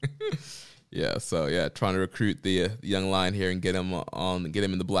 Yeah, so trying to recruit the young lion here and get him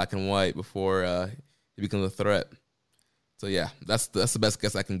in the black and white before he becomes a threat. So that's the best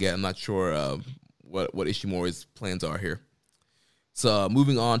guess I can get. I'm not sure what Ishimori's plans are here. So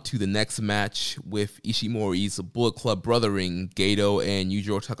moving on to the next match with Ishimori's Bullet Club brothering Gedo and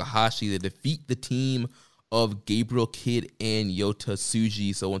Yujiro Takahashi. They defeat the team of Gabriel Kidd and Yota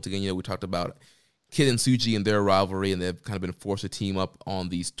Tsuji. So once again, we talked about Kidd and Tsuji and their rivalry, and they've kind of been forced to team up on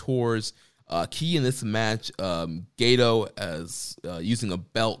these tours. Key in this match, Gedo as using a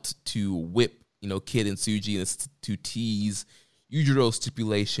belt to whip, Kidd and Tsuji, and to tease Yujiro's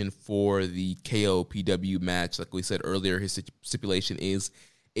stipulation for the KOPW match. Like we said earlier, his stipulation is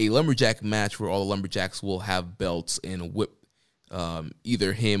a lumberjack match where all the lumberjacks will have belts and whip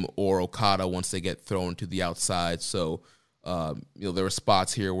either him or Okada once they get thrown to the outside. So, there were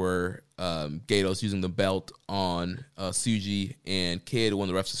spots here where Gedo's using the belt on Tsuji and Kidd when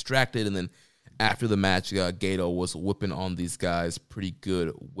the ref's distracted, and then after the match, Gedo was whipping on these guys pretty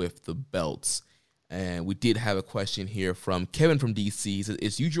good with the belts. And we did have a question here from Kevin from DC. He says,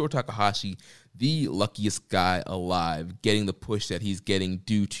 is Yujiro Takahashi the luckiest guy alive, getting the push that he's getting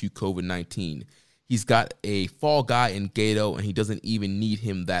due to COVID-19? He's got a fall guy in Gedo, and he doesn't even need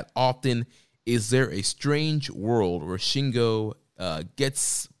him that often. Is there a strange world where Shingo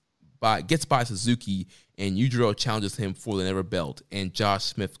gets by Suzuki and Yujiro challenges him for the Never belt, and Josh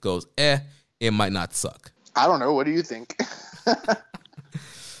Smith goes, it might not suck? I don't know. What do you think?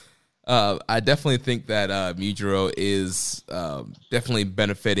 I definitely think that Yujiro is definitely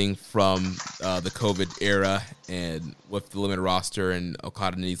benefiting from the COVID era, and with the limited roster, and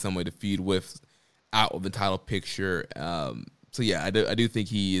Okada needs somebody to feud with out of the title picture. So I do think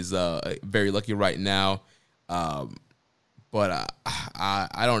he is very lucky right now, but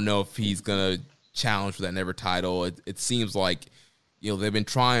I don't know if he's gonna challenge for that Never title. It seems like they've been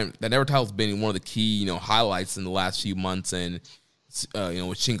trying. That Never title's been one of the key highlights in the last few months, and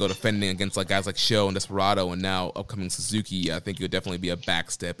with Shingo defending against guys like Sho and Desperado, and now upcoming Suzuki, I think it would definitely be a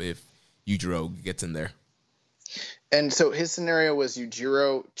backstep if Yujiro gets in there. And so his scenario was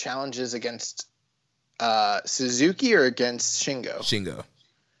Yujiro challenges against Suzuki or against Shingo? Shingo.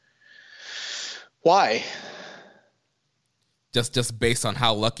 Why? Just based on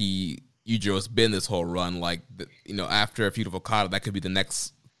how lucky Yujiro's been this whole run, after a feud of Okada, that could be the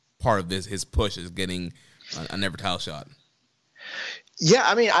next part of his push is getting a Never title shot. Yeah,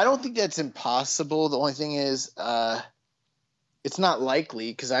 I mean, I don't think that's impossible. The only thing is, it's not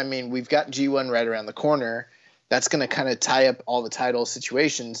likely because, we've got G1 right around the corner. That's going to kind of tie up all the title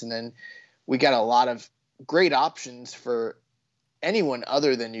situations, and then we got a lot of great options for anyone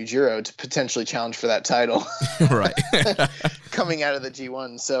other than Yujiro to potentially challenge for that title. Right. Coming out of the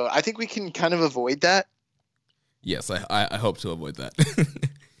G1. So I think we can kind of avoid that. Yes, I hope to avoid that.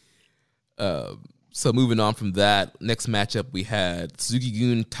 So moving on from that, next matchup we had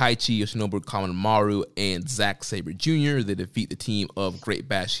Suzuki-gun, Taichi, Yoshinobu Kanemaru, and Zack Sabre Jr. They defeat the team of Great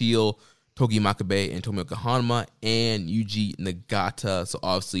Bash Heel, Togi Makabe, and Tomioka Hanma, and Yuji Nagata. So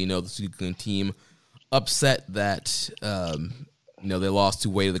obviously, the Suzuki-gun team upset that, they lost to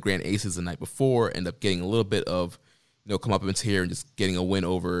Way to the Grand Aces the night before, end up getting a little bit of, comeuppance here and just getting a win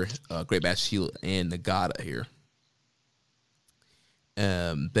over Great Bash Heel and Nagata here.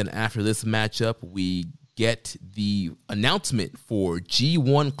 Then after this matchup, we get the announcement for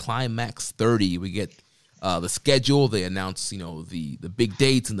G1 Climax 30. We get the schedule. They announce, the big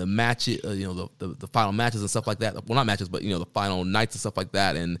dates and the matches, the final matches and stuff like that. Well, not matches, but, the final nights and stuff like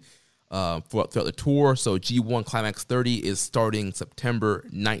that. And throughout the tour. So G1 Climax 30 is starting September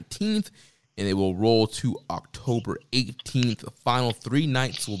 19th, and it will roll to October 18th. The final 3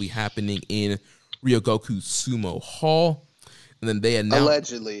 nights will be happening in Ryogoku Sumo Hall. And then they announced...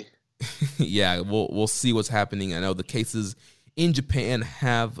 Allegedly. Yeah, we'll see what's happening. I know the cases in Japan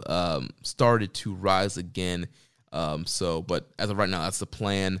have started to rise again. But as of right now, that's the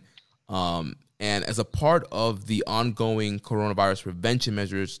plan. And as a part of the ongoing coronavirus prevention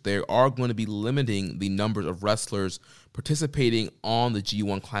measures, they are going to be limiting the numbers of wrestlers participating on the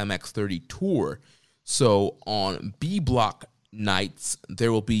G1 Climax 30 tour. So on B block nights,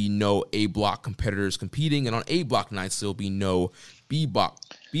 there will be no A block competitors competing, and on A block nights, there will be no B block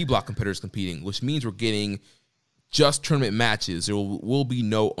competitors competing, which means we're getting just tournament matches. There will be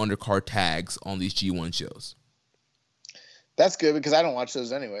no undercard tags on these G1 shows. That's good because I don't watch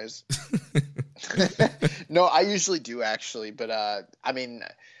those anyways. No, I usually do actually, but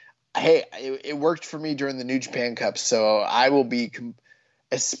hey, it worked for me during the New Japan Cup, so I will be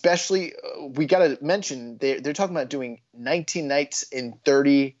especially. We got to mention they're talking about doing 19 nights in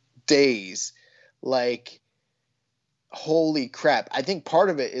 30 days. Like, holy crap! I think part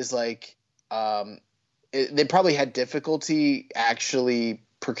of it is like they probably had difficulty actually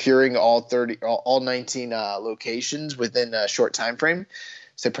procuring all 19 locations within a short time frame.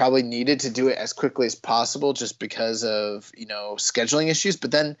 So they probably needed to do it as quickly as possible just because of, scheduling issues. But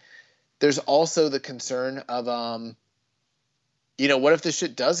then there's also the concern of, what if this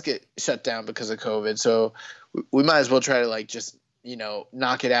shit does get shut down because of COVID? So we might as well try to just,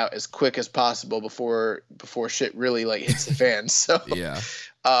 knock it out as quick as possible before shit really hits the fan. So, yeah.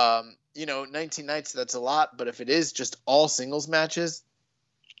 19 nights, that's a lot. But if it is just all singles matches,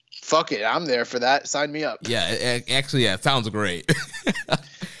 fuck it, I'm there for that. Sign me up. Yeah, it sounds great.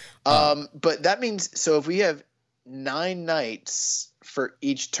 But that means, so if we have 9 nights for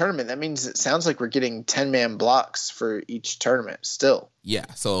each tournament, that means it sounds like we're getting 10-man blocks for each tournament still. Yeah,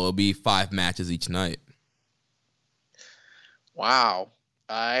 so it'll be 5 matches each night. Wow.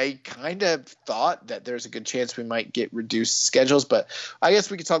 I kind of thought that there's a good chance we might get reduced schedules, but I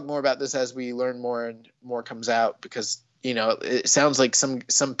guess we could talk more about this as we learn more and more comes out, because it sounds like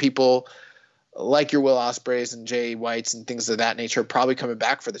some people like your Will Ospreays and Jay Whites and things of that nature are probably coming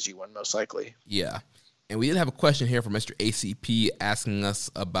back for the G1 most likely. Yeah. And we did have a question here from Mr. ACP asking us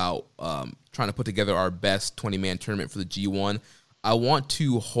about trying to put together our best 20-man tournament for the G1. I want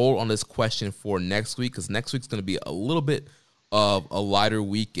to hold on this question for next week, because next week's going to be a little bit of a lighter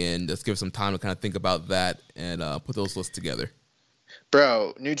week, and let's give us some time to kind of think about that and put those lists together.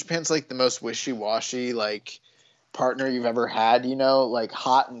 Bro, New Japan's the most wishy-washy partner you've ever had,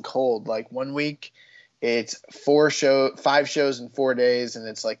 hot and cold. 1 week it's 5 shows in 4 days, and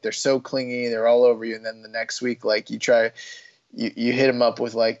it's they're so clingy, they're all over you, and then the next week you try you hit them up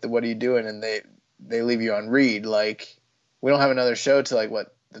with the what are you doing, and they leave you on read. We don't have another show till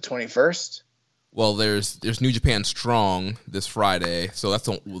the 21st. Well, there's New Japan Strong this Friday, so that's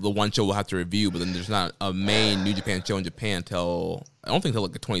the one show we'll have to review, but then there's not a main New Japan show in Japan till the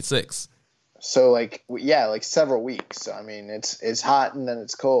 26th. So several weeks. I mean, it's hot and then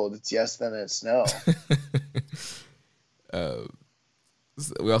it's cold. It's yes, then it's no.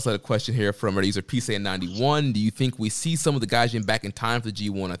 We also had a question here from our user PSA91. Do you think we see some of the guys back in time for the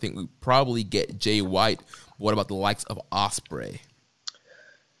G1? I think we probably get Jay White. What about the likes of Ospreay?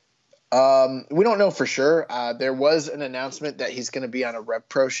 We don't know for sure. There was an announcement that he's going to be on a Rev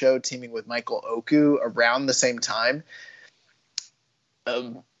Pro show teaming with Michael Oku around the same time.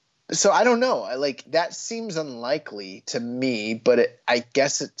 So I don't know. That seems unlikely to me, but I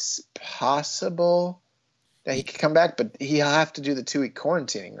guess it's possible that he could come back, but he'll have to do the 2-week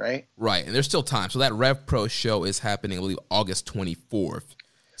quarantining, right? Right, and there's still time. So that Rev Pro show is happening, I believe, August 24th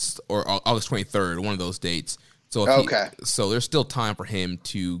or August 23rd, one of those dates. So so there's still time for him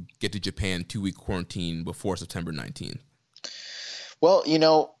to get to Japan 2-week quarantine before September 19th. Well,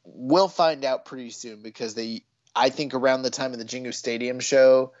 we'll find out pretty soon, because I think around the time of the Jingu Stadium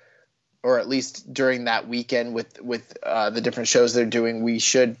show, or at least during that weekend with the different shows they're doing, we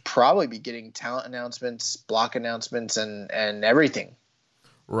should probably be getting talent announcements, block announcements, and everything.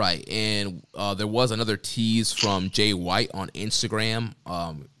 Right, and there was another tease from Jay White on Instagram,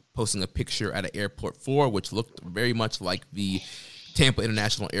 posting a picture at an airport floor, which looked very much like the Tampa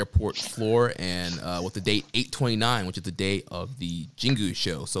International Airport floor, and with the date 8/29, which is the day of the Jingu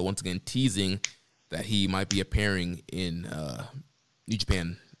show. So once again, teasing that he might be appearing in New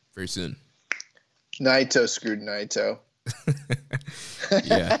Japan very soon. Naito screwed Naito.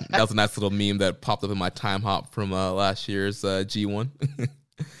 Yeah, that was a nice little meme that popped up in my time hop from last year's G1.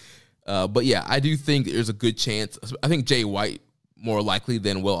 But yeah, I do think there's a good chance. I think Jay White more likely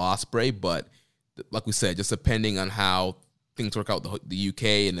than Will Ospreay, but like we said, just depending on how things work out with the UK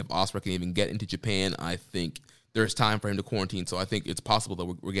and if Ospreay can even get into Japan, I think there's time for him to quarantine. So I think it's possible that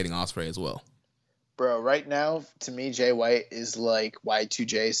we're getting Ospreay as well. Bro, right now, to me, Jay White is like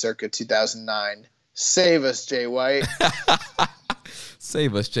Y2J circa 2009. Save us, Jay White.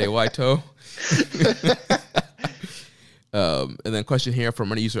 Save us, Jay Whiteo. And then question here from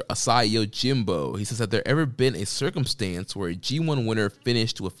Reddit user Asayo Jimbo. He says, have there ever been a circumstance where a G1 winner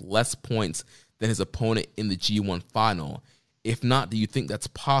finished with less points than his opponent in the G1 final? If not, do you think that's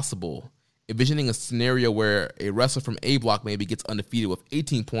possible? Envisioning a scenario where a wrestler from A block maybe gets undefeated with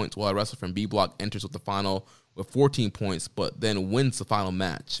 18 points while a wrestler from B block enters with the final with 14 points but then wins the final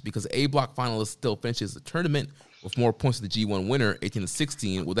match. Because A block finalist still finishes the tournament with more points than the G1 winner,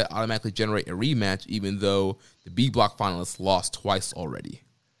 18-16, will that automatically generate a rematch even though the B block finalist lost twice already?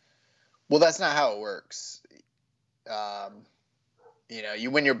 Well, that's not how it works. You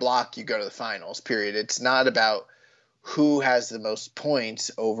win your block, you go to the finals, period. It's not about who has the most points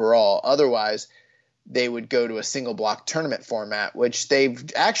overall. Otherwise, they would go to a single block tournament format, which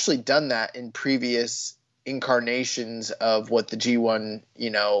they've actually done that in previous incarnations of what the G1,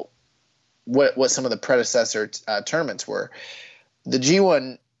 what some of the predecessor tournaments were. The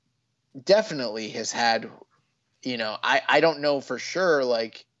G1 definitely has had, I don't know for sure,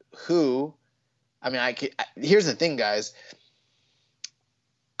 like who. I mean, here's the thing, guys.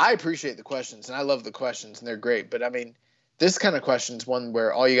 I appreciate the questions and I love the questions and they're great, but I mean, this kind of question is one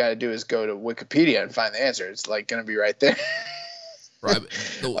where all you got to do is go to Wikipedia and find the answer. It's like going to be right there. Right.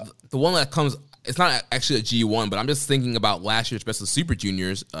 The one that comes, it's not actually a G1, but I'm just thinking about last year's Best of Super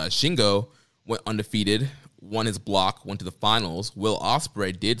Juniors. Shingo went undefeated, won his block, went to the finals. Will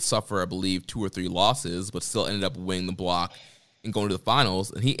Ospreay did suffer, I believe, 2 or 3 losses, but still ended up winning the block and going to the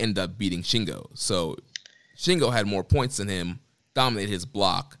finals, and he ended up beating Shingo. So Shingo had more points than him, dominated his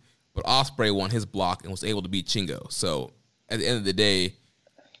block, but Ospreay won his block and was able to beat Shingo. So at the end of the day,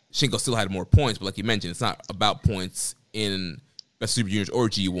 Shingo still had more points, but like you mentioned, it's not about points in Best Super Juniors or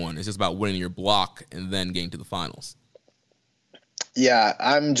G1. It's just about winning your block and then getting to the finals. Yeah,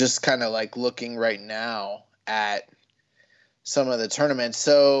 I'm just kind of like looking right now at some of the tournaments.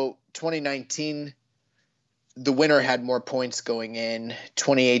 So 2019, the winner had more points going in.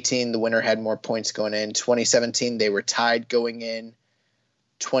 2018, the winner had more points going in. 2017, they were tied going in.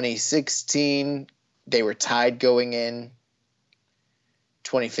 2016, they were tied going in.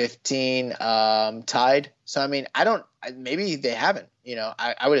 2015, tied. So, I mean, maybe they haven't,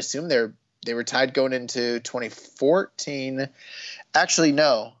 I would assume they were tied going into 2014. Actually,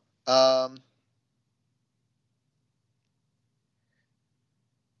 no.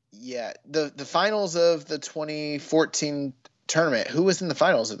 Yeah, the finals of the 2014 tournament. Who was in the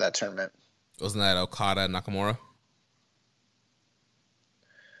finals of that tournament? Wasn't that Okada Nakamura?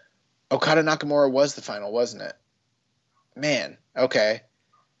 Okada Nakamura was the final, wasn't it? Man, okay.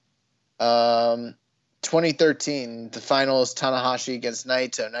 2013, the finals, Tanahashi against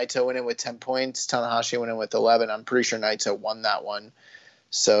Naito. Naito went in with 10 points. Tanahashi went in with 11. I'm pretty sure Naito won that one.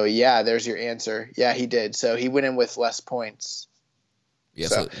 So, yeah, there's your answer. Yeah, he did. So he went in with less points. Yeah,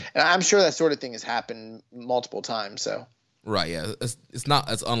 so and I'm sure that sort of thing has happened multiple times. So right, yeah, it's not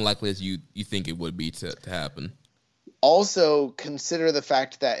as unlikely as you think it would be to happen. Also, consider the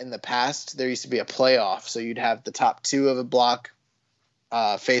fact that in the past there used to be a playoff, so you'd have the top 2 of a block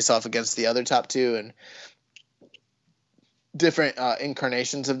face off against the other top 2, and different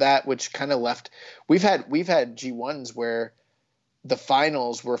incarnations of that, which kind of left. We've had G1s where the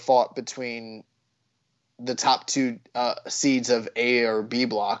finals were fought between the top 2 seeds of A or B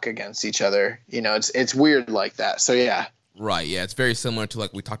block against each other. It's weird like that. So yeah. Right, yeah. It's very similar to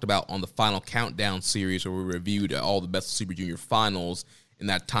like we talked about on the Final Countdown series where we reviewed all the Best Super Junior finals in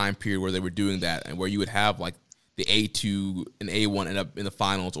that time period where they were doing that, and where you would have like the A2 and A1 end up in the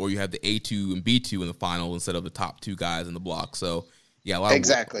finals, or you have the A2 and B2 in the final instead of the top 2 guys in the block. So yeah, a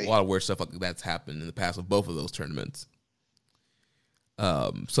lot of weird stuff like that's happened in the past with both of those tournaments.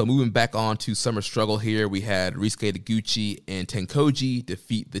 So moving back on to Summer Struggle here, we had Ryusuke Taguchi and Tenkoji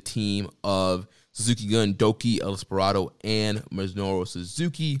defeat the team of Suzuki Gun, Doki, El Desperado, and Minoru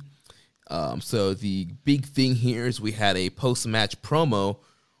Suzuki. So the big thing here is we had a post-match promo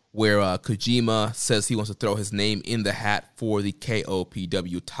where Kojima says he wants to throw his name in the hat for the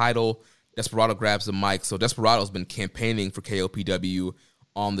KOPW title. Desperado grabs the mic. So Desperado's been campaigning for KOPW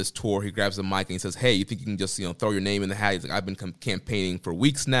on this tour. He grabs the mic and he says, hey, you think you can just throw your name in the hat? He's like, I've been campaigning for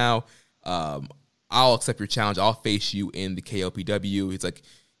weeks now. I'll accept your challenge. I'll face you in the KOPW. He's like,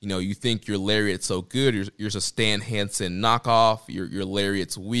 you think your lariat's so good. You're just a Stan Hansen knockoff. Your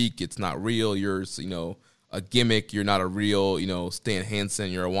lariat's weak. It's not real. You're, a gimmick. You're not a real, Stan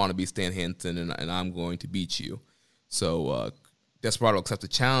Hansen. You're a wannabe Stan Hansen, and I'm going to beat you. So Desperado accepts the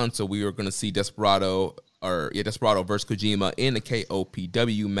challenge. So we are going to see Desperado versus Kojima in the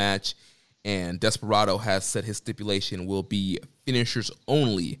KOPW match. And Desperado has said his stipulation will be finishers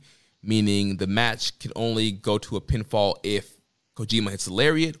only, meaning the match can only go to a pinfall if Kojima hits the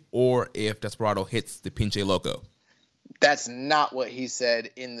lariat or if Desperado hits the Pinche Loco. That's not what he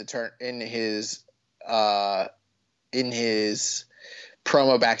said in his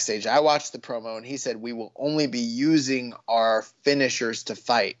promo backstage. I watched the promo and he said we will only be using our finishers to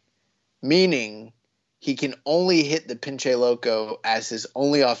fight, meaning he can only hit the Pinche Loco as his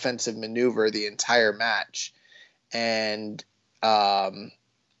only offensive maneuver the entire match. And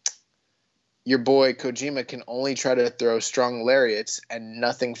your boy Kojima can only try to throw strong lariats and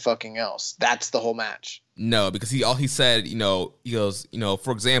nothing fucking else. That's the whole match. No, because he said, he goes,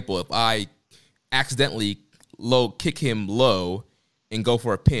 for example, if I accidentally kick him low and go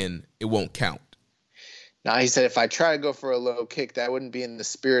for a pin, it won't count. Now, he said, if I try to go for a low kick, that wouldn't be in the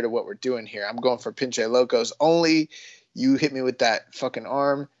spirit of what we're doing here. I'm going for Pinche Locos only. You hit me with that fucking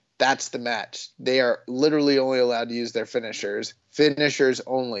arm. That's the match. They are literally only allowed to use their finishers. Finishers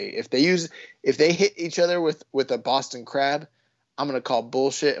only. If they hit each other with a Boston Crab, I'm going to call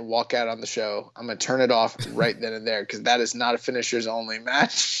bullshit and walk out on the show. I'm going to turn it off right then and there because that is not a finishers only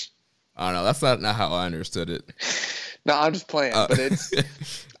match. I don't know. That's not how I understood it. No, I'm just playing. But it's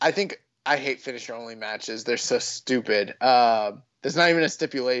I hate finisher only matches. They're so stupid. There's not even a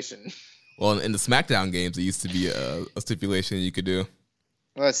stipulation. Well, in the SmackDown games, it used to be a stipulation you could do.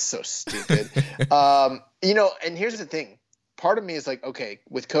 That's so stupid. And here's the thing. Part of me is like, okay,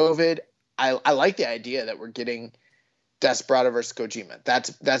 with COVID, I like the idea that we're getting Desperado versus Kojima.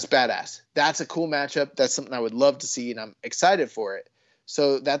 That's badass. That's a cool matchup. That's something I would love to see, and I'm excited for it.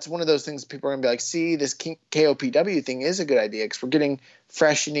 So that's one of those things people are going to be like, see, this KOPW thing is a good idea because we're getting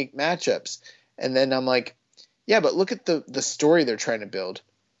fresh, unique matchups. And then I'm like, yeah, but look at the story they're trying to build.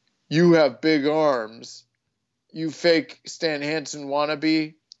 You have big arms. You fake Stan Hansen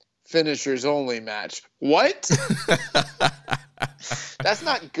wannabe. Finishers only match. What? That's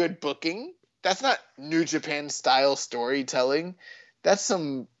not good booking. That's not New Japan style storytelling. That's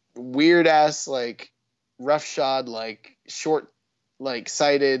some weird ass, like, roughshod, like, short, like,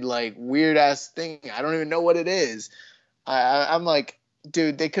 sighted, like, weird ass thing. I don't even know what it is. I'm like,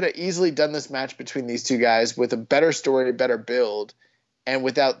 dude, they could have easily done this match between these two guys with a better story, better build, and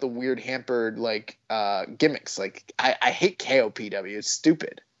without the weird hampered, like, gimmicks. Like, I hate KOPW. It's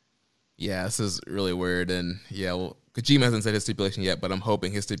stupid. Yeah, this is really weird. And yeah, well, Kojima hasn't said his stipulation yet, but I'm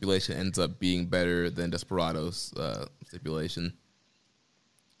hoping his stipulation ends up being better than Desperado's stipulation.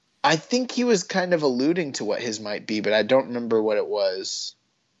 I think he was kind of alluding to what his might be, but I don't remember what it was.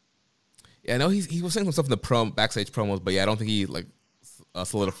 Yeah, I know he was saying some stuff in the backstage promos, but yeah, I don't think he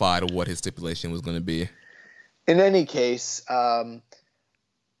solidified what his stipulation was going to be. In any case,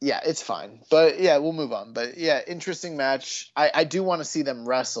 yeah, it's fine. But yeah, we'll move on. But yeah, interesting match. I do want to see them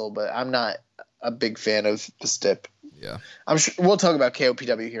wrestle, but I'm not a big fan of the stip. Yeah. I'm sure we'll talk about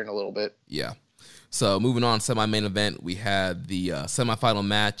KOPW here in a little bit. Yeah. So moving on, semi-main event, we had the semifinal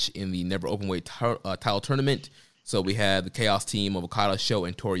match in the Never Openweight title tournament. So we had the Chaos team of Okada, Sho,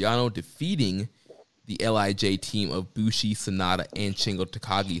 and Toru Yano defeating the LIJ team of Bushi, Sanada, and Shingo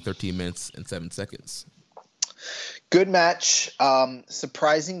Takagi, 13 minutes and 7 seconds. Good match.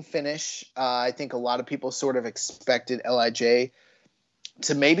 Surprising finish. I think a lot of people sort of expected LIJ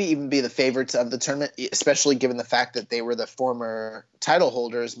to maybe even be the favorites of the tournament, especially given the fact that they were the former title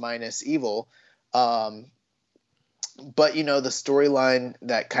holders minus Evil. But, the storyline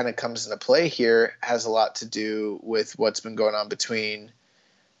that kind of comes into play here has a lot to do with what's been going on between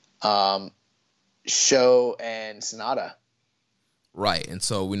Sho and Sanada. Right, and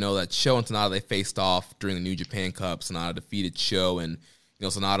so we know that Sho and Sanada, they faced off during the New Japan Cup. Sanada defeated Sho, and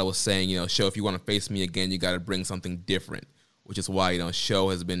Sanada was saying, Sho, if you want to face me again, you got to bring something different, which is why, Sho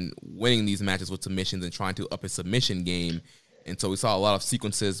has been winning these matches with submissions and trying to up his submission game. And so we saw a lot of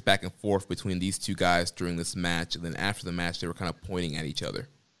sequences back and forth between these two guys during this match, and then after the match, they were kind of pointing at each other.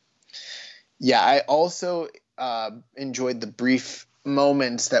 Yeah, I also enjoyed the brief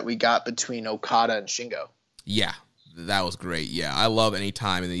moments that we got between Okada and Shingo. Yeah. That was great. Yeah, I love any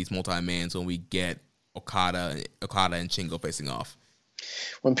time in these multi-mans when we get Okada and Shingo facing off.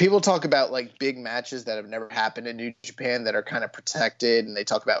 When people talk about like big matches that have never happened in New Japan that are kind of protected, and they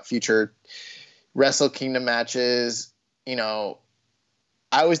talk about future Wrestle Kingdom matches,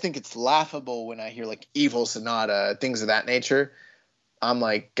 I always think it's laughable when I hear like Evil Sonata, things of that nature. I'm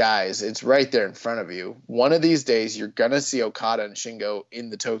like, guys, it's right there in front of you. One of these days, you're going to see Okada and Shingo in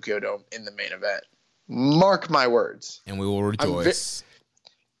the Tokyo Dome in the main event. Mark my words. And we will rejoice.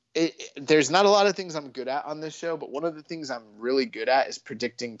 There's not a lot of things I'm good at on this show, but one of the things I'm really good at is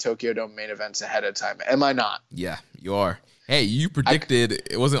predicting Tokyo Dome main events ahead of time. Am I not? Yeah, you are. Hey, you predicted,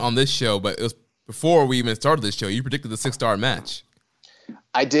 it wasn't on this show, but it was before we even started this show, you predicted the 6-star match.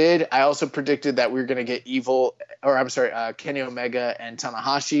 I did. I also predicted that we were going to get Kenny Omega and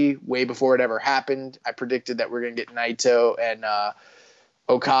Tanahashi way before it ever happened. I predicted that we we're going to get Naito and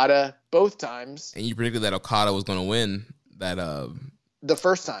Okada both times. And you predicted that Okada was going to win that. The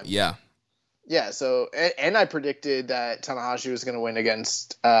first time. Yeah. Yeah. So, and I predicted that Tanahashi was going to win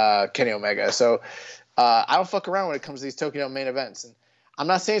against Kenny Omega. So I don't fuck around when it comes to these Tokyo main events. And I'm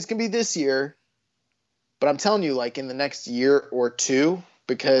not saying it's going to be this year, but I'm telling you, like in the next year or two,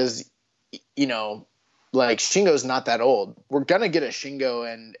 because, you know, like Shingo's not that old. We're going to get a Shingo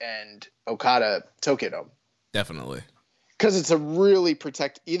and Okada Tokyo Dome. Definitely. Because it's a really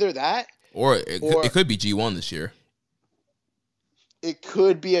either that. Or it could be G1 this year. It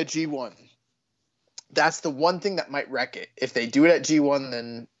could be a G1. That's the one thing that might wreck it. If they do it at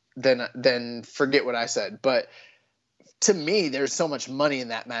G1, then forget what I said. But to me, there's so much money in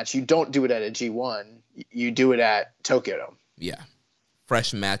that match. You don't do it at a G1. You do it at Tokyo Dome. Yeah.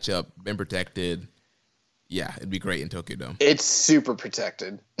 Fresh matchup, been protected. Yeah, it'd be great in Tokyo Dome. It's super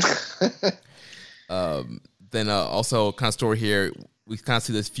protected. Then also kind of story here, we kind of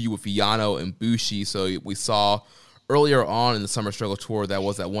see this feud with Yano and Bushi. So we saw earlier on in the Summer Struggle Tour, that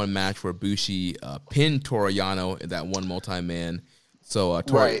was that one match where Bushi pinned Toru Yano in that one multi-man. So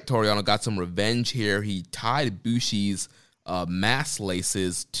Toru Yano got some revenge here. He tied Bushi's mask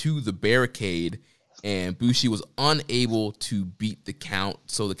laces to the barricade, and Bushi was unable to beat the count,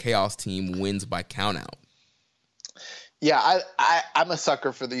 so the Chaos team wins by countout. Yeah, I'm a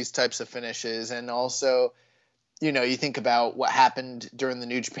sucker for these types of finishes, and also, you know, you think about what happened during the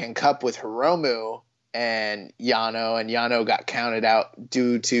New Japan Cup with Hiromu and Yano got counted out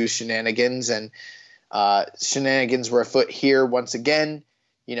due to shenanigans, and shenanigans were afoot here once again.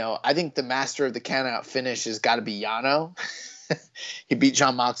 You know, I think the master of the countout finish has got to be Yano. He beat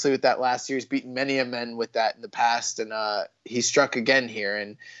Jon Moxley with that last year. He's beaten many a men with that in the past, and he struck again here.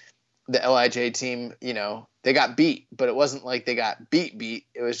 And the LIJ team, you know, they got beat, but it wasn't like they got beat.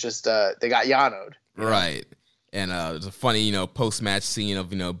 It was just they got Yano'd. Right. And there's a funny, you know, post-match scene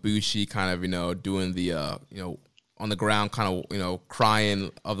of, you know, Bushi kind of, you know, doing the, you know, on the ground kind of, you know,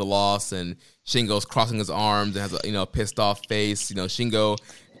 crying of the loss, and Shingo's crossing his arms and has a, you know, pissed off face. You know, Shingo,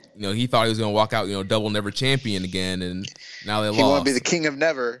 you know, he thought he was going to walk out, you know, double never champion again, and now they lost. He want to be the king of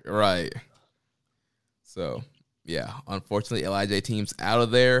never. Right. So, yeah, unfortunately, LIJ team's out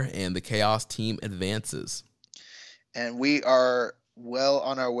of there, and the Chaos team advances. And we are well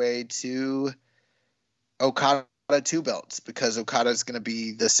on our way to Okada 2 belts, because Okada is going to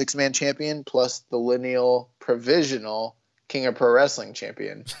be the 6-man champion plus the lineal provisional King of Pro Wrestling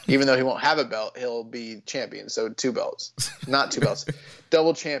champion. Even though he won't have a belt, he'll be champion. So 2 belts, not 2 belts,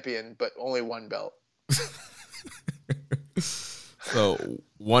 double champion, but only 1 belt. So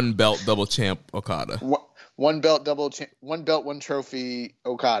 1 belt, double champ Okada. 1 belt, 1 belt, 1 trophy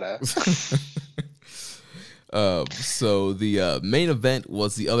Okada. So the main event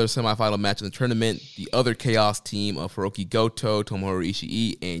was the other semifinal match in the tournament. The other Chaos team of Hiroki Goto, Tomohiro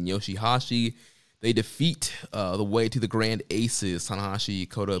Ishii, and Yoshihashi. They defeat the way to the Grand Aces, Tanahashi,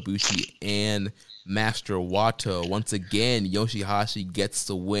 Kota Ibushi, and Master Wato. Once again, Yoshihashi gets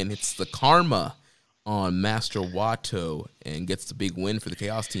the win. It's the karma on Master Wato and gets the big win for the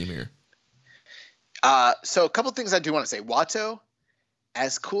Chaos team here. So a couple things I do want to say. Wato,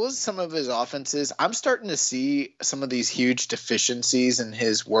 as cool as some of his offenses, I'm starting to see some of these huge deficiencies in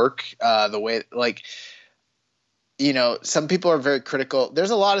his work. The way, like, you know, some people are very critical.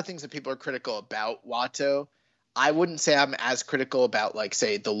 There's a lot of things that people are critical about Wato. I wouldn't say I'm as critical about, like,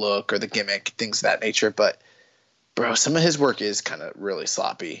 say, the look or the gimmick, things of that nature. But, bro, some of his work is kind of really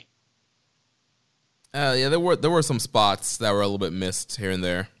sloppy. Yeah, there were some spots that were a little bit missed here and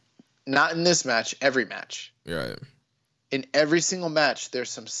there. Not in this match, every match. Right. In every single match,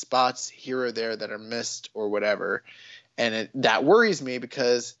 there's some spots here or there that are missed or whatever. And that worries me,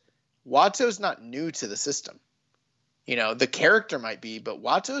 because Wato's not new to the system. You know, the character might be, but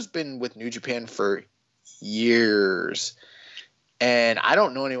Wato's been with New Japan for years. And I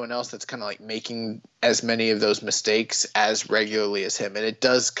don't know anyone else that's kind of like making as many of those mistakes as regularly as him. And it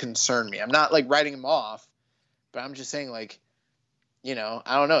does concern me. I'm not like writing him off, but I'm just saying, like, you know,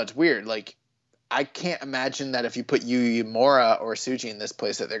 I don't know. It's weird. Like, I can't imagine that if you put Yu Uemura or Tsuji in this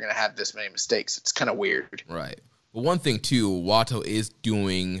place that they're going to have this many mistakes. It's kind of weird. Right. But one thing, too, Wato is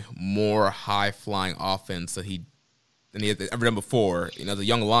doing more high-flying offense than he had ever done before. As a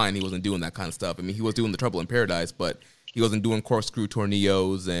young lion, he wasn't doing that kind of stuff. I mean, he was doing the Trouble in Paradise, but he wasn't doing corkscrew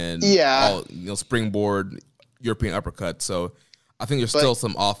tornillos and springboard European uppercuts. So I think there's still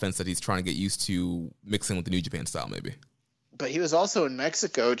some offense that he's trying to get used to mixing with the New Japan style, maybe. But he was also in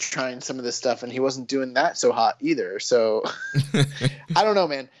Mexico trying some of this stuff, and he wasn't doing that so hot either. So I don't know,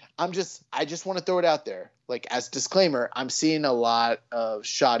 man. I just want to throw it out there. Like, as disclaimer, I'm seeing a lot of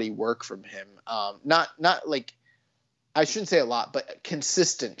shoddy work from him. Not like, I shouldn't say a lot, but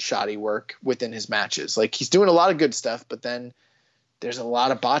consistent shoddy work within his matches. Like, he's doing a lot of good stuff, but then there's a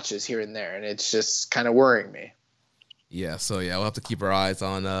lot of botches here and there, and it's just kind of worrying me. Yeah, so we'll have to keep our eyes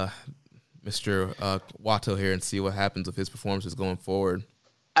on Mr. Wato here and see what happens with his performances going forward.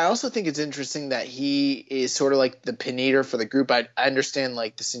 I also think it's interesting that he is sort of like the pin eater for the group. I understand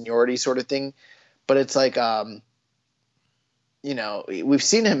like the seniority sort of thing, but it's like, we've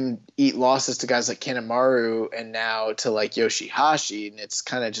seen him eat losses to guys like Kanemaru and now to like Yoshihashi, and it's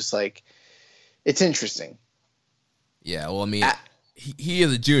kind of just like, it's interesting. Yeah, well, I mean, he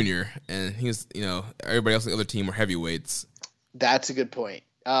is a junior, and he's, everybody else on the other team are heavyweights. That's a good point.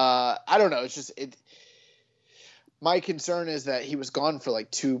 I don't know. It's just my concern is that he was gone for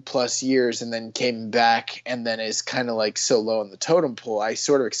like 2+ years and then came back and then is kind of like so low on the totem pole. I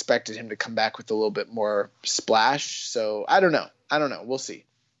sort of expected him to come back with a little bit more splash. So I don't know. We'll see.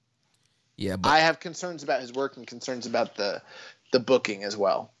 Yeah, but I have concerns about his work and concerns about the booking as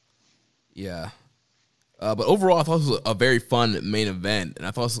well. Yeah. But overall, I thought it was a very fun main event, and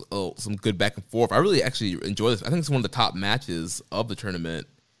I thought it was some good back and forth. I really actually enjoyed this. I think it's one of the top matches of the tournament.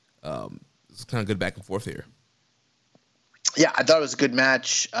 It's kind of good back and forth here. Yeah, I thought it was a good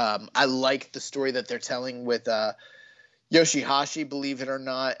match. I like the story that they're telling with Yoshihashi, believe it or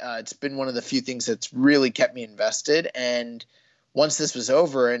not. It's been one of the few things that's really kept me invested. And once this was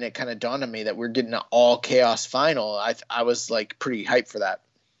over and it kind of dawned on me that we're getting an all chaos final, I was like pretty hyped for that.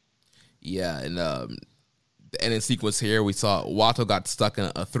 Yeah, and the ending sequence here, we saw Wato got stuck in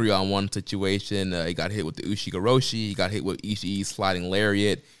a 3-on-1 situation. He got hit with the Ushigoroshi. He got hit with Ishii's sliding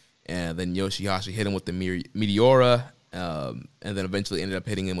lariat. And then Yoshihashi hit him with the Meteora. And then eventually ended up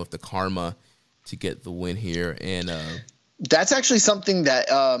hitting him with the Karma to get the win here. And that's actually something that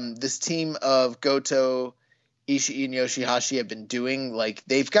this team of Goto, Ishii, and Yoshihashi have been doing. Like,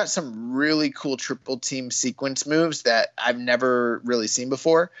 they've got some really cool triple team sequence moves that I've never really seen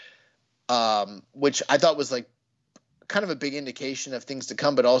before, which I thought was like kind of a big indication of things to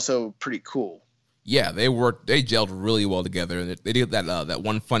come, but also pretty cool. Yeah, they gelled really well together, and they did that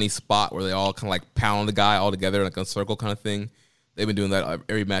one funny spot where they all kind of like pound the guy all together like a circle kind of thing. They've been doing that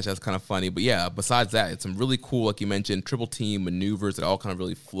every match. That's kind of funny. But yeah, besides that, it's some really cool, like you mentioned, triple team maneuvers that all kind of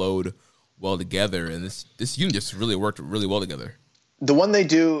really flowed well together, and this unit just really worked really well together. The one they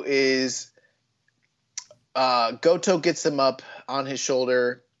do is Goto gets him up on his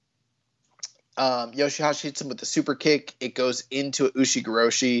shoulder. Yoshihashi hits him with the super kick. It goes into a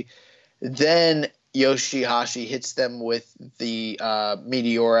Ushigoroshi. Then Yoshihashi hits them with the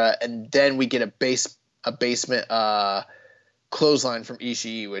Meteora, and then we get a basement clothesline from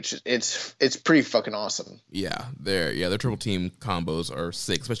Ishii, which it's pretty fucking awesome. Yeah, their triple team combos are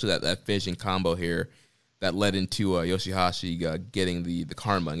sick, especially that finishing combo here that led into Yoshihashi getting the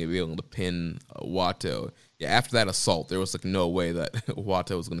Karma and being able to pin Wato. Yeah, after that assault, there was like no way that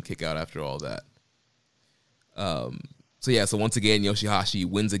Wato was going to kick out after all that. So once again, Yoshihashi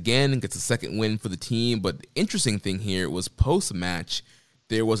wins again and gets a second win for the team. But the interesting thing here was post-match,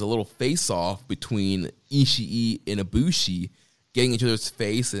 there was a little face-off between Ishii and Ibushi, getting each other's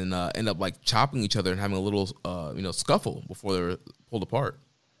face and end up like chopping each other and having a little scuffle before they were pulled apart.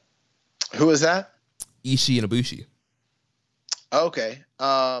 Who was that? Ishii and Ibushi. Okay.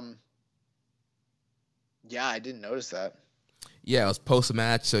 Yeah, I didn't notice that. Yeah, it was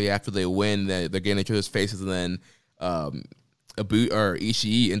post-match. So yeah, after they win, they're getting each other's faces, and then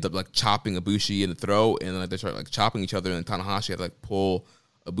Ishii ends up like chopping Ibushi in the throat, and then they start like chopping each other, and Tanahashi had to like pull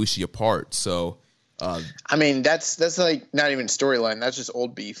Ibushi apart. So, I mean, that's like not even storyline. That's just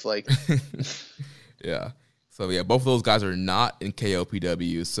old beef. Like, yeah. So yeah, both of those guys are not in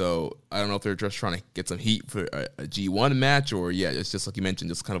KOPW. So I don't know if they're just trying to get some heat for a G1 match, or it's just like you mentioned,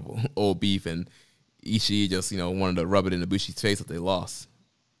 just kind of old beef, and Ishii just wanted to rub it in Ibushi's face that they lost.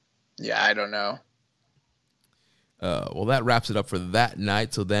 Yeah, I don't know. Well, that wraps it up for that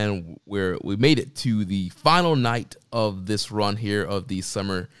night. So then we made it to the final night of this run here of the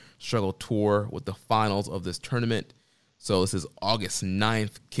Summer Struggle Tour with the finals of this tournament. So this is August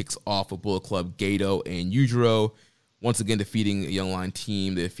 9th, kicks off with Bullet Club, Gato, and Yujiro. Once again, defeating a Young Lion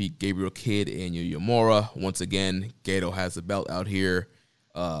team. They defeat Gabriel Kidd and Yuyamura. Once again, Gato has the belt out here,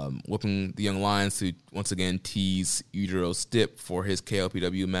 whipping the Young Lions to once again tease Yujiro Stip for his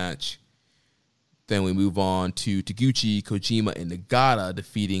KOPW match. Then we move on to Taguchi, Kojima, and Nagata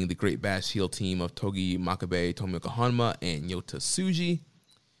defeating the Great Bash Heel team of Togi Makabe, Tomioka Hanma, and Yota Tsuji.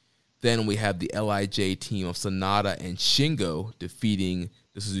 Then we have the LIJ team of Sonata and Shingo defeating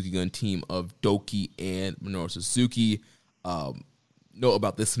the Suzuki Gun team of Doki and Minoru Suzuki. Note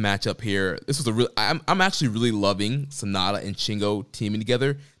about this matchup here. This was a real. I'm actually really loving Sonata and Shingo teaming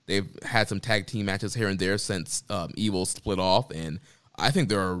together. They've had some tag team matches here and there since Evil split off, and I think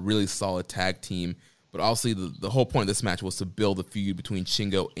they're a really solid tag team. But obviously, the whole point of this match was to build the feud between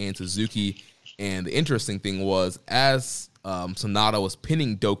Shingo and Suzuki. And the interesting thing was, as Sonata was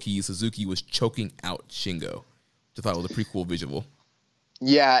pinning Doki, Suzuki was choking out Shingo, which I thought was a pretty cool visual.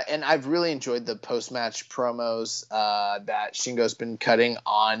 Yeah, and I've really enjoyed the post-match promos that Shingo's been cutting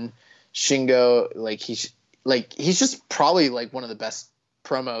on Shingo. He's just probably like one of the best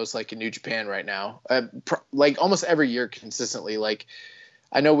promos like in New Japan right now. Like almost every year consistently. Like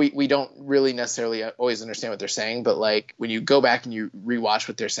I know we don't really necessarily always understand what they're saying, but like when you go back and you rewatch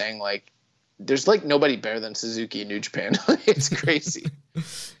what they're saying, like there's like nobody better than Suzuki in New Japan. It's crazy.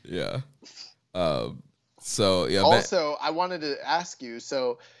 Yeah. So yeah. Also, I wanted to ask you.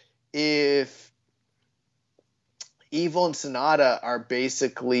 So, if Evil and Sonata are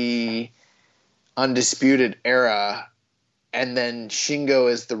basically Undisputed Era, and then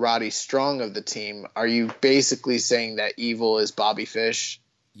Shingo is the Roddy Strong of the team, are you basically saying that Evil is Bobby Fish?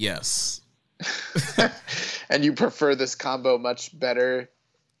 Yes. And you prefer this combo much better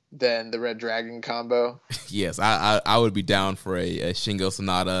than the Red Dragon combo? Yes, I would be down for a Shingo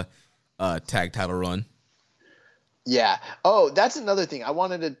Sonata tag title run. Yeah. Oh, that's another thing I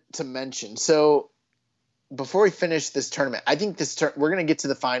wanted to mention. So before we finish this tournament, I think we're going to get to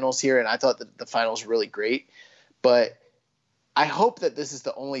the finals here, and I thought that the finals were really great. But I hope that this is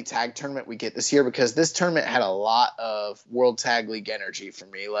the only tag tournament we get this year, because this tournament had a lot of World Tag League energy for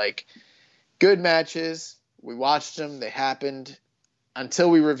me. Like, good matches. We watched them. They happened.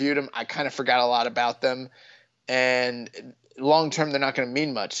 Until we reviewed them, I kind of forgot a lot about them. And long term, they're not going to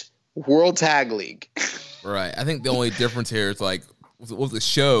mean much. World Tag League. Right. I think the only difference here is like with the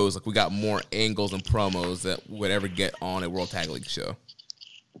shows, like we got more angles and promos that would ever get on a World Tag League show.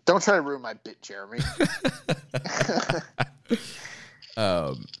 Don't try to ruin my bit, Jeremy.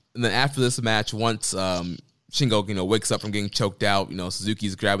 And then after this match, once Shingo, wakes up from getting choked out,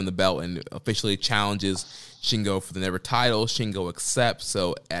 Suzuki's grabbing the belt and officially challenges Shingo for the Never title. Shingo accepts.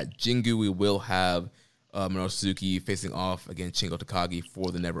 So at Jingu, we will have Minoru Suzuki facing off against Shingo Takagi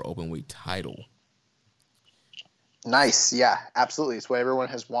for the Never Openweight title. Nice. Yeah, absolutely. It's what everyone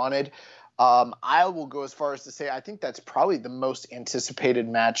has wanted. I will go as far as to say I think that's probably the most anticipated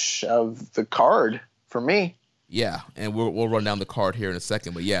match of the card for me. Yeah, and we'll run down the card here in a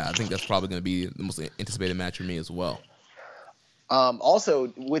second. But, yeah, I think that's probably going to be the most anticipated match for me as well.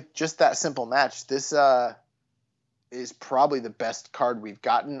 Also, with just that simple match, this is probably the best card we've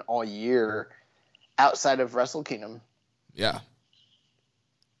gotten all year outside of Wrestle Kingdom. Yeah.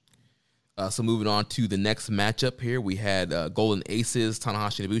 So moving on to the next matchup here, we had Golden Aces,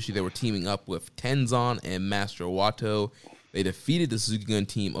 Tanahashi and Ibushi. They were teaming up with Tenzan and Master Wato. They defeated the Suzuki Gun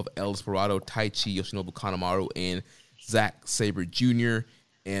team of El Desperado, Taichi, Yoshinobu Kanemaru, and Zack Sabre Jr.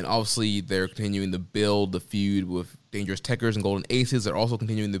 And obviously, they're continuing to build the feud with Dangerous Tekkers and Golden Aces. They're also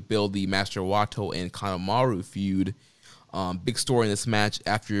continuing to build the Master Wato and Kanemaru feud. Big story in this match.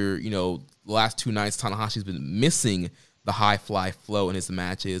 After, the last two nights, Tanahashi's been missing the high fly flow in his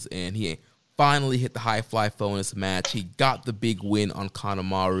matches, and he finally hit the high fly flow in this match. He got the big win on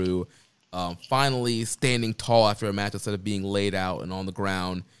Kanemaru. Finally standing tall after a match instead of being laid out and on the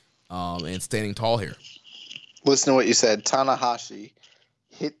ground, and standing tall here. Listen to what you said. Tanahashi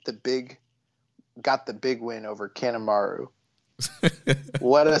got the big win over Kanemaru.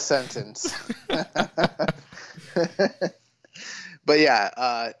 What a sentence. But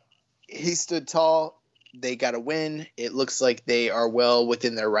yeah, he stood tall. They got a win. It looks like they are well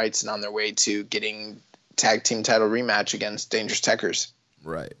within their rights and on their way to getting tag team title rematch against Dangerous Tekkers.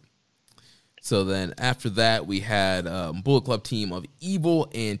 Right. So then after that, we had Bullet Club team of Evil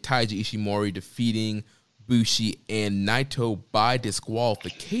and Taiji Ishimori defeating Bushi and Naito by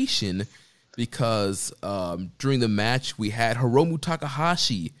disqualification because during the match, we had Hiromu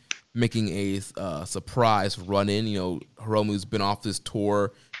Takahashi making a surprise run-in. Hiromu's been off this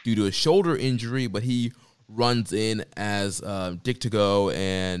tour due to a shoulder injury, but he runs in as Dick to Go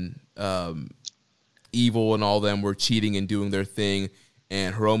and Evil and all them were cheating and doing their thing,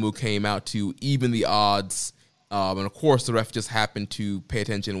 and Hiromu came out to even the odds. And of course, the ref just happened to pay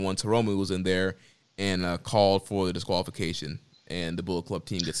attention once Hiromu was in there and called for the disqualification, and the Bullet Club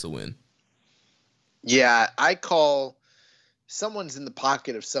team gets the win. Yeah, I call someone's in the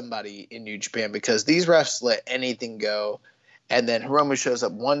pocket of somebody in New Japan, because these refs let anything go, and then Hiromu shows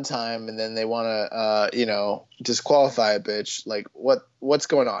up one time, and then they want to, disqualify a bitch. Like, what's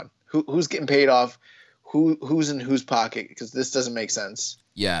going on? Who's getting paid off? Who's in whose pocket? Because this doesn't make sense.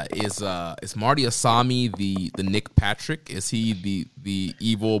 Yeah, is Marty Asami the Nick Patrick? Is he the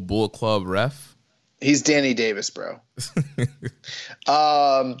evil Bullet Club ref? He's Danny Davis, bro.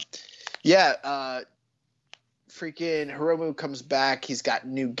 Freaking Hiromu comes back. He's got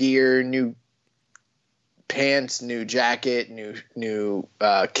new gear, new pants, new jacket, new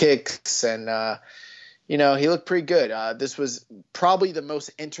kicks, and he looked pretty good. This was probably the most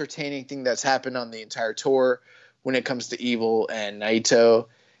entertaining thing that's happened on the entire tour when it comes to Evil and Naito,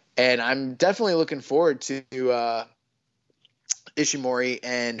 and I'm definitely looking forward to Ishimori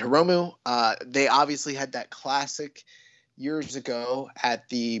and Hiromu. They obviously had that classic years ago at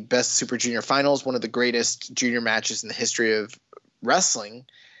the Best Super Junior Finals, one of the greatest junior matches in the history of wrestling.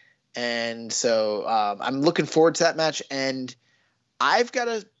 And so I'm looking forward to that match. And I've got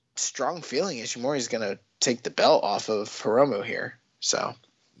a strong feeling Ishimori is going to take the belt off of Hiromu here. So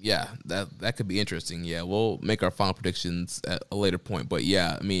yeah, that could be interesting. Yeah, we'll make our final predictions at a later point. But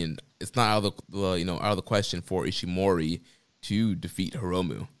yeah, I mean, it's not out of the question for Ishimori to defeat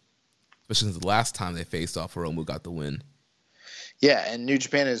Hiromu, especially since the last time they faced off, Hiromu got the win. Yeah, and New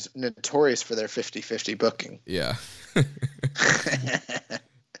Japan is notorious for their 50-50 booking. Yeah.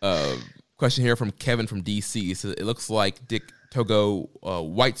 Question here from Kevin from DC. So it looks like Dick Togo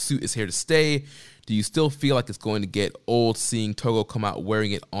white suit is here to stay. Do you still feel like it's going to get old seeing Togo come out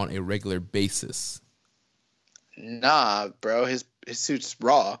wearing it on a regular basis? Nah, bro. His suit's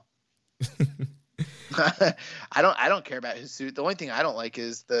raw. I don't care about his suit. The only thing I don't like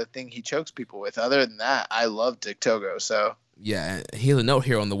is the thing he chokes people with. Other than that, I love Dick Togo. So yeah, he has a note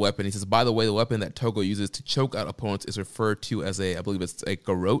here on the weapon. He says, by the way, the weapon that Togo uses to choke out opponents is referred to as I believe it's a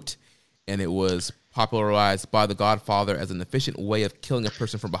garrote, and it was popularized by the Godfather as an efficient way of killing a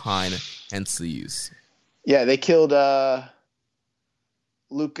person from behind, hence the use. Yeah, they killed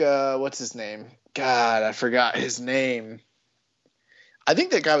Luca, what's his name? God, I forgot his name. I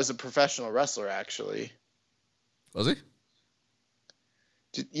think that guy was a professional wrestler, actually. Was he?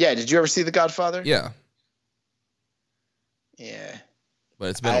 Did you ever see The Godfather? Yeah. Yeah.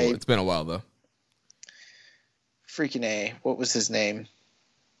 But it's been a while, though. Freaking A. What was his name?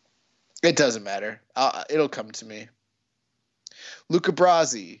 It doesn't matter. It'll come to me. Luca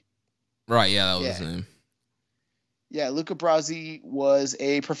Brasi. Right, yeah, that was his name. Yeah, Luca Brasi was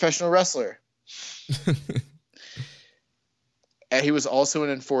a professional wrestler. And he was also an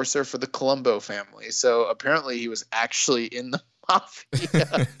enforcer for the Colombo family. So apparently he was actually in the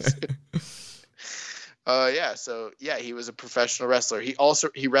mafia. He was a professional wrestler.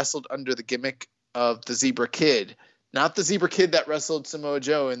 He wrestled under the gimmick of the Zebra Kid. Not the Zebra Kid that wrestled Samoa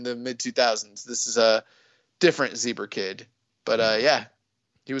Joe in the mid-2000s. This is a different Zebra Kid. But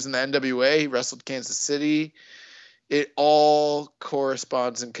he was in the NWA. He wrestled Kansas City. It all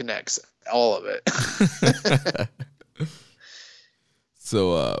corresponds and connects. All of it.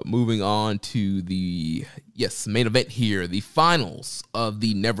 So moving on to the main event here, the finals of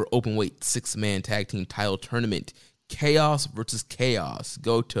the Never Openweight 6-man tag team title tournament. Chaos versus Chaos.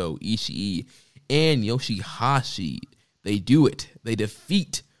 Goto, Ishii, and Yoshihashi. They do it. They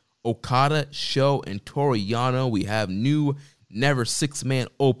defeat Okada, Sho, and Toru Yano. We have new Never 6-man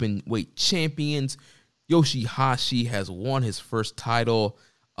Openweight champions. Yoshihashi has won his first title.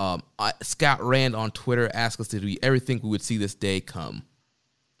 Scott Rand on Twitter asked us, did we ever think we would see this day come?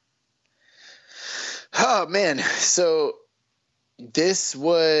 Oh, man. So this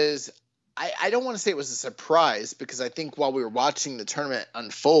was, I don't want to say it was a surprise, because I think while we were watching the tournament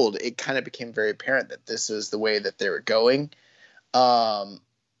unfold, it kind of became very apparent that this was the way that they were going. I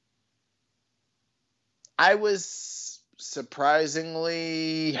was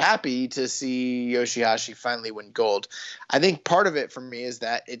surprisingly happy to see Yoshihashi finally win gold. I think part of it for me is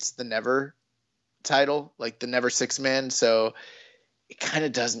that it's the Never title, like the Never 6-man, so it kind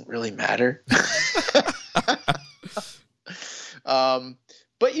of doesn't really matter.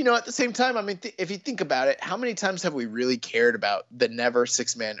 But, at the same time, I mean, if you think about it, how many times have we really cared about the Never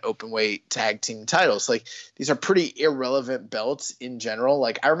 6-man Openweight tag team titles? Like, these are pretty irrelevant belts in general.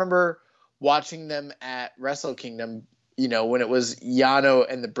 Like, I remember watching them at Wrestle Kingdom, when it was Yano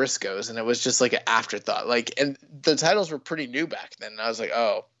and the Briscoes, and it was just like an afterthought. Like, and the titles were pretty new back then. And I was like,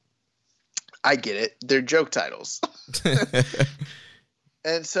 oh. I get it. They're joke titles.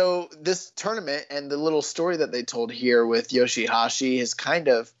 And so this tournament and the little story that they told here with Yoshihashi is kind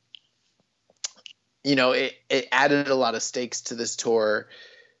of, it added a lot of stakes to this tour,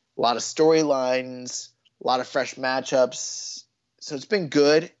 a lot of storylines, a lot of fresh matchups. So it's been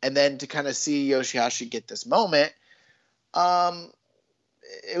good. And then to kind of see Yoshihashi get this moment,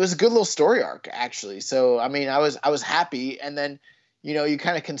 it was a good little story arc, actually. So, I mean, I was happy. And then, you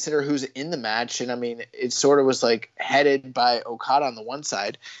kind of consider who's in the match. And, I mean, it sort of was like headed by Okada on the one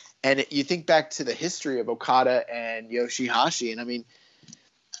side. And you think back to the history of Okada and Yoshihashi. And, I mean,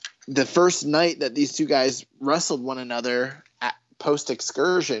 the first night that these two guys wrestled one another at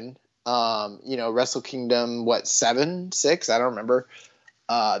post-excursion, Wrestle Kingdom, 7, 6? I don't remember.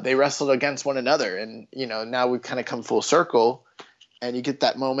 They wrestled against one another. And, now we've kind of come full circle. And you get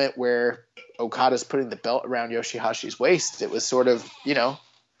that moment where Okada's putting the belt around Yoshihashi's waist. It was sort of,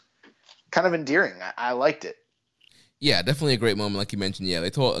 kind of endearing. I liked it. Yeah, definitely a great moment, like you mentioned. Yeah, they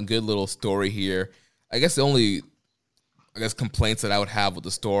told a good little story here. I guess the only, complaints that I would have with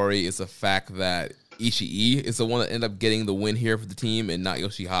the story is the fact that Ishii is the one that ended up getting the win here for the team and not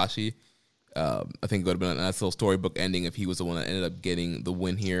Yoshihashi. I think it would have been a nice little storybook ending if he was the one that ended up getting the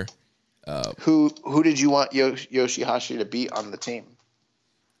win here. Who did you want Yoshihashi to beat on the team?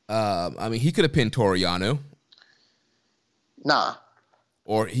 I mean, he could have pinned Toru Yano. Nah.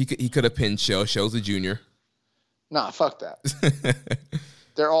 Or he could have pinned Sho. Sho's the junior. Nah, fuck that.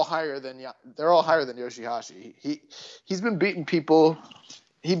 They're all higher than Yoshihashi. He's been beating people.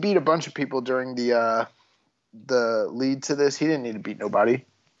 He beat a bunch of people during the lead to this. He didn't need to beat nobody.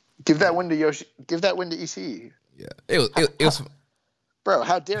 Give that win to Ishii. Yeah, it was. Bro,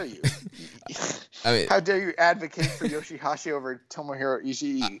 how dare you? I mean, how dare you advocate for Yoshihashi over Tomohiro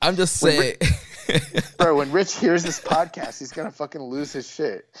Ishii? I'm just saying. Bro, when Rich hears this podcast, he's going to fucking lose his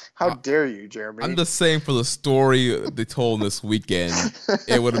shit. How dare you, Jeremy? I'm just saying for the story they told this weekend,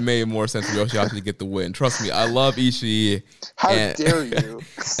 it would have made more sense for Yoshihashi to get the win. Trust me, I love Ishii. How dare you?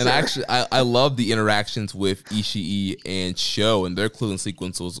 And actually, I love the interactions with Ishii and Sho, and their clue and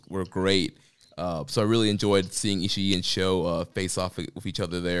sequences were great. So I really enjoyed seeing Ishii and Sho face off with each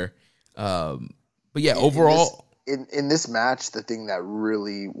other there. But yeah, overall... In this match, the thing that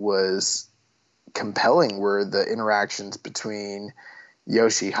really was compelling were the interactions between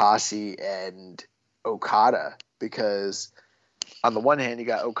Yoshihashi and Okada, because on the one hand, you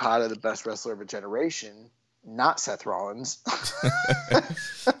got Okada, the best wrestler of a generation, not Seth Rollins.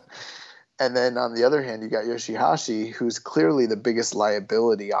 And then on the other hand, you got Yoshihashi, who's clearly the biggest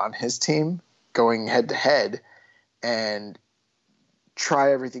liability on his team, going head to head and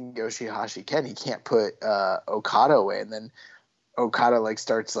try everything Yoshihashi can. He can't put Okada away. And then Okada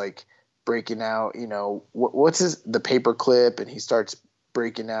starts breaking out, what's the paper clip, and he starts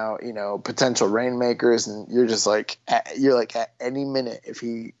breaking out, potential rainmakers, and you're just at any minute, if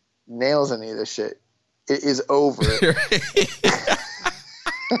he nails any of this shit, it is over.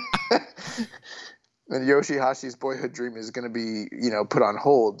 And Yoshihashi's boyhood dream is going to be, put on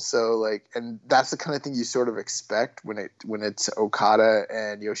hold. So and that's the kind of thing you sort of expect when it's Okada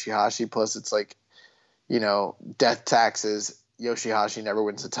and Yoshihashi. Plus it's death taxes. Yoshihashi never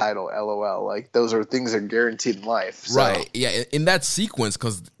wins a title. LOL. Those are things that are guaranteed in life. So. Right. Yeah. In that sequence,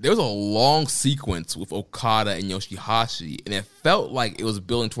 because there was a long sequence with Okada and Yoshihashi, and it felt like it was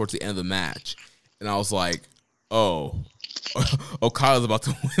building towards the end of the match. And I was like, oh, Okada's about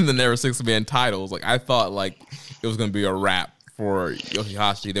to win the Never Six-Man titles. I thought it was going to be a wrap for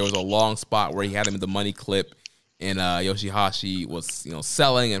Yoshihashi. There was a long spot where he had him in the money clip, and Yoshihashi was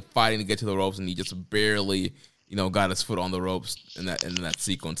selling and fighting to get to the ropes, and he just barely got his foot on the ropes in that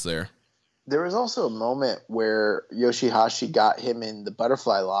sequence there. There was also a moment where Yoshihashi got him in the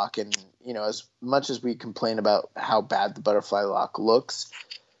butterfly lock, and as much as we complain about how bad the butterfly lock looks,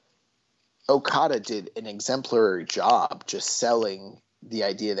 Okada did an exemplary job just selling the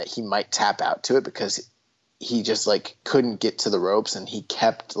idea that he might tap out to it, because he just couldn't get to the ropes, and he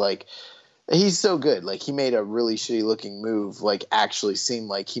kept he's so good. He made a really shitty looking move, actually seemed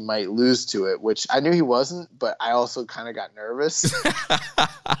like he might lose to it, which I knew he wasn't, but I also kind of got nervous.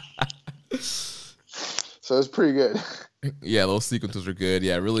 So it was pretty good. Yeah, those sequences are good.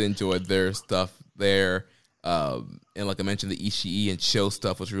 Yeah, I really enjoyed their stuff there. And like I mentioned, the Ishii and Sho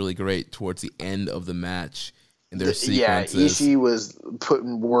stuff was really great towards the end of the match in their sequences. Yeah, Ishii was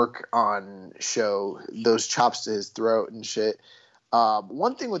putting work on Sho, those chops to his throat and shit.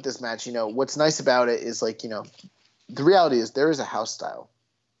 One thing with this match, what's nice about it is the reality is there is a house style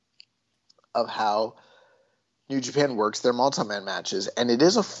of how New Japan works their multi-man matches, and it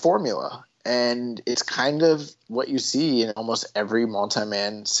is a formula. And it's kind of what you see in almost every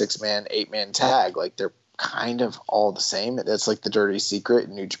multi-man, 6-man, 8-man tag. Like, they're kind of all the same. That's like the dirty secret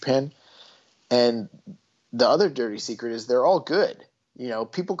in New Japan. And the other dirty secret is they're all good. You know,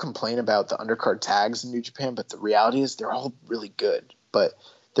 people complain about the undercard tags in New Japan, but the reality is they're all really good. But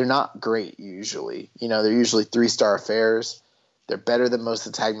they're not great usually. You know, they're usually 3-star affairs. They're better than most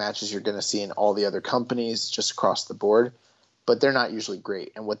of the tag matches you're going to see in all the other companies just across the board. But they're not usually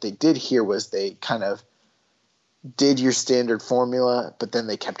great. And what they did here was they kind of did your standard formula, but then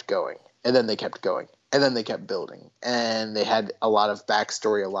they kept going. And then they kept going. And then they kept building. And they had a lot of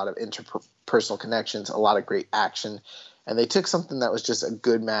backstory, a lot of interpersonal connections, a lot of great action. And they took something that was just a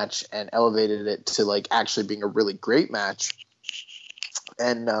good match and elevated it to like actually being a really great match.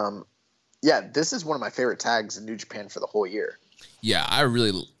 And this is one of my favorite tags in New Japan for the whole year. Yeah, I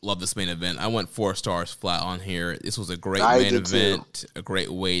really love this main event. I went 4 stars flat on here. This was a great main event, a great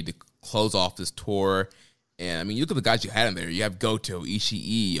way to close off this tour. And, I mean, you look at the guys you had in there. You have Goto,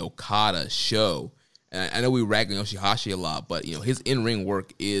 Ishii, Okada, Sho. And I know we rag on Yoshihashi a lot, but, you know, his in-ring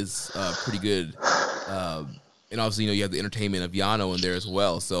work is pretty good. And obviously, you know, you have the entertainment of Yano in there as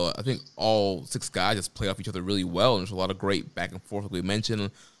well. So I think all 6 guys just play off each other really well. And there's a lot of great back and forth, like we mentioned.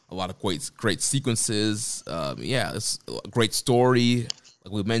 A lot of great sequences. It's a great story.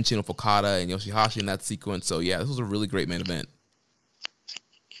 Like we mentioned with Okada and Yoshihashi in that sequence. So, yeah, this was a really great main event.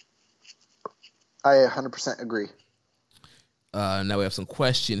 I 100% agree. Now we have some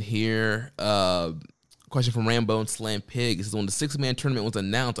question here. Question from Rambo and Slam Pig. It says, when the 6-man tournament was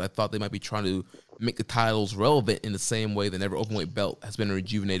announced, I thought they might be trying to make the titles relevant in the same way the Never Openweight belt has been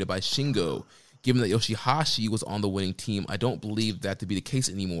rejuvenated by Shingo. Given that Yoshihashi was on the winning team, I don't believe that to be the case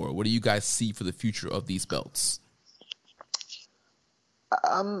anymore. What do you guys see for the future of these belts?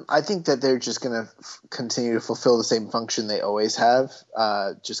 I think that they're just going to continue to fulfill the same function they always have.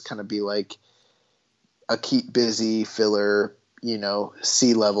 Just kind of be like a keep busy filler, you know,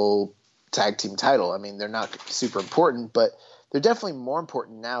 C-level tag team title. I mean, they're not super important, but they're definitely more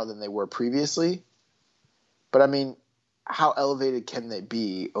important now than they were previously. But I mean, how elevated can they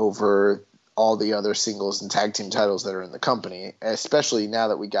be over all the other singles and tag team titles that are in the company, especially now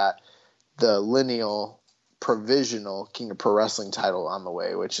that we got the lineal provisional King of Pro Wrestling title on the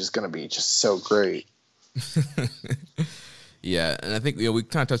way, which is going to be just so great. Yeah, and I think, you know, we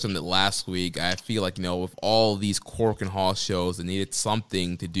kind of touched on it last week. I feel like, you know, with all these Cork and Hall shows, they needed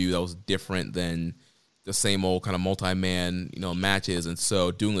something to do that was different than the same old kind of multi-man, you know, matches. And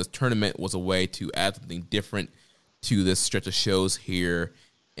so doing this tournament was a way to add something different to this stretch of shows here.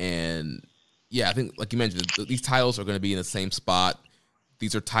 And yeah, I think, like you mentioned, these titles are going to be in the same spot.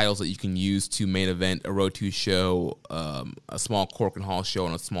 These are titles that you can use to main event a Road 2 show, a small Cork and Hall show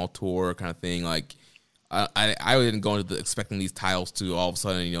on a small tour kind of thing. Like, I didn't go into expecting these titles to all of a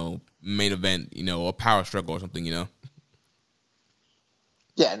sudden, you know, main event, you know, a power struggle or something, you know?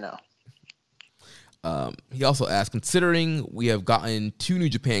 Yeah, no. He also asked, considering we have gotten 2 New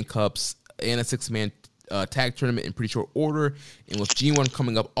Japan Cups and a 6-man tag tournament in pretty short order, and with G1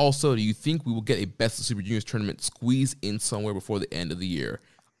 coming up also, do you think we will get a Best of Super Juniors tournament squeezed in somewhere before the end of the year?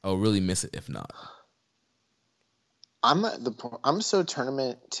 I'll really miss it if not. I'm so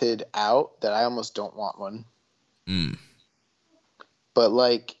tournamented out that I almost don't want one. But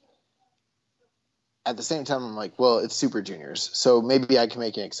like at the same time, I'm like, well, it's Super Juniors, so maybe I can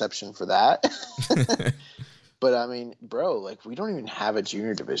make an exception for that. But I mean, bro, like we don't even have a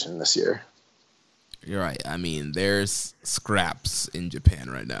junior division this year. You're right. I mean, there's scraps in Japan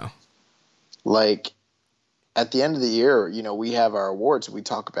right now. Like, at the end of the year, you know, we have our awards. We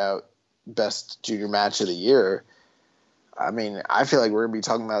talk about best junior match of the year. I mean, I feel like we're going to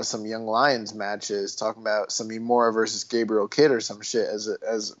be talking about some Young Lions matches, talking about some Imura versus Gabriel Kidd or some shit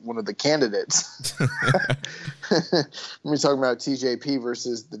as one of the candidates. We're talking about TJP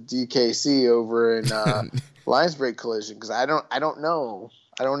versus the DKC over in Lions Break Collision, because I don't know.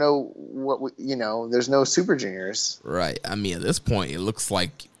 I don't know what there's no Super Juniors. Right. I mean, at this point, it looks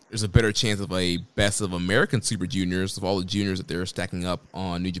like there's a better chance of a Best of American Super Juniors of all the juniors that they're stacking up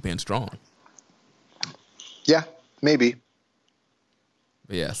on New Japan Strong. Yeah, maybe.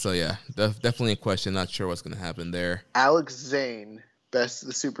 But yeah, so yeah, definitely a question. Not sure what's going to happen there. Alex Zane, Best of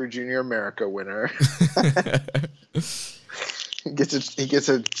the Super Junior America winner. He gets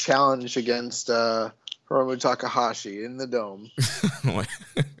a challenge against Hiromu Takahashi in the Dome.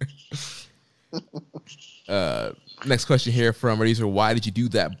 Next question here from Razor. Why did you do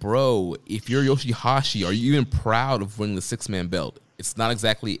that, bro? If you're Yoshihashi, are you even proud of winning the 6-man belt? It's not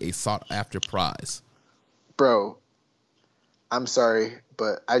exactly a sought-after prize. Bro, I'm sorry,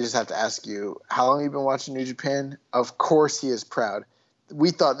 but I just have to ask you, how long have you been watching New Japan? Of course he is proud. We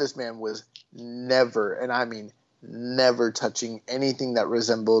thought this man was never, and I mean never touching anything that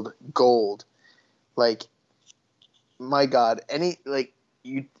resembled gold. Like, my God,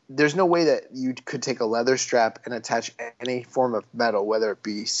 there's no way that you could take a leather strap and attach any form of metal, whether it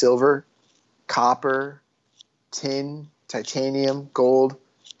be silver, copper, tin, titanium, gold,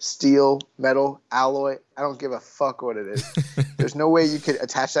 steel, metal, alloy. I don't give a fuck what it is. There's no way you could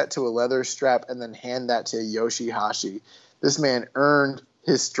attach that to a leather strap and then hand that to Yoshihashi. This man earned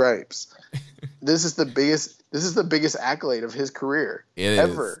his stripes. This is the biggest accolade of his career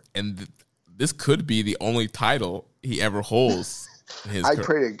ever. And this could be the only title he ever holds. I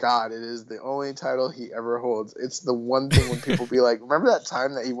pray to God it is the only title he ever holds. It's the one thing when people be like, remember that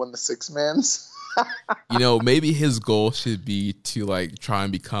time that he won the six-mans? Maybe his goal should be to like try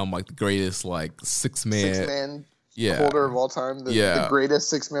and become like the greatest like six-man holder of all time. The greatest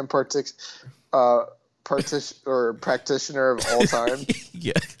six-man practitioner of all time.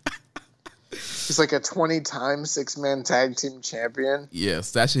 Yeah. He's like a 20-time six-man tag team champion.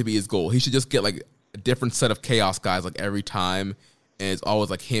 Yes, that should be his goal. He should just get like a different set of Chaos guys like every time, and it's always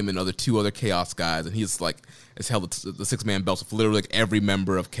like him and two other Chaos guys, and he's like has held the six-man belts with literally like every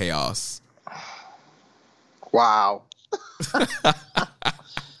member of Chaos. Wow.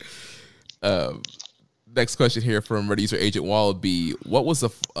 Next question here from Red User Agent Wallaby. What was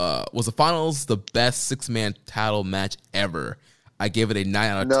the finals the best six-man title match ever? I gave it a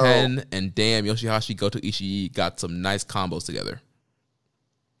 9 out of 10, and damn, Yoshihashi Goto Ishii got some nice combos together.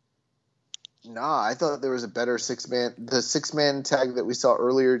 Nah, I thought there was a better six-man tag that we saw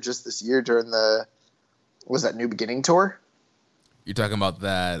earlier just this year during was that New Beginning tour? You're talking about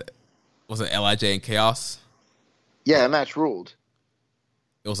that, was it LIJ and Chaos? Yeah, that match ruled.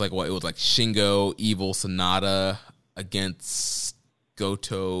 It was like what? It was like Shingo, Evil, Sonata against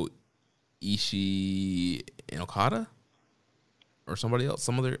Goto, Ishii, and Okada? Or somebody else?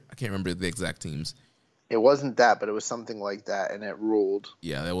 I can't remember the exact teams. It wasn't that, but it was something like that, and it ruled.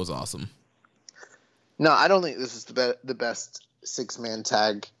 Yeah, that was awesome. No, I don't think this is the best six-man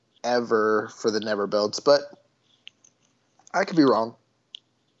tag ever for the Never Belts, but I could be wrong.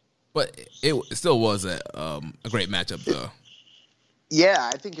 But it still was a great matchup, though.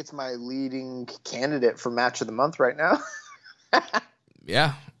 Yeah, I think it's my leading candidate for match of the month right now.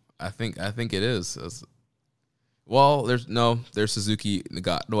 Yeah, I think it is. Well, there's Suzuki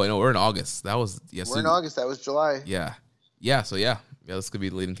Nagata. No, we're in August. That was We're in August. That was July. Yeah. So yeah, this could be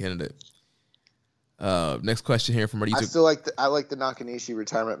the leading candidate. Next question here from Marty. I like the Nakanishi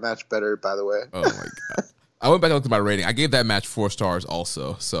retirement match better. By the way. Oh my God. I went back and looked at my rating. I gave that match 4 stars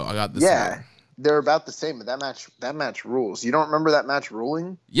also. So I got this. Yeah, they're about the same, but that match rules. You don't remember that match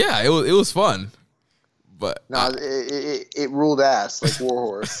ruling? Yeah, it was fun. But no, it ruled ass like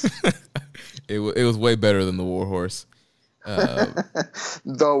Warhorse. It was way better than the Warhorse. The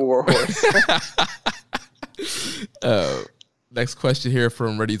Warhorse. Next question here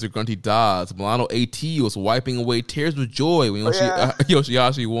from Red User Grunty Dodds. Milano AT was wiping away tears with joy when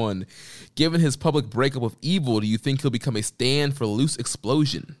Yoshihashi won. Given his public breakup with Evil, do you think he'll become a stand for Loose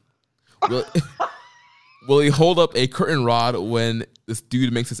Explosion? Will he hold up a curtain rod when this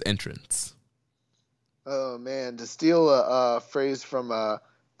dude makes his entrance? Oh, man. To steal a phrase from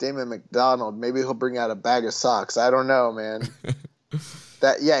Damon McDonald, maybe he'll bring out a bag of socks. I don't know, man.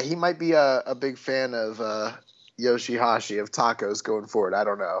 He might be a big fan of Yoshihashi, of tacos going forward. I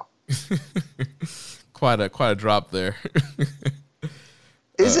don't know. Quite a drop there.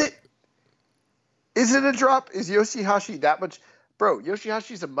 Is it a drop? Is Yoshihashi that much? Bro,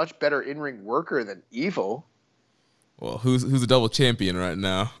 Yoshihashi's a much better in-ring worker than Evil. Well, who's a double champion right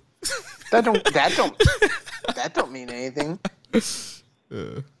now? That don't mean anything.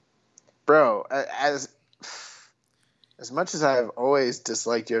 Bro, as much as I've always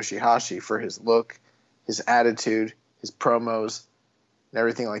disliked Yoshihashi for his look, his attitude, his promos, and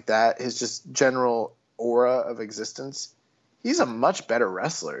everything like that, his just general aura of existence, he's a much better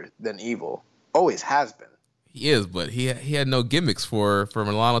wrestler than Evil. Always has been. He is, but he had no gimmicks for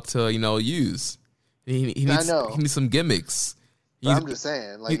Milano to use. He needs some gimmicks. I'm just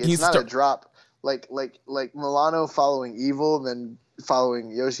saying, it's not a drop. Like Milano following Evil, then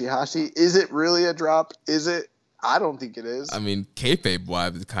following Yoshihashi. Is it really a drop? Is it? I don't think it is. I mean, kayfabe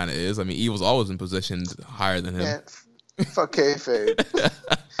wise, it kind of is. I mean, Evil's always been positioned higher than him. Man, fuck kayfabe.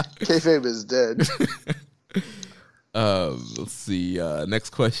 Kayfabe is dead. Let's see. Next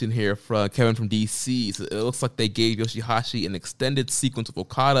question here from Kevin from DC. So it looks like they gave Yoshihashi an extended sequence of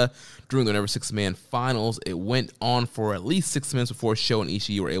Okada during the Never Six-Man Finals. It went on for at least 6 minutes before Sho and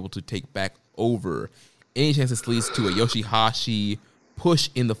Ishii were able to take back over. Any chance this leads to a Yoshihashi push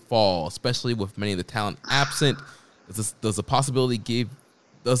in the fall, especially with many of the talent absent? Does the possibility give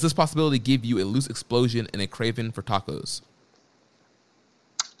does this possibility give you a loose explosion and a craving for tacos?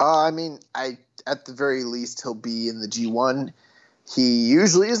 I mean, at the very least, he'll be in the G1. He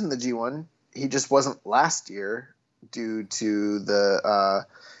usually is in the G1. He just wasn't last year due to the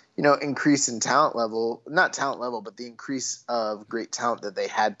increase in talent level, not talent level, but the increase of great talent that they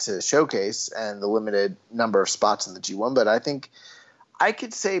had to showcase and the limited number of spots in the G1. But I think I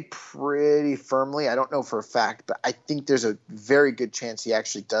could say pretty firmly, I don't know for a fact, but I think there's a very good chance he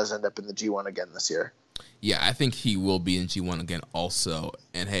actually does end up in the G1 again this year. Yeah, I think he will be in G1 again also.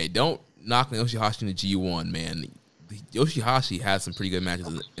 And hey, don't knock Yoshihashi in the G1, man. Yoshihashi had some pretty good matches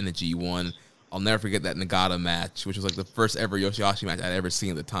in the G1. I'll never forget that Nagata match, which was like the first ever Yoshihashi match I'd ever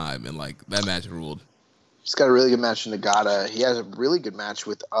seen at the time. And like that match ruled. He's got a really good match in Nagata. He has a really good match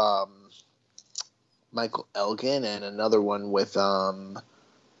with Michael Elgin and another one with who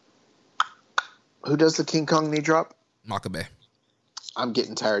does the King Kong knee drop? Makabe. I'm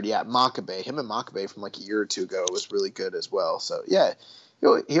getting tired. Yeah, Makabe. Him and Makabe from like a year or two ago was really good as well. So yeah,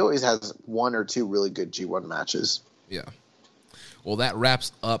 he always has one or two really good G1 matches. Yeah. Well, that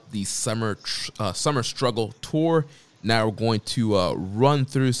wraps up the summer struggle tour. Now we're going to run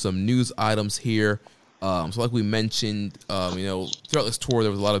through some news items here. So like we mentioned, throughout this tour,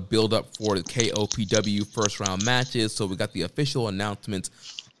 there was a lot of build-up for the KOPW first-round matches. So we got the official announcements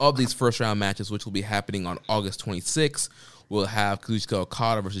of these first-round matches, which will be happening on August 26th. We'll have Kazuchika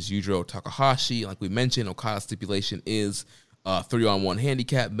Okada versus Yujiro Takahashi. Like we mentioned, Okada's stipulation is a 3-on-1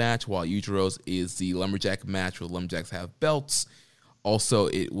 handicap match, while Yujiro's is the lumberjack match where lumberjacks have belts. Also,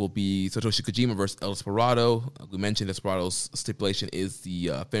 it will be Satoshi Kojima versus El Desperado. Like we mentioned, Desperado's stipulation is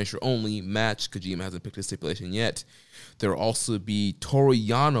the finisher-only match. Kojima hasn't picked his stipulation yet. There will also be Toru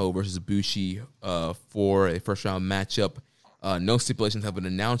Yano versus Bushi for a first-round matchup. No stipulations have been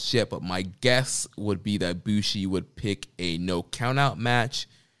announced yet, but my guess would be that Bushi would pick a no count-out match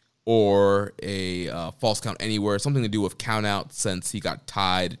or a false count anywhere, something to do with count-out since he got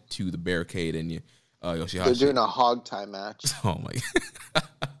tied to the barricade and Yoshihashi. They're doing a hog tie match. Oh, my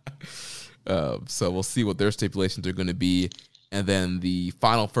God. So we'll see what their stipulations are going to be. And then the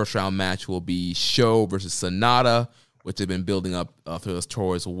final first-round match will be Sho versus Sonata, which they've been building up through this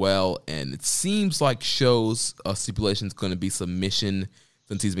tour as well. And it seems like Sho's stipulation is going to be submission,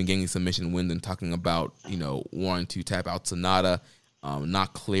 since he's been getting submission wins and talking about, wanting to tap out Sonata.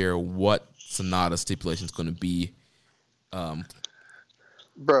 Not clear what Sonata's stipulation is going to be.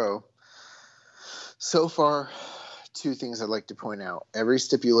 Bro, so far, two things I'd like to point out. Every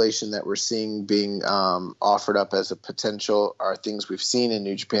stipulation that we're seeing being offered up as a potential are things we've seen in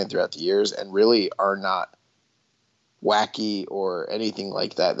New Japan throughout the years and really are not wacky or anything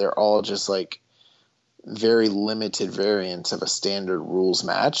like that. They're all just like very limited variants of a standard rules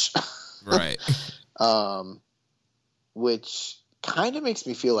match. Right. Which kind of makes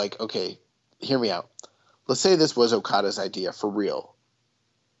me feel like, okay, hear me out. Let's say this was Okada's idea for real.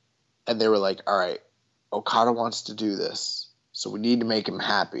 And they were like, all right, Okada wants to do this, so we need to make him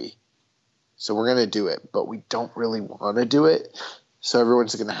happy. So we're going to do it, but we don't really want to do it. So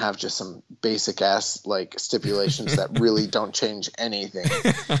everyone's going to have just some basic ass like stipulations that really don't change anything.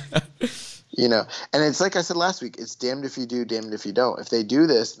 And it's like I said last week, it's damned if you do, damned if you don't. If they do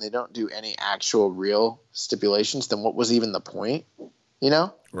this and they don't do any actual real stipulations, then what was even the point?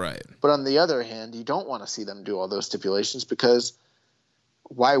 Right. But on the other hand, you don't want to see them do all those stipulations because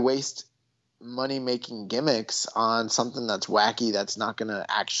why waste money-making gimmicks on something that's wacky that's not going to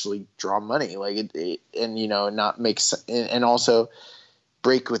actually draw money, not make and also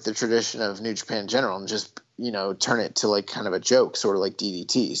break with the tradition of New Japan in general and just turn it to like kind of a joke, sort of like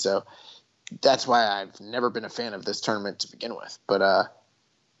DDT. So that's why I've never been a fan of this tournament to begin with. But I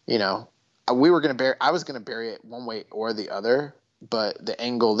was gonna bury it one way or the other. But the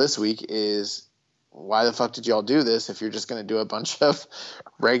angle this week is, why the fuck did y'all do this if you're just going to do a bunch of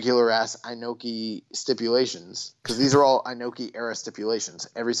regular-ass Inoki stipulations? Because these are all Inoki-era stipulations,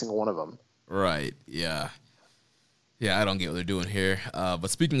 every single one of them. Right, yeah. Yeah, I don't get what they're doing here. But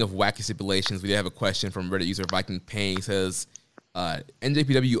speaking of wacky stipulations, we did have a question from Reddit user Viking Payne. He says,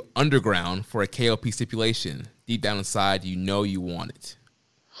 NJPW Underground for a KOP stipulation. Deep down inside, you want it.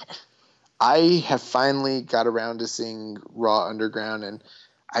 I have finally got around to seeing Raw Underground, and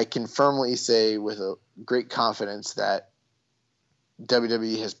I can firmly say with a great confidence that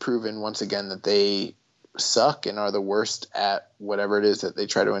WWE has proven once again that they suck and are the worst at whatever it is that they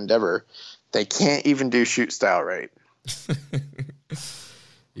try to endeavor. They can't even do shoot style right.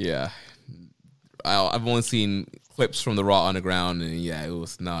 Yeah. I've only seen clips from the Raw Underground, and yeah, it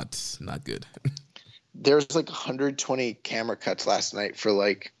was not good. There was like 120 camera cuts last night for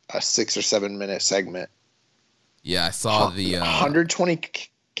like a 6 or 7 minute segment. Yeah, I saw the 120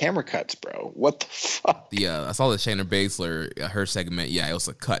 camera cuts, bro. What the fuck? I saw the Shayna Baszler, her segment. Yeah, it was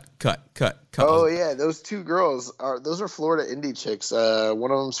a cut. Oh yeah, those two girls are Florida indie chicks.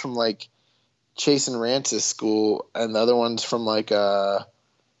 One of them's from like Chase and Rance's school, and the other one's from like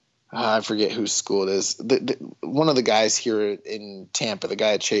I forget whose school it is. One of the guys here in Tampa, the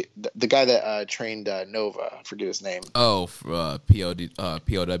guy that trained Nova. I forget his name. Oh, POW.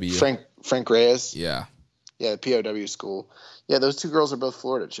 Frank Reyes. Yeah. Yeah, POW school. Yeah, those two girls are both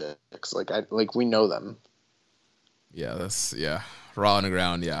Florida chicks. Like we know them. Yeah, Raw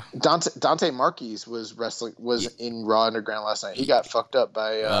Underground. Yeah. Dante Marquez was in Raw Underground last night. He got fucked up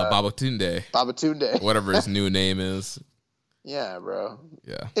by Babatunde. Whatever his new name is. Yeah, bro.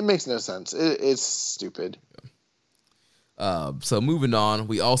 Yeah. It makes no sense. It's stupid. So moving on,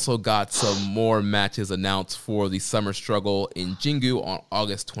 we also got some more matches announced for the Summer Struggle in Jingu on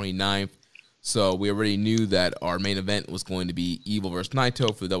August 29th. So we already knew that our main event was going to be Evil versus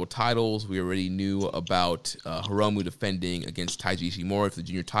Naito for the double titles. We already knew about Hiromu defending against Taiji Ishimori for the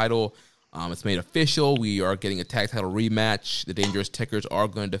junior title. It's made official. We are getting a tag title rematch. The Dangerous Tekkers are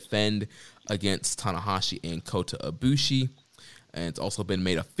going to defend against Tanahashi and Kota Ibushi. And it's also been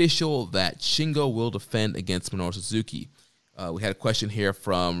made official that Shingo will defend against Minoru Suzuki. We had a question here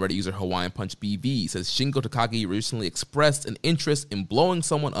from Reddit user Hawaiian Punch BV. It says, Shingo Takagi recently expressed an interest in blowing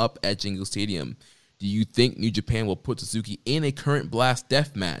someone up at Jingu Stadium. Do you think New Japan will put Suzuki in a current blast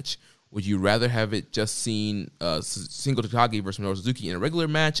death match? Would you rather have it just seen Shingo Takagi versus Minoru Suzuki in a regular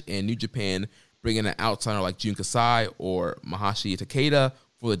match and New Japan bring in an outsider like Jun Kasai or Masashi Takeda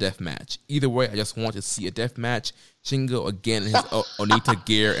for the death match? Either way, I just want to see a death match. Shingo again in his Onita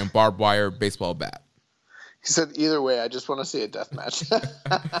gear and barbed wire baseball bat. He said, either way, I just want to see a death match.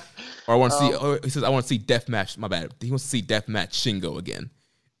 Or I want to see, he says, I want to see death match. My bad. He wants to see death match Shingo again.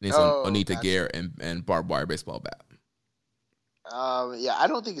 And it's Onita gear and barbed wire baseball bat. Yeah, I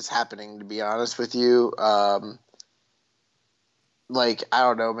don't think it's happening, to be honest with you. I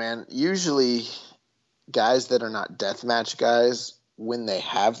don't know, man. Usually guys that are not death match guys, when they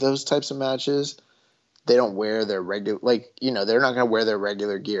have those types of matches, they don't wear their regular, they're not going to wear their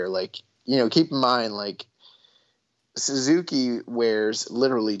regular gear. Keep in mind, Suzuki wears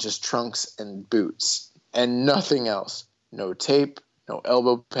literally just trunks and boots and nothing else. No tape, no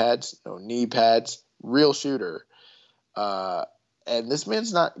elbow pads, no knee pads, real shooter. And this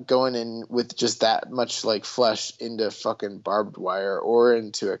man's not going in with just that much flesh into fucking barbed wire or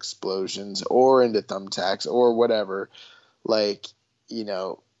into explosions or into thumbtacks or whatever. It's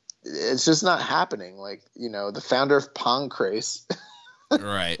just not happening. The founder of Pancrase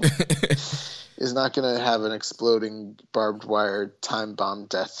right. is not going to have an exploding barbed wire time bomb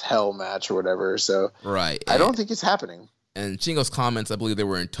death hell match or whatever. So right. I don't think it's happening. And Shingo's comments, I believe they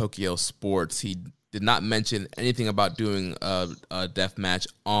were in Tokyo Sports. He did not mention anything about doing a death match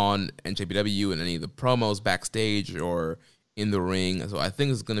on NJPW in any of the promos backstage or in the ring. So I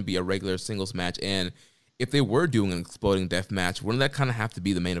think it's going to be a regular singles match. And if they were doing an exploding death match, wouldn't that kind of have to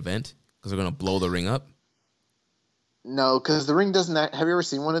be the main event? Because they're going to blow the ring up? No, because the ring doesn't. Have you ever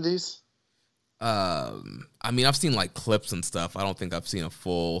seen one of these? I've seen clips and stuff. I don't think I've seen a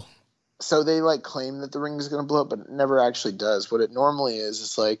full. So they claim that the ring is going to blow up, but it never actually does. What it normally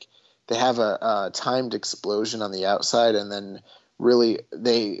is they have a timed explosion on the outside, and then really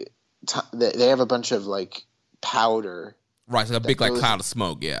they have a bunch of powder. Right, so a big cloud of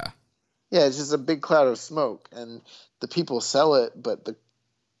smoke. Yeah. Yeah, it's just a big cloud of smoke, and the people sell it, but the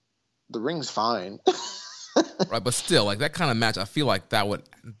ring's fine. Right, but still, that kind of match, I feel like that would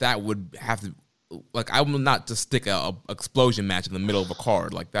have to, I would not just stick a explosion match in the middle of a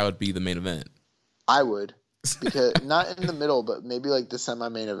card. That would be the main event. I would, because not in the middle, but maybe the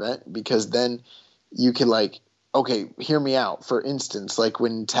semi-main event, because then you could okay, hear me out. For instance,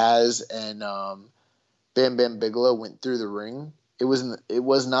 when Taz and Bam Bam Bigelow went through the ring, it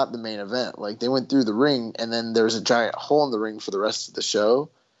was not the main event. They went through the ring, and then there was a giant hole in the ring for the rest of the show.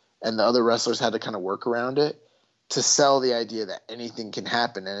 And the other wrestlers had to kind of work around it to sell the idea that anything can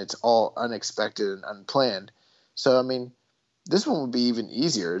happen and it's all unexpected and unplanned. So, this one would be even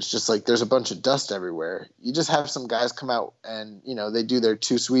easier. It's just there's a bunch of dust everywhere. You just have some guys come out and, they do their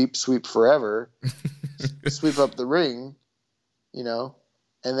two sweep forever, sweep up the ring, and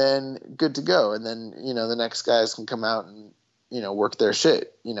then good to go. And then, the next guys can come out and, work their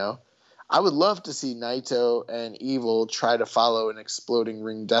shit, I would love to see Naito and Evil try to follow an exploding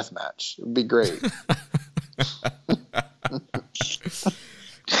ring death match. It would be great.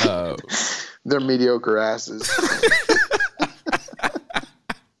 They're mediocre asses.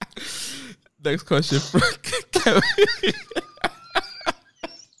 Next question for Kevin.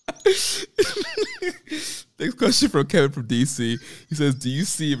 Next Question from Kevin from DC. He says, do you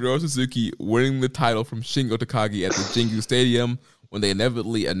see Minoru Suzuki winning the title from Shingo Takagi at the Jingu Stadium when they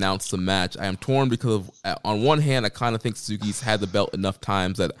inevitably announce the match? I am torn because on one hand, I kind of think Suzuki's had the belt enough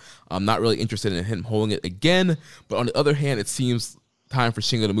times that I'm not really interested in him holding it again. But on the other hand, it seems time for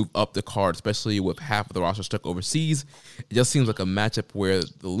Shingo to move up the card, especially with half of the roster stuck overseas. It just seems like a matchup where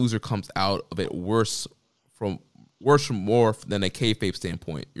the loser comes out of it worse from more than a kayfabe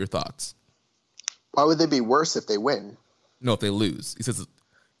standpoint. Your thoughts? Why would they be worse if they win? No, if they lose. He says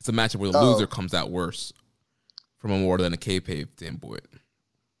it's a matchup where the loser comes out worse from a more than a kayfabe standpoint.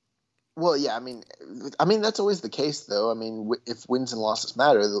 Well, yeah, I mean that's always the case, though. I mean, if wins and losses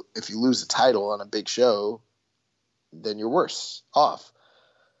matter, if you lose a title on a big show, then you're worse off.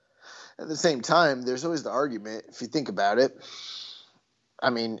 At the same time, there's always the argument, if you think about it. I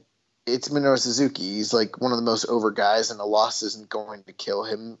mean, it's Minoru Suzuki. He's like one of the most over guys, and a loss isn't going to kill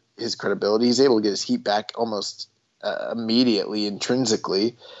him, his credibility. He's able to get his heat back almost immediately,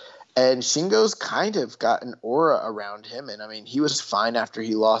 intrinsically. And Shingo's kind of got an aura around him. And I mean, he was fine after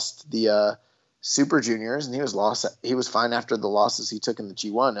he lost the Super Juniors, and he was fine after the losses he took in the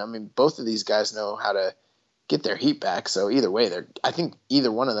G1. I mean, both of these guys know how to get their heat back. So either way, I think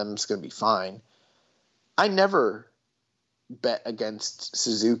either one of them is going to be fine. I never bet against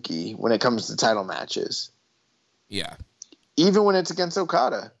Suzuki when it comes to title matches. Yeah. Even when it's against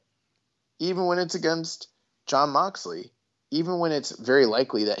Okada. Even when it's against Jon Moxley. Even when it's very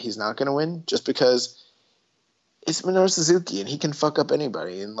likely that he's not going to win, just because it's Minoru Suzuki and he can fuck up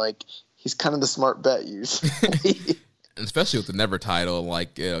anybody. And like, he's kind of the smart bet usually. And especially with the Never title,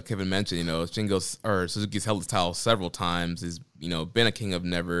 like Kevin mentioned, Suzuki's held the title several times. He's been a king of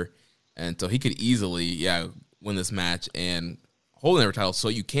Never, and so he could easily win this match and hold the Never title, so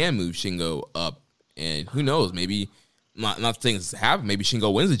you can move Shingo up. And who knows? Maybe not saying this happen. Maybe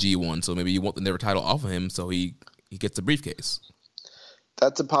Shingo wins the G1, so maybe you want the Never title off of him, so he gets the briefcase.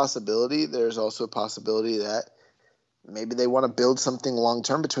 That's a possibility. There's also a possibility that maybe they want to build something long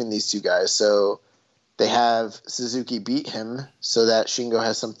term between these two guys. So they have Suzuki beat him so that Shingo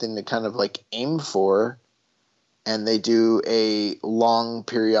has something to kind of like aim for, and they do a long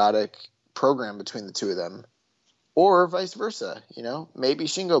periodic program between the two of them, or vice versa. Maybe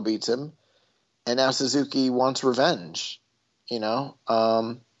Shingo beats him, and now Suzuki wants revenge.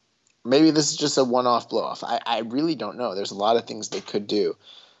 Maybe this is just a one-off blow-off. I really don't know. There's a lot of things they could do,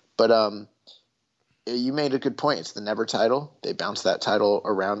 but you made a good point. It's the Never title. They bounce that title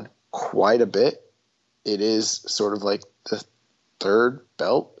around quite a bit. It is sort of like the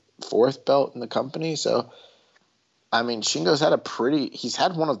fourth belt in the company. So, I mean, Shingo's he's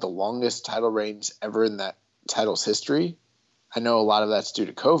had one of the longest title reigns ever in that title's history. I know a lot of that's due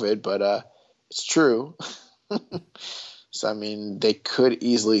to COVID, but it's true. So, I mean, they could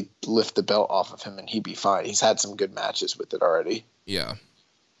easily lift the belt off of him and he'd be fine. He's had some good matches with it already. Yeah.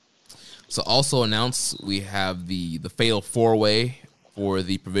 So also announced, we have the Fatal 4-Way for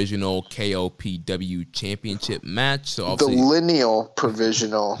the provisional KOPW championship match. So the lineal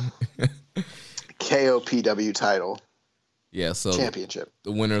provisional KOPW title. Yeah, so championship.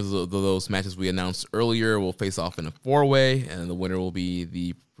 The winners of those matches we announced earlier will face off in a 4-way, and the winner will be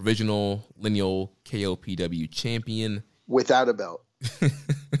the provisional lineal KOPW champion without a belt.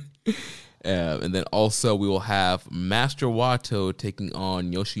 And then also we will have Master Wato taking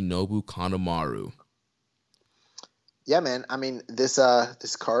on Yoshinobu Kanemaru. Yeah, man. I mean, this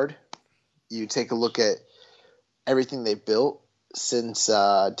card, you take a look at everything they built since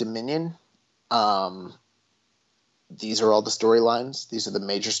Dominion. These are all the storylines. These are the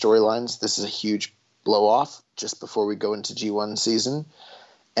major storylines. This is a huge blow-off just before we go into G1 season.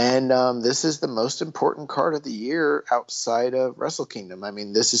 And this is the most important card of the year outside of Wrestle Kingdom. I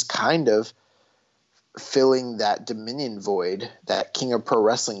mean, this is kind of filling that Dominion void, that King of Pro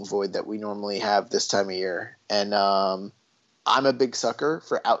Wrestling void that we normally have this time of year. And I'm a big sucker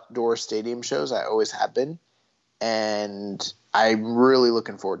for outdoor stadium shows. I always have been. And I'm really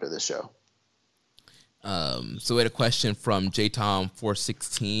looking forward to this show. So we had a question from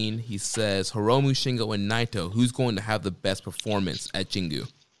JTom416. He says, Hiromu, Shingo, and Naito, who's going to have the best performance at Jingu?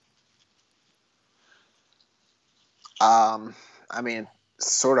 I mean,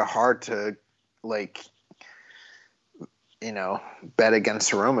 it's sort of hard to, bet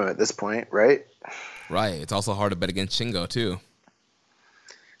against Hiromu at this point, right? Right. It's also hard to bet against Shingo, too.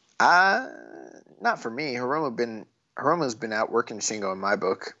 Not for me. Hiromu's been out working Shingo in my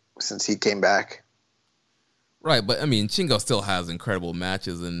book since he came back. Right, but I mean, Shingo still has incredible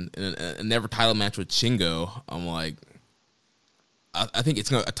matches, and a Never title match with Shingo, I'm like, I think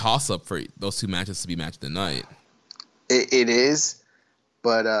it's a toss-up for those two matches to be match of the night. It is,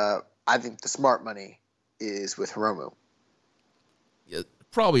 but I think the smart money is with Hiromu. Yeah,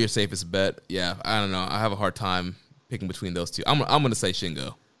 probably your safest bet. Yeah, I don't know. I have a hard time picking between those two. I'm going to say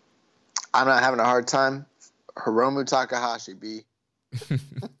Shingo. I'm not having a hard time. Hiromu Takahashi, B.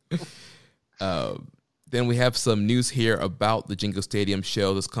 Then we have some news here about the Jingo Stadium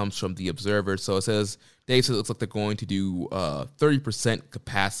show. This comes from The Observer. So it says, Dave says it looks like they're going to do 30%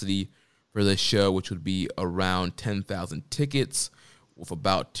 capacity for this show, which would be around 10,000 tickets, with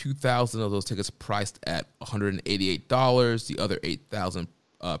about 2,000 of those tickets priced at $188. The other 8,000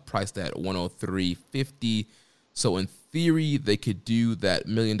 priced at $103.50. So in theory, they could do that $1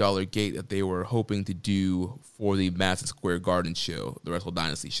 million gate that they were hoping to do for the Madison Square Garden show, the Wrestle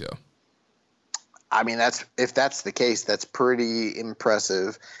Dynasty show. I mean, if that's the case, that's pretty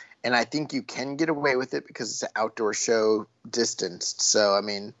impressive. And I think you can get away with it because it's an outdoor show distanced. So, I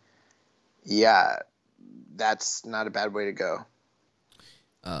mean, yeah, that's not a bad way to go.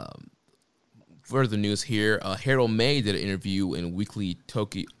 Further news here, Harold May did an interview in Weekly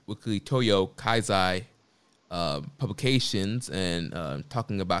Toyo Kaizai publications and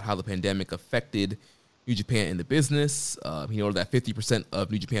talking about how the pandemic affected New Japan in the business. He noted that 50% of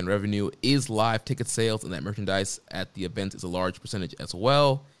New Japan revenue is live ticket sales, and that merchandise at the event is a large percentage as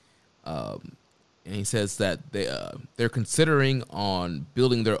well. And he says that they're considering on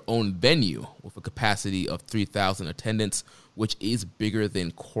building their own venue with a capacity of 3,000 attendants, which is bigger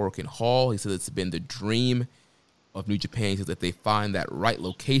than Korakuen Hall. He said it's been the dream of New Japan. He says if they find that right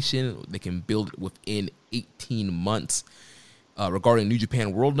location, they can build it within 18 months. Regarding New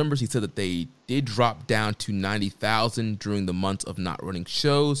Japan World numbers, he said that they did drop down to 90,000 during the months of not running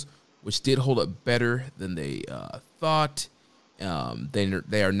shows, which did hold up better than they thought.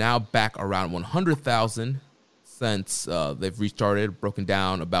 They are now back around 100,000 since they've restarted, broken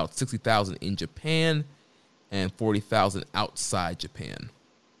down about 60,000 in Japan and 40,000 outside Japan.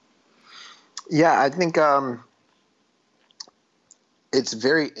 Yeah, I think it's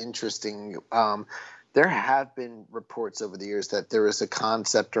very interesting. There have been reports over the years that there is a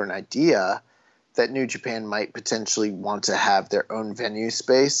concept or an idea that New Japan might potentially want to have their own venue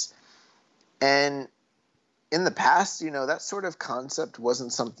space. And in the past, that sort of concept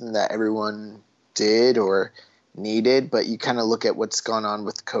wasn't something that everyone did or needed, but you kind of look at what's gone on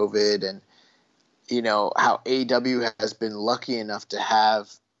with COVID and, how AEW has been lucky enough to have,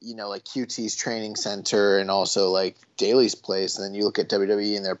 like QT's training center and also like Daly's place. And then you look at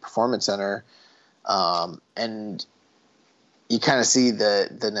WWE and their performance center, and you kind of see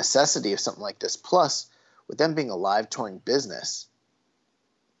the necessity of something like this. Plus, with them being a live touring business,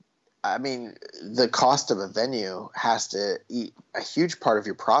 I mean, the cost of a venue has to eat a huge part of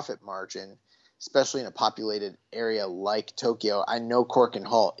your profit margin, especially in a populated area like Tokyo. I know Korakuen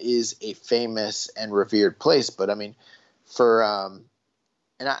Hall is a famous and revered place, but I mean, I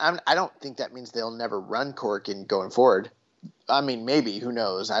don't think that means they'll never run Korakuen going forward. I mean, maybe, who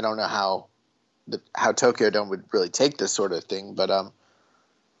knows? I don't know how Tokyo Dome would really take this sort of thing, but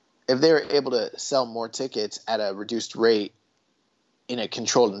if they were able to sell more tickets at a reduced rate in a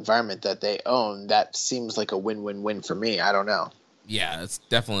controlled environment that they own, that seems like a win-win-win for me. I don't know. Yeah, it's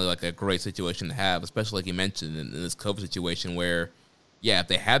definitely like a great situation to have, especially like you mentioned in this COVID situation where, yeah, if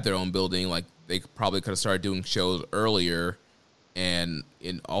they had their own building, like they probably could have started doing shows earlier and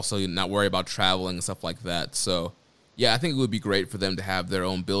also not worry about traveling and stuff like that. So, yeah, I think it would be great for them to have their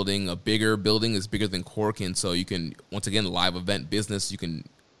own building. A bigger building is bigger than Korakuen, so you can, once again, live event business, you can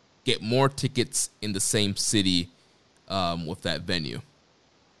get more tickets in the same city with that venue.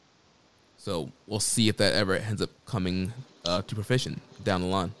 So we'll see if that ever ends up coming to fruition down the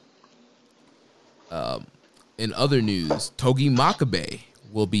line. In other news, Togi Makabe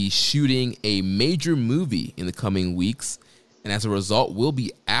will be shooting a major movie in the coming weeks, and as a result will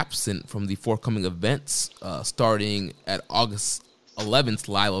be absent from the forthcoming events starting at August 11th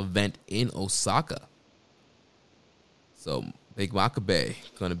live event in Osaka. So Big Makabe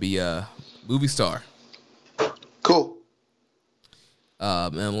going to be a movie star. Cool.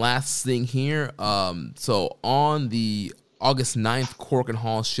 And last thing here, so on the August 9th Korakuen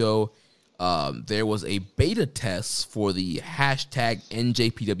Hall show, there was a beta test for the hashtag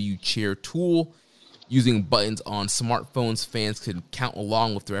NJPW cheer tool. Using buttons on smartphones, fans could count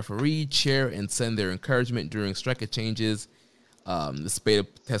along with the referee, cheer, and send their encouragement during strike exchanges. This beta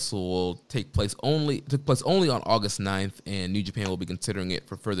test took place only on August 9th, and New Japan will be considering it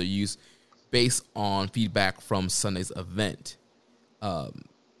for further use based on feedback from Sunday's event. Now,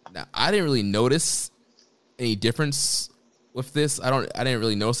 I didn't really notice any difference with this. I didn't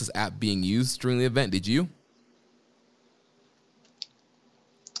really notice this app being used during the event. Did you?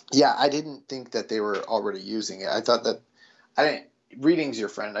 Yeah, I didn't think that they were already using it. I thought that reading's your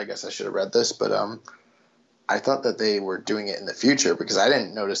friend. I guess I should have read this, but I thought that they were doing it in the future because I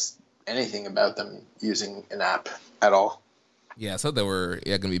didn't notice anything about them using an app at all. Yeah, so they were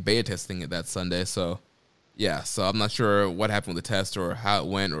going to be beta testing it that Sunday. So, yeah, so I'm not sure what happened with the test or how it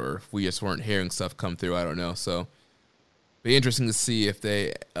went, or if we just weren't hearing stuff come through. I don't know. So, be interesting to see if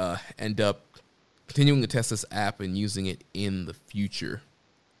they end up continuing to test this app and using it in the future.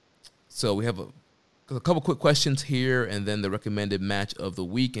 So we have a couple quick questions here, and then the recommended match of the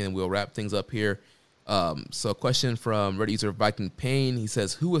week, and we'll wrap things up here. So a question from Reddit user Viking Payne. He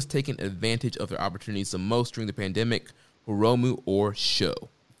says, who has taken advantage of their opportunities the most during the pandemic, Hiromu or Sho?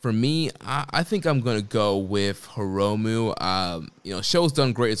 For me, I think I'm going to go with Hiromu. Sho's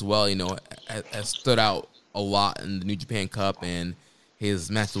done great as well. Has stood out a lot in the New Japan Cup and his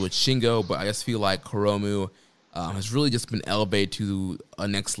match with Shingo, but I just feel like Hiromu has really just been elevated to a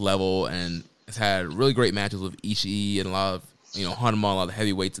next level and has had really great matches with Ishii and a lot of, Hanma, a lot of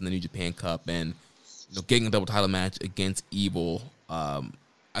heavyweights in the New Japan Cup, and getting a double title match against Evil. I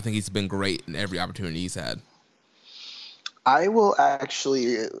think he's been great in every opportunity he's had. I will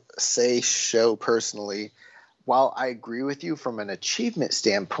actually say Sho personally. While I agree with you from an achievement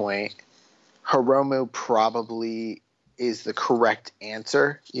standpoint, Hiromu probably is the correct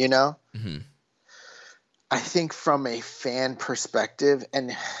answer, Mm-hmm. I think from a fan perspective,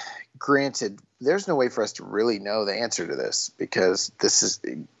 and granted, there's no way for us to really know the answer to this because this is,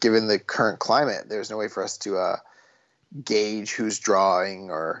 given the current climate, there's no way for us to gauge who's drawing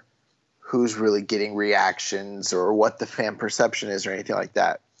or who's really getting reactions or what the fan perception is or anything like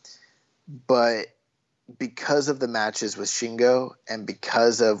that. But because of the matches with Shingo and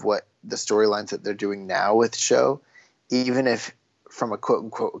because of what the storylines that they're doing now with Sho, even if from a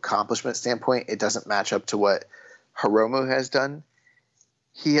quote-unquote accomplishment standpoint it doesn't match up to what Hiromu has done,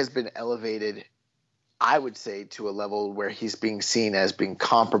 he has been elevated, I would say, to a level where he's being seen as being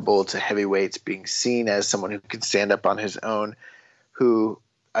comparable to heavyweights, being seen as someone who can stand up on his own, who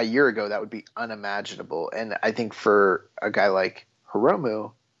a year ago that would be unimaginable. And I think for a guy like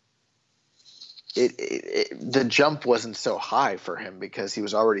Hiromu, the jump wasn't so high for him because he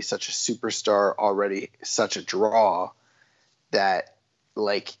was already such a superstar, already such a draw, that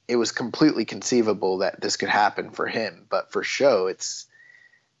it was completely conceivable that this could happen for him. But for Sho, it's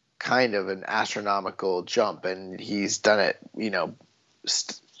kind of an astronomical jump, and he's done it,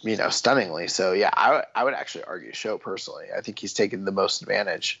 stunningly. So yeah, I would actually argue Sho personally. I think he's taken the most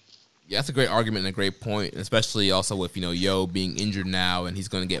advantage. Yeah, that's a great argument and a great point, especially also with, Yo being injured now and he's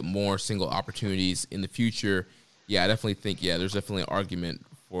going to get more single opportunities in the future. Yeah, I definitely think, there's definitely an argument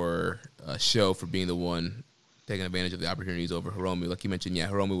for Sho for being the one taking advantage of the opportunities over Hiromu. Like you mentioned,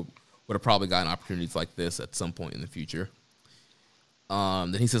 Hiromu would have probably gotten opportunities like this at some point in the future.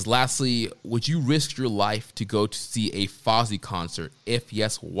 Then he says, lastly, would you risk your life to go to see a Fozzy concert? If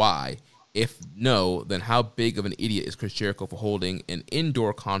yes, why? If no, then how big of an idiot is Chris Jericho for holding an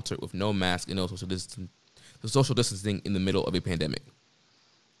indoor concert with no mask and no social distancing in the middle of a pandemic?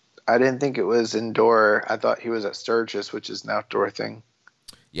 I didn't think it was indoor. I thought he was at Sturgis, which is an outdoor thing.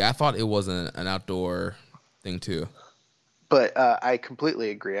 Yeah, I thought it was an outdoor thing too. But I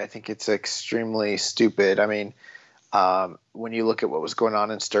completely agree. I think it's extremely stupid. I mean, when you look at what was going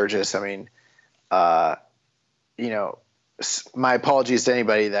on in Sturgis, I mean, my apologies to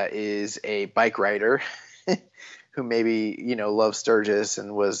anybody that is a bike rider who maybe, loves Sturgis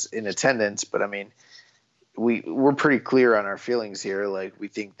and was in attendance. But I mean, we're pretty clear on our feelings here. Like, we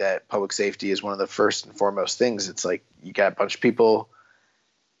think that public safety is one of the first and foremost things. It's like, you got a bunch of people.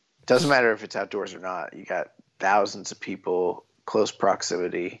 It doesn't matter if it's outdoors or not. You got thousands of people, close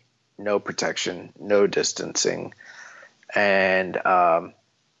proximity, no protection, no distancing. And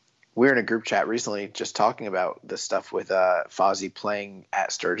we were in a group chat recently just talking about this stuff with Fozzy playing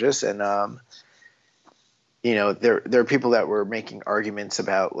at Sturgis. And, there are people that were making arguments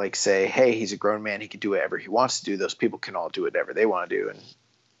about, say, hey, he's a grown man. He can do whatever he wants to do. Those people can all do whatever they want to do. And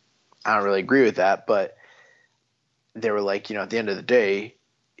I don't really agree with that. But they were like, at the end of the day,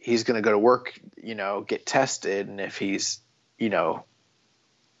 he's going to go to work, get tested. And if he's,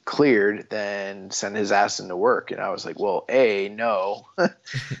 cleared, then send his ass into work. And I was like, well, no,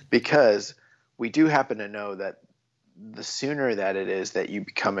 because we do happen to know that the sooner that it is that you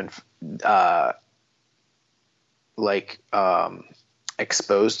become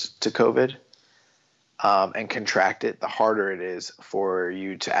exposed to COVID and contract it, the harder it is for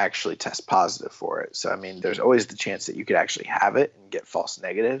you to actually test positive for it. So, I mean, there's always the chance that you could actually have it and get false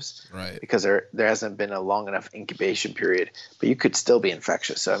negatives, right? Because there hasn't been a long enough incubation period, but you could still be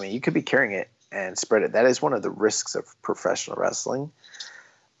infectious. So, I mean, you could be carrying it and spread it. That is one of the risks of professional wrestling.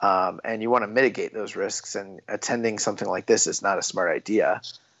 And you want to mitigate those risks, and attending something like this is not a smart idea.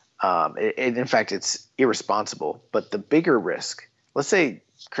 In fact, it's irresponsible. But the bigger risk, let's say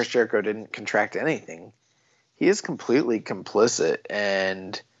Chris Jericho didn't contract anything, he is completely complicit,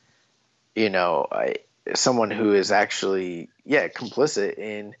 and someone who is actually complicit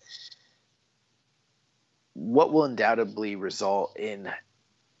in what will undoubtedly result in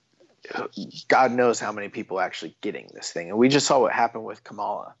God knows how many people actually getting this thing. And we just saw what happened with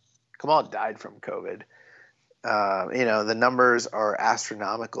Kamala. Kamala died from COVID. The numbers are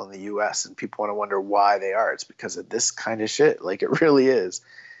astronomical in the U.S. and people want to wonder why they are. It's because of this kind of shit. Like, it really is.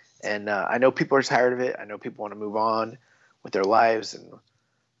 And I know people are tired of it. I know people want to move on with their lives and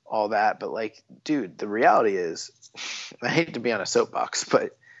all that. But, like, dude, the reality is, I hate to be on a soapbox,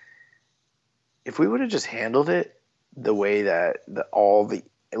 but if we would have just handled it the way that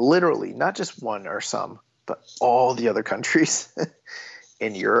literally, not just one or some, but all the other countries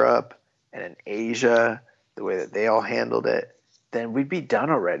in Europe and in Asia, the way that they all handled it, then we'd be done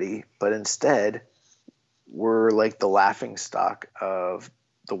already. But instead, we're like the laughing stock of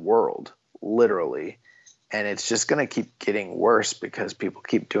the world, literally. And it's just going to keep getting worse because people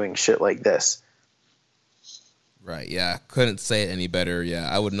keep doing shit like this. Right, yeah. Couldn't say it any better. Yeah,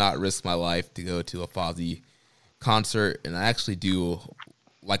 I would not risk my life to go to a Fozzy concert. And I actually do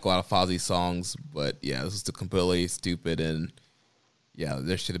like a lot of Fozzy songs. But, yeah, this is completely stupid. And, yeah,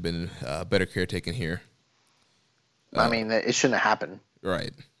 there should have been better care taken here. I mean, it shouldn't have happened.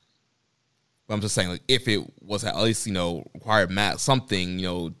 Right. But I'm just saying, like, if it was at least, required something,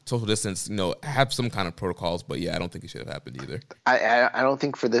 social distance, have some kind of protocols. But, yeah, I don't think it should have happened either. I don't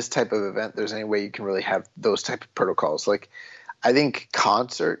think for this type of event there's any way you can really have those type of protocols. Like, I think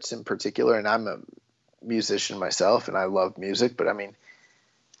concerts in particular, and I'm a musician myself and I love music, but, I mean,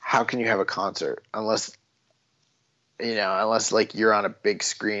 how can you have a concert unless like you're on a big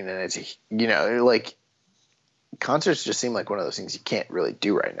screen and it's, like, concerts just seem like one of those things you can't really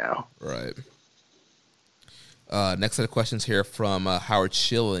do right now. Right. Next set of questions here from Howard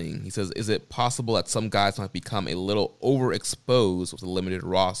Schilling. He says, is it possible that some guys might become a little overexposed with a limited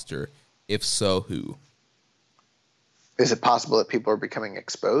roster? If so, who? Is it possible that people are becoming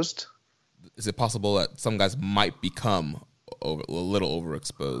exposed? Is it possible that some guys might become a little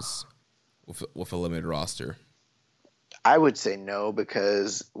overexposed with a limited roster? I would say no,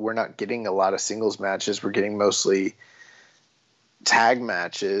 because we're not getting a lot of singles matches. We're getting mostly tag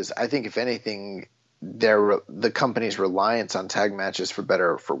matches. I think if anything, the company's reliance on tag matches, for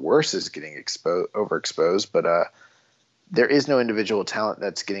better or for worse, is getting overexposed. But there is no individual talent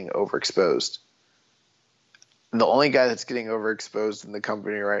that's getting overexposed. The only guy that's getting overexposed in the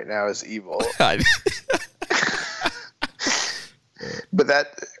company right now is Evil. But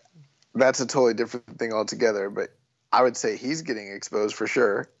that's a totally different thing altogether. But I would say he's getting exposed for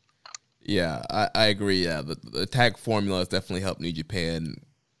sure. Yeah, I agree. Yeah, the tag formula has definitely helped New Japan,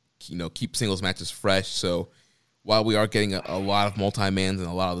 keep singles matches fresh. So while we are getting a lot of multi-mans and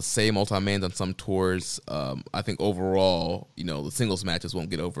a lot of the same multi-mans on some tours, I think overall, the singles matches won't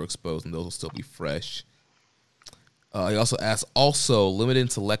get overexposed and those will still be fresh. He also asked, limited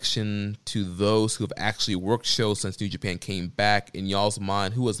selection to those who have actually worked shows since New Japan came back. In y'all's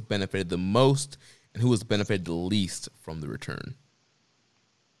mind, who has benefited the most and who has benefited the least from the return?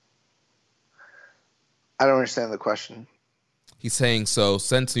 I don't understand the question. He's saying, so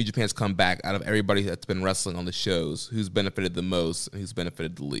since New Japan's come back, out of everybody that's been wrestling on the shows, who's benefited the most and who's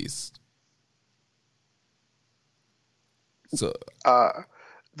benefited the least? So,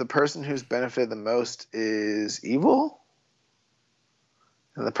 the person who's benefited the most is Evil,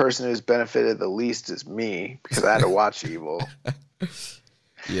 and the person who's benefited the least is me, because I had to watch Evil.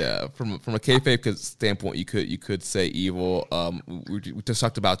 Yeah, from a kayfabe standpoint, you could say Evil. We just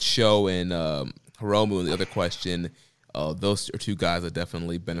talked about Sho and Hiromu in the other question. Those are two guys that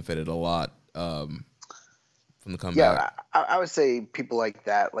definitely benefited a lot from the comeback. Yeah, I would say people like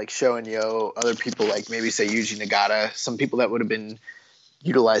that, like Sho and Yo, other people like maybe say Yuji Nagata, some people that would have been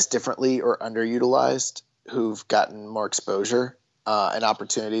utilized differently or underutilized, who've gotten more exposure and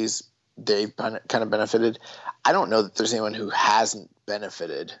opportunities. They've kind of benefited. I don't know that there's anyone who hasn't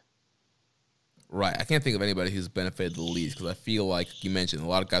benefited. Right. I can't think of anybody who's benefited the least, because I feel like you mentioned a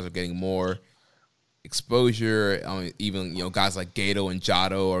lot of guys are getting more exposure. I mean, even guys like Gato and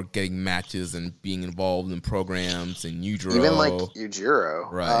Jado are getting matches and being involved in programs, and Yujiro. Even like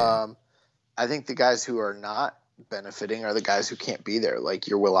Yujiro. Right. I think the guys who are not benefiting are the guys who can't be there, like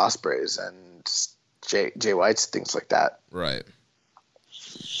your Will Ospreays and Jay Whites, things like that. Right.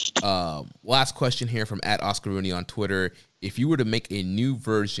 Last question here from @OscarRooney on Twitter. If you were to make a new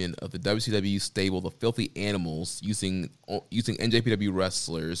version of the WCW stable, the Filthy Animals, using NJPW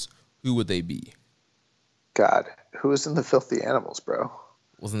wrestlers, who would they be? God, who is in the Filthy Animals, bro?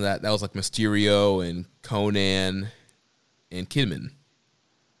 Wasn't that was like Mysterio and Conan and Kidman?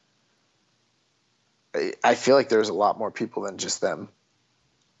 I feel like there's a lot more people than just them.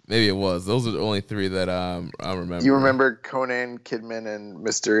 Maybe it was. Those are the only three that I remember. You remember Conan, Kidman, and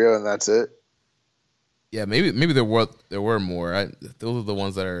Mysterio, and that's it? Yeah, maybe there were more. Those are the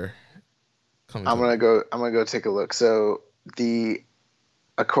ones that are coming. I'm gonna go take a look. So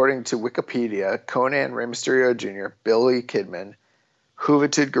according to Wikipedia, Conan, Rey Mysterio Jr., Billy Kidman,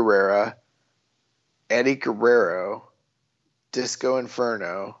 Juventud Guerrera, Eddie Guerrero, Disco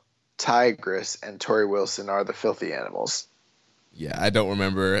Inferno, Tigress, and Tori Wilson are the Filthy Animals. Yeah, I don't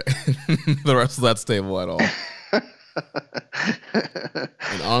remember the rest of that stable at all.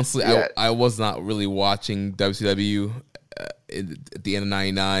 And honestly, yeah. I was not really watching WCW at the end of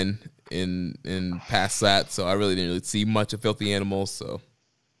 '99 in past that, so I really didn't really see much of Filthy Animals. So,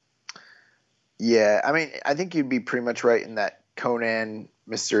 yeah, I mean, I think you'd be pretty much right in that Conan,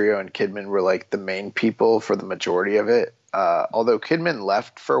 Mysterio, and Kidman were like the main people for the majority of it. Although Kidman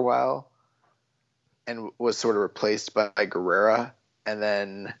left for a while and was sort of replaced by Guerrera, and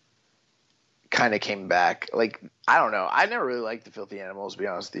then kind of came back. Like, I don't know. I never really liked the Filthy Animals, to be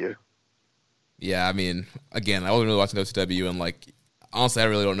honest with you. Yeah, I mean, again, I wasn't really watching WCW, and like, honestly, I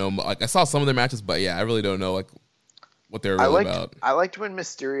really don't know. Like, I saw some of their matches, but yeah, I really don't know like what they're really about. I liked when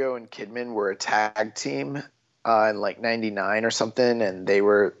Mysterio and Kidman were a tag team in like '99 or something, and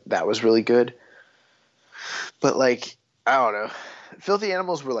that was really good. But like, I don't know. Filthy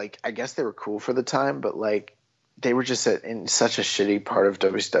Animals were like, I guess they were cool for the time, but like, they were just in such a shitty part of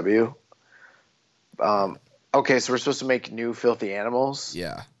WCW. Okay, so we're supposed to make new Filthy Animals?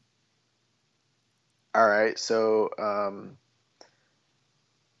 Yeah. All right, so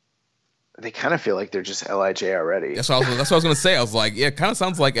they kind of feel like they're just LIJ already. That's what I was going to say. I was like, yeah, it kind of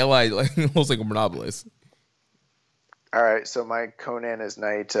sounds like LI, like almost like a Monopolist. All right, so my Conan is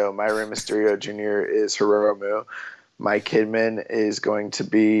Naito. My Rey Mysterio Jr. is Hiromu. My Kidman is going to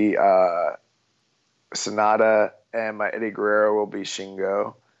be Sonata, and my Eddie Guerrero will be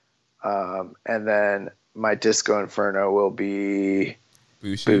Shingo. And then my Disco Inferno will be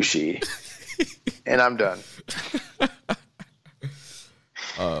Bushi. And I'm done.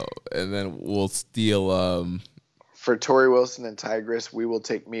 And then we'll steal for Tori Wilson and Tigress, we will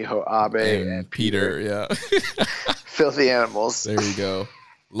take Miho Abe and Peter. Yeah. Filthy Animals. There you go.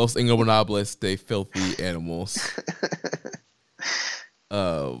 Los Ingobernables de Filthy Animals.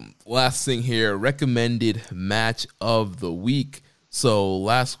 Last thing here, recommended match of the week. So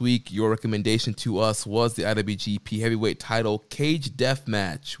last week, your recommendation to us was the IWGP Heavyweight Title Cage Death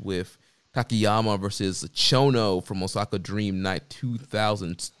Match with Takayama versus Chono from Osaka Dream Night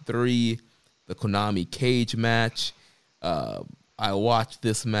 2003, the Konami Cage match. I watched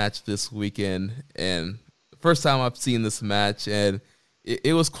this match this weekend, and the first time I've seen this match, and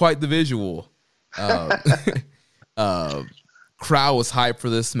it was quite the visual. Crowd was hyped for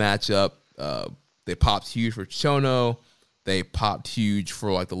this matchup. They popped huge for Chono. They popped huge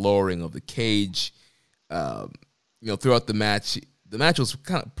for like the lowering of the cage. Throughout the match was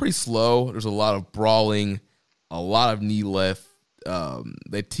kind of pretty slow. There's a lot of brawling, a lot of knee lift.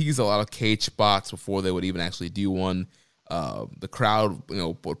 They teased a lot of cage spots before they would even actually do one. The crowd,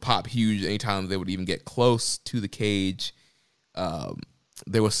 would pop huge anytime they would even get close to the cage.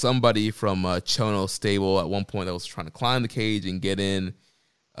 There was somebody from Chono's stable at one point that was trying to climb the cage and get in.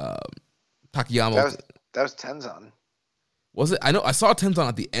 Takayama. That was Tenzan. Was it? I know I saw Tenzan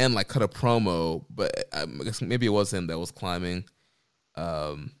at the end, like cut a promo, but I guess maybe it was him that was climbing.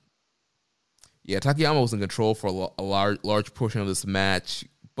 Takayama was in control for a large portion of this match.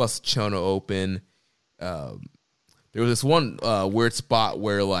 Bust Chono open. There was this one weird spot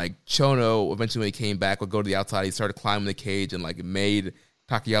where like Chono eventually when he came back would go to the outside. He started climbing the cage and like it made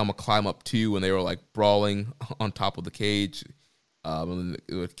Takayama climb up too when they were like brawling on top of the cage. And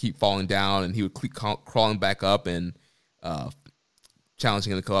it would keep falling down, and he would keep crawling back up and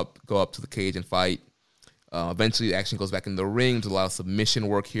challenging him to go up to the cage and fight. Eventually, the action goes back in the ring. There's a lot of submission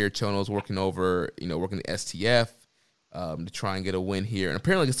work here. Chono's working over, working the STF to try and get a win here. And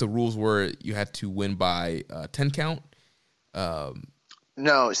apparently, I guess the rules were you had to win by 10 count.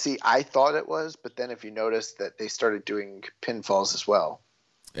 No, see, I thought it was, but then if you notice that they started doing pinfalls as well.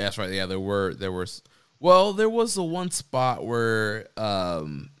 Yeah, that's right. Yeah, there was. Well, there was the one spot where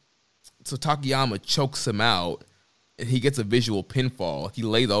so Takayama chokes him out, and he gets a visual pinfall. He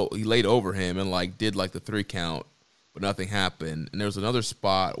laid over him and like did like the 3 count, but nothing happened. And there was another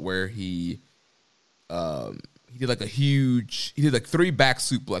spot where he did like 3 back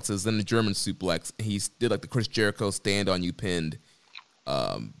suplexes, then the German suplex, and he did like the Chris Jericho stand on you pinned,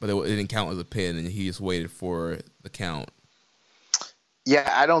 but it didn't count as a pin, and he just waited for the count.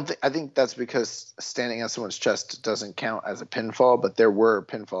 Yeah, I think that's because standing on someone's chest doesn't count as a pinfall, but there were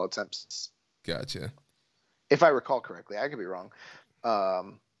pinfall attempts. Gotcha. If I recall correctly, I could be wrong.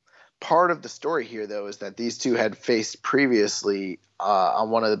 Part of the story here, though, is that these two had faced previously on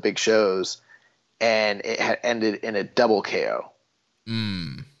one of the big shows, and it had ended in a double KO.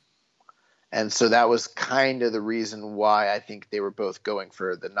 And so that was kind of the reason why I think they were both going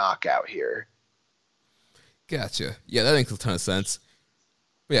for the knockout here. Gotcha. Yeah, that makes a ton of sense.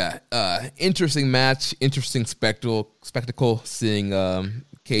 But yeah, interesting match, interesting spectacle seeing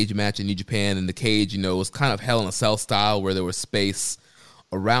cage match in New Japan. And the cage, was kind of Hell in a Cell style where there was space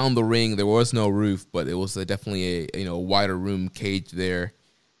around the ring. There was no roof, but it was definitely a wider room cage there.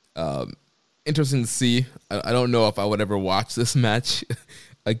 Interesting to see. I don't know if I would ever watch this match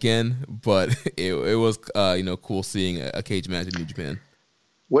again, but it was cool seeing a cage match in New Japan.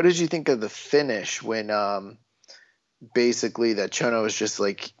 What did you think of the finish when basically that Chono was just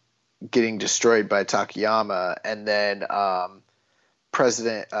like getting destroyed by Takayama, and then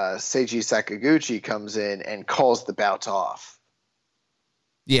President Seiji Sakaguchi comes in and calls the bout off?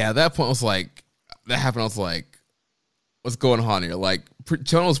 Yeah, at that point that happened. I was like, what's going on here? Like,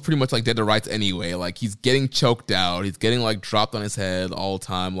 Chono was pretty much like dead to rights anyway. Like, he's getting choked out. He's getting like dropped on his head all the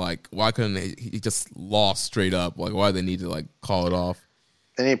time. Like, why couldn't he just lost straight up? Like, why do they need to like call it off?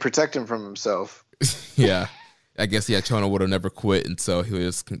 And he protect him from himself. Yeah. I guess, Chono would have never quit, and so he would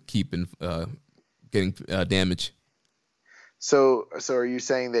just keep getting damage. So are you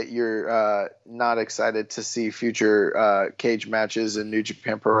saying that you're not excited to see future cage matches in New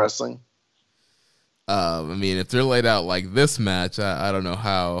Japan Pro Wrestling? I mean, if they're laid out like this match, I don't know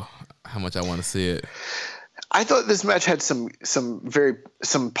how much I want to see it. I thought this match had some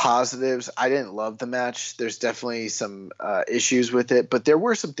positives. I didn't love the match. There's definitely some issues with it, but there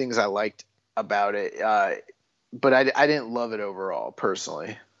were some things I liked about it. But I didn't love it overall,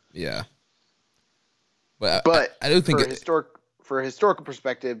 personally. Yeah. But I do think for a historical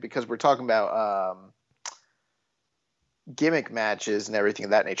perspective, because we're talking about gimmick matches and everything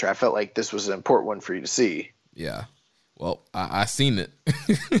of that nature, I felt like this was an important one for you to see. Yeah. Well, I seen it.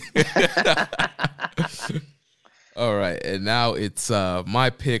 All right, and now it's my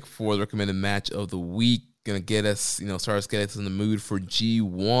pick for the recommended match of the week. Gonna get us, get us in the mood for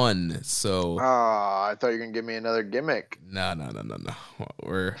G1. So, I thought you were gonna give me another gimmick. No.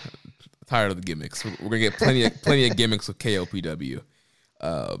 We're tired of the gimmicks. We're gonna get plenty of gimmicks with KOPW.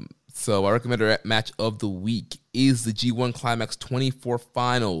 So our recommended match of the week is the G1 Climax 24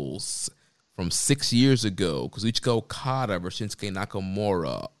 Finals from 6 years ago. Kazuchika Okada versus Shinsuke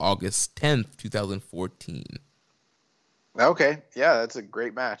Nakamura, August 10th, 2014. Okay, yeah, that's a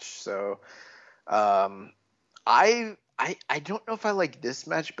great match. So, I don't know if I like this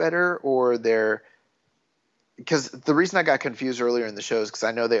match better or because the reason I got confused earlier in the show is because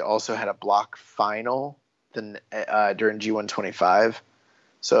I know they also had a block final during G1 25.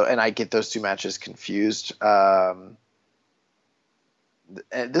 So, and I get those two matches confused. And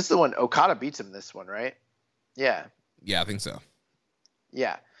this is the one Okada beats him. This one, right? Yeah. Yeah, I think so.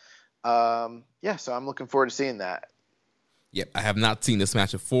 Yeah. So I'm looking forward to seeing that. Yep, I have not seen this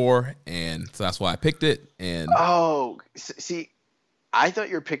match before, and so that's why I picked it. And see, I thought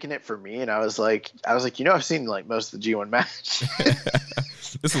you were picking it for me, and I was like, I've seen like most of the G1 match.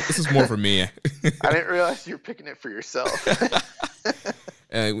 This is more for me. I didn't realize you were picking it for yourself.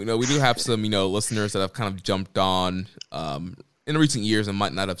 And we do have some listeners that have kind of jumped on in recent years and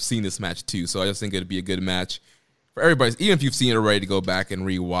might not have seen this match too. So I just think it'd be a good match for everybody, even if you've seen it already, to go back and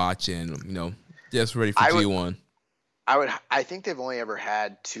rewatch and just ready for G1. I think they've only ever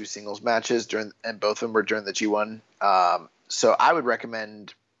had two singles matches and both of them were during the G1. So I would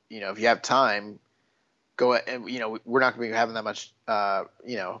recommend, if you have time, go and we're not going to be having that much,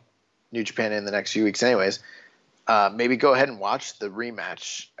 New Japan in the next few weeks, anyways. Maybe go ahead and watch the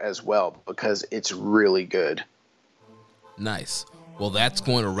rematch as well because it's really good. Nice. Well, that's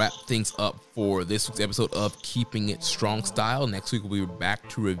going to wrap things up for this week's episode of Keeping It Strong Style. Next week, we'll be back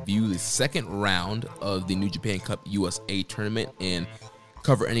to review the second round of the New Japan Cup USA tournament and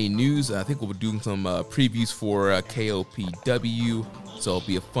cover any news. I think we'll be doing some previews for KOPW, so it'll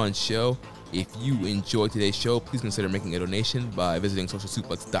be a fun show. If you enjoyed today's show, please consider making a donation by visiting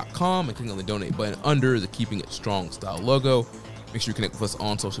socialsuplex.com and clicking on the donate button under the Keeping It Strong Style logo. Make sure you connect with us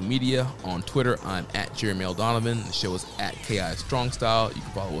on social media. On Twitter, I'm at Jeremy L. Donovan. The show is at KI Strong Style. You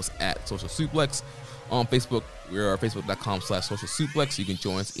can follow us at Social Suplex. On Facebook, we are facebook.com/Social Suplex. You can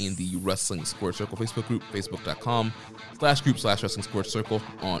join us in the Wrestling Squared Circle Facebook group, facebook.com/group/Wrestling Squared Circle.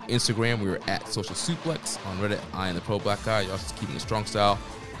 On Instagram, we are at Social Suplex. On Reddit, I am the Pro Black Guy. You're also Keeping It Strong Style.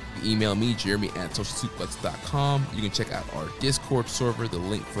 You can email me, Jeremy, at socialsuplex.com. You can check out our Discord server. The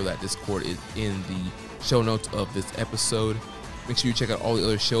link for that Discord is in the show notes of this episode. Make sure you check out all the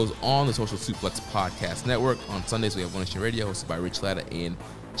other shows on the Social Suplex Podcast Network. On Sundays, we have One Nation Radio, hosted by Rich Latta and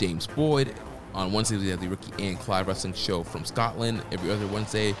James Boyd. On Wednesdays, we have the Ricky and Clyde Wrestling Show from Scotland. Every other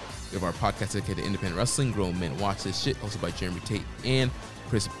Wednesday, we have our podcast dedicated to independent wrestling, Grown Men Watch This Shit, hosted by Jeremy Tate and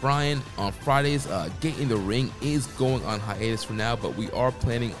Chris Bryan. On Fridays, Get in the Ring is going on hiatus for now, but we are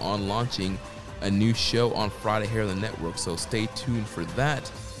planning on launching a new show on Friday here on the network, so stay tuned for that.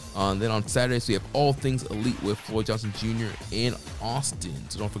 Then on Saturdays, we have All Things Elite with Floyd Johnson Jr. in Austin.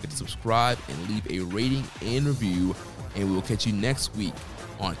 So don't forget to subscribe and leave a rating and review, and we will catch you next week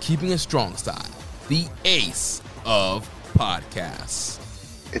on Keeping It Strong Style, the ace of podcasts.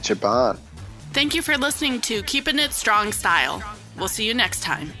 It's your bond. Thank you for listening to Keeping It Strong Style. We'll see you next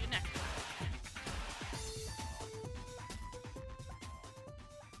time.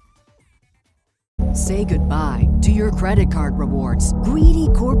 Say goodbye to your credit card rewards. Greedy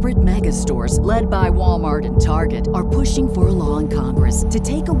corporate mega stores, led by Walmart and Target, are pushing for a law in Congress to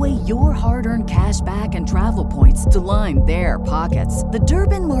take away your hard-earned cash back and travel points to line their pockets. The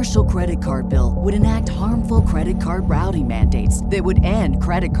Durbin-Marshall credit card bill would enact harmful credit card routing mandates that would end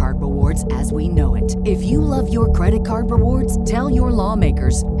credit card rewards as we know it. If you love your credit card rewards, tell your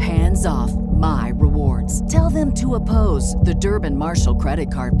lawmakers, hands off my rewards. Tell them to oppose the Durbin-Marshall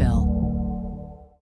credit card bill.